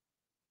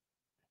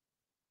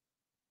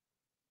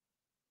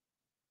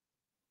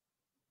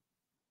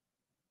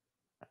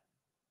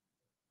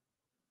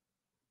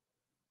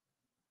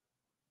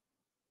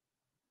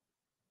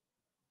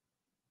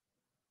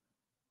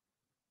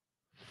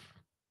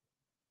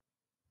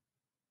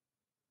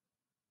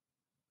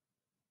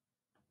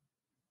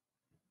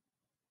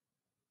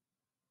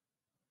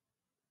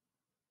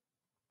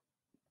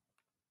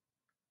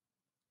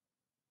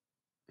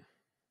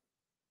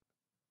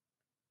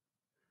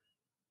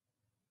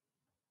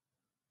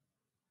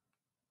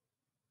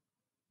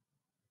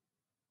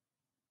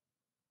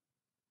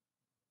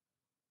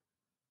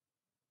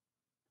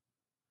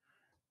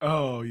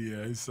 Oh,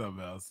 yeah, it's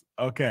something else.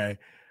 Okay.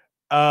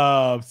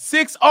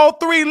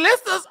 603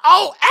 listeners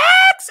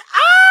OX.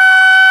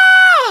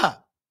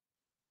 Ah!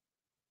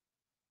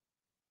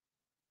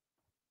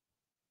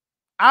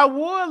 I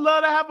would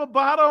love to have a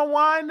bottle of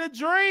wine to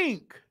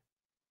drink,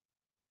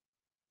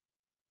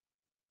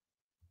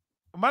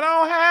 but I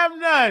don't have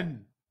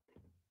none.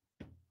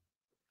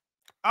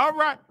 All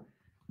right.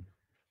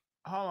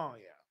 Hold on,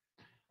 yeah.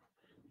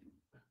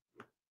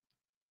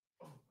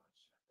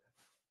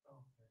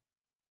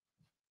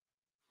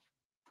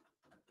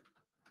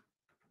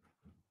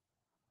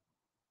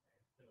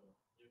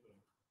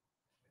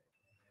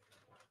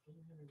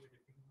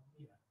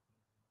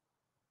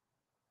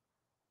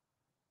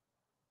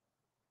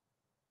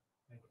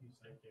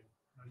 Thank you.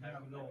 You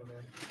have a good one,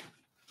 man.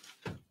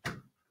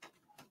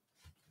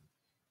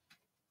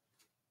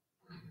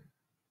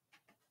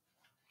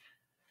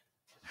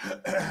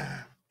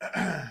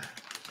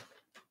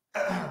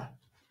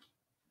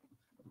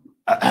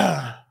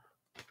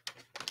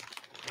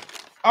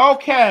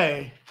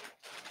 Okay.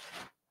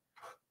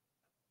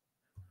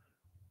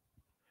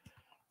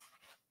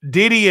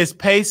 Diddy is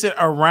pacing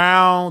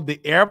around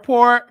the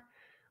airport.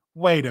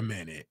 Wait a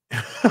minute.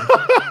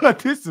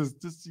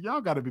 This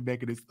y'all got to be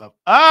making this stuff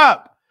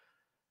up.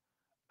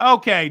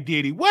 Okay,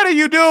 Diddy, what are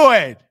you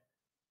doing?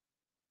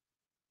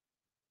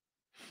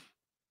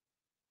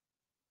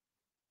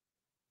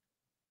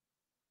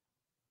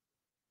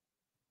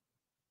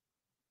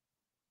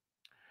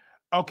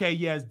 Okay,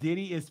 yes,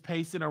 Diddy is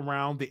pacing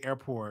around the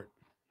airport.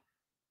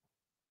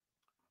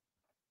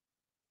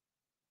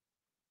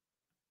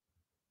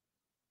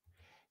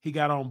 He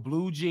got on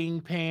blue jean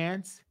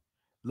pants,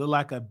 look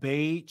like a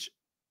beige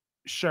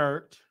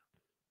shirt,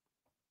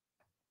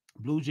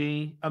 blue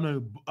jean. I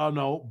mean, oh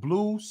no,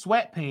 blue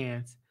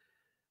sweatpants,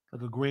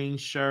 like a green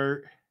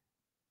shirt.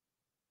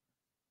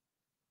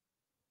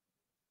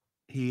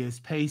 He is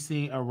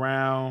pacing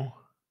around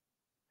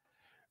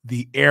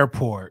the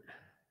airport.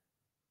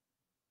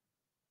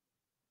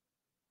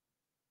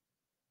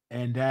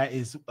 And that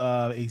is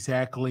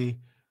exactly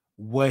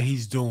what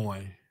he's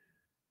doing.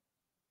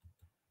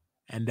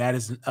 And that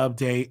is an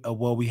update of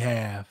what we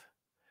have.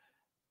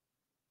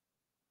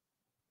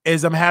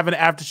 Is I'm having an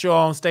after show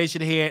on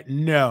station here?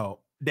 No.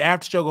 The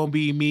after show gonna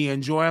be me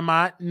enjoying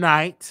my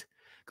night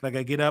because I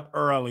gotta get up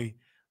early.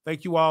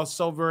 Thank you all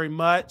so very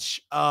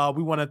much.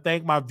 We want to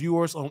thank my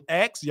viewers on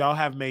X. Y'all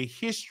have made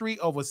history.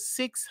 Over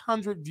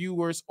 600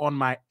 viewers on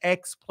my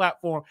X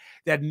platform.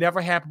 That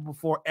never happened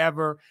before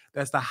ever.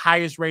 That's the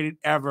highest rated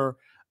ever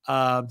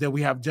that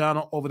we have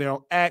done over there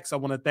on X. I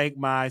want to thank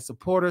my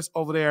supporters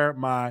over there.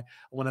 I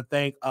want to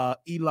thank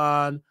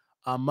Elon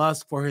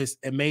Musk for his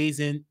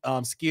amazing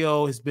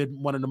skill. It's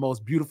been one of the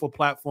most beautiful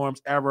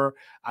platforms ever.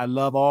 I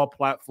love all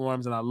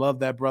platforms, and I love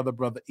that brother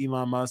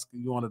Elon Musk.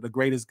 You're one of the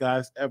greatest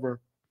guys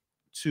ever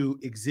to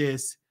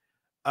exist.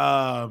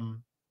 I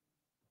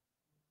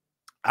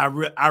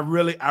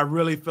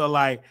really feel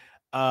like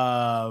you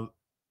are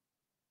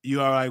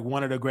like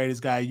one of the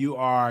greatest guys. You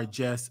are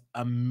just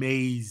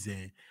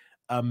amazing.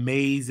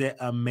 Amazing.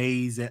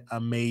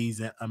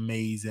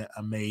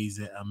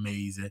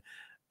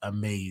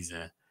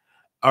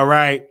 All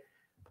right.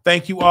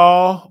 Thank you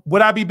all.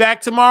 Would I be back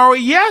tomorrow?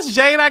 Yes,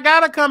 Jane, I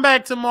gotta come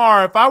back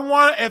tomorrow. If I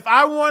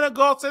want to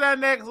go to that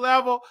next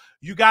level,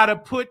 you gotta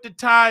put the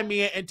time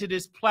into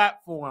this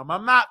platform.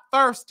 I'm not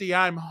thirsty,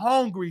 I'm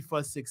hungry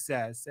for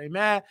success.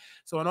 Amen.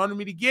 So in order for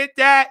me to get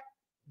the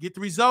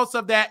results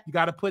of that, you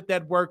gotta put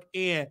that work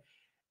in.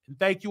 And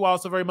thank you all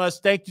so very much.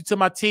 Thank you to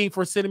my team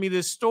for sending me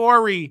this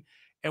story.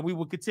 And we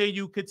will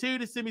continue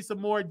to send me some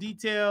more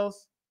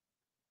details.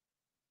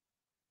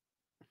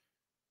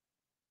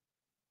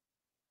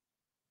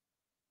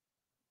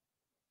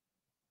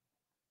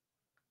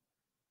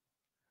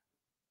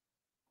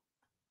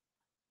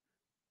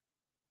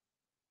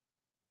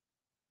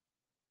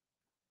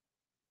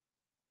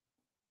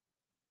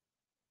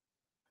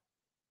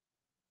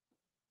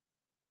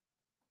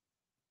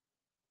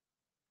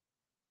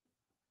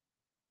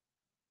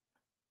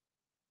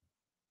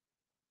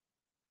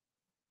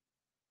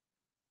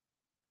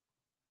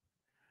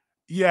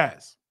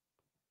 Yes.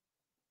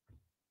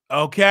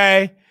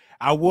 Okay.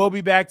 I will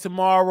be back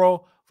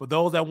tomorrow. For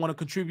those that want to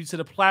contribute to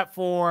the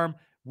platform,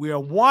 we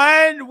are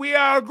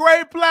a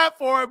great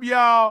platform,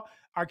 y'all.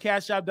 Our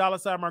Cash App,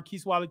 $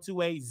 Marquise Wiley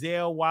 28,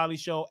 Zelle Wiley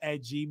Show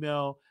at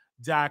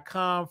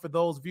gmail.com. For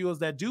those viewers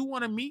that do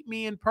want to meet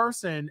me in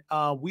person,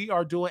 we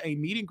are doing a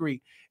meet and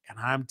greet, and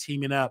I'm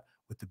teaming up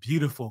with the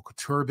beautiful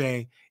Couture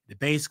Bay, the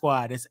Bay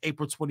Squad. It's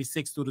April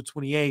 26th through the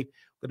 28th.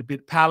 We're going to be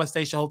at Palace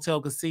Station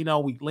Hotel Casino.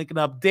 We linking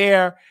up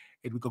there.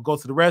 And we could go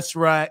to the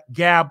restaurant,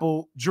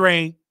 gamble,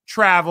 drink,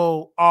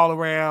 travel all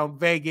around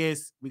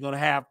Vegas. We're going to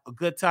have a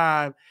good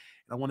time.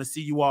 And I want to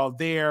see you all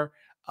there.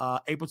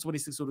 April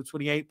 26th or the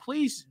 28th.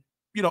 Please,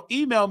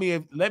 email me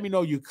and let me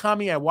know you're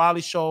coming at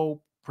Wiley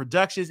Show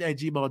Productions at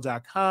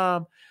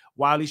gmail.com.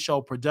 Wiley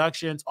Show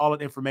Productions. All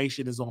the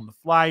information is on the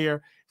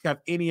flyer. If you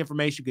have any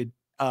information,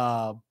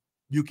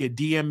 you could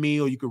DM me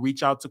or you could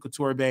reach out to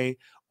Couture Bay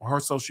on her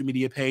social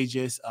media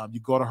pages. You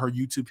go to her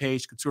YouTube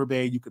page, Couture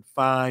Bay. You could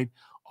find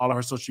all of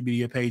her social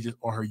media pages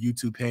or her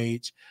YouTube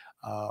page.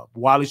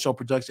 Wiley Show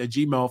Production at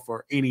Gmail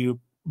for anybody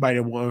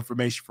that want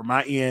information from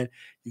my end.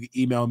 You can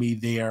email me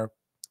there.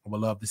 I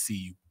would love to see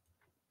you.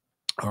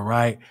 All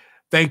right.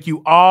 Thank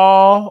you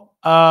all.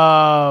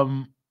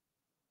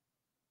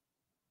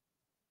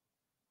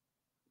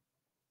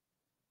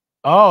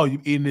 Oh, you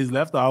eating his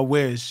leftover? I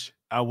wish.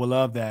 I would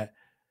love that.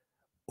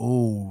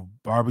 Oh,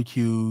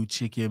 barbecue,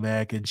 chicken,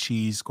 mac and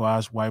cheese,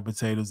 squash, white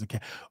potatoes.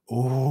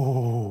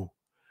 Oh,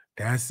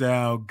 that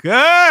sounds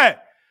good.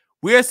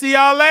 We'll see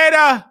y'all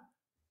later.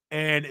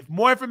 And if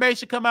more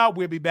information come out,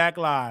 we'll be back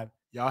live.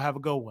 Y'all have a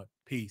good one.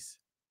 Peace.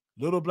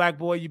 Little black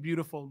boy, you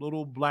beautiful.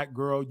 Little black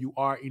girl, you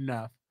are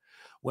enough.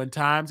 When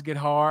times get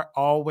hard,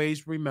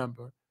 always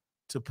remember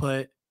to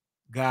put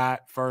God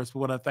first. We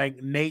want to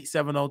thank Nate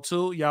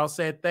 702. Y'all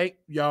said thank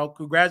y'all.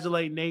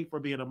 Congratulate Nate for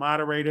being a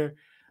moderator.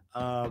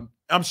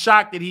 I'm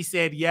shocked that he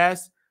said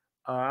yes.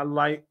 I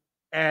like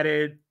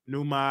added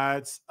new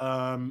mods.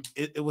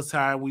 It was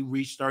time we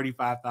reached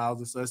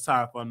 35,000, so it's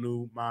time for a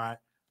new mod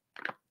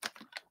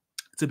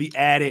to be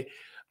added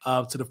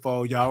to the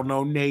fold. Y'all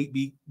know Nate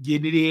be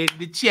getting it in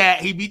the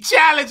chat. He be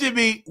challenging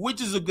me, which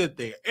is a good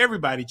thing.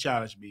 Everybody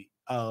challenged me.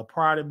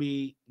 Proud of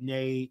me,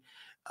 Nate,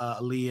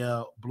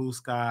 Aaliyah, Blue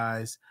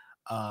Skies,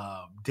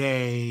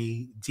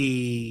 Day,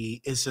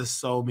 D. It's just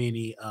so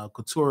many.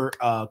 Couture,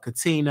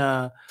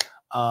 Katina,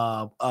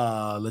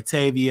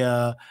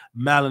 Latavia,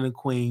 Melanin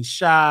Queen,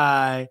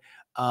 Shy.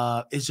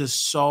 It's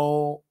just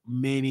so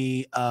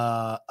many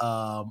mods.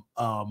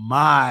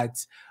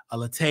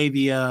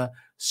 Latavia,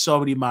 so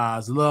many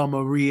mods. Lil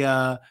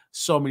Maria,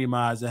 so many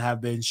mods that have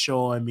been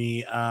showing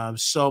me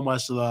so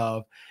much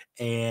love.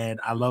 And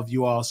I love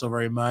you all so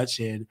very much.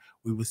 And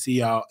we will see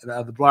y'all in the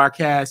other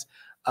broadcast.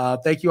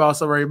 Thank you all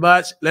so very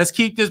much. Let's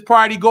keep this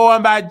party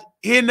going by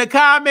hitting the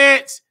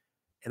comments.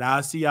 And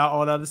I'll see y'all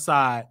on the other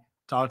side.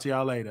 Talk to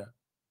y'all later.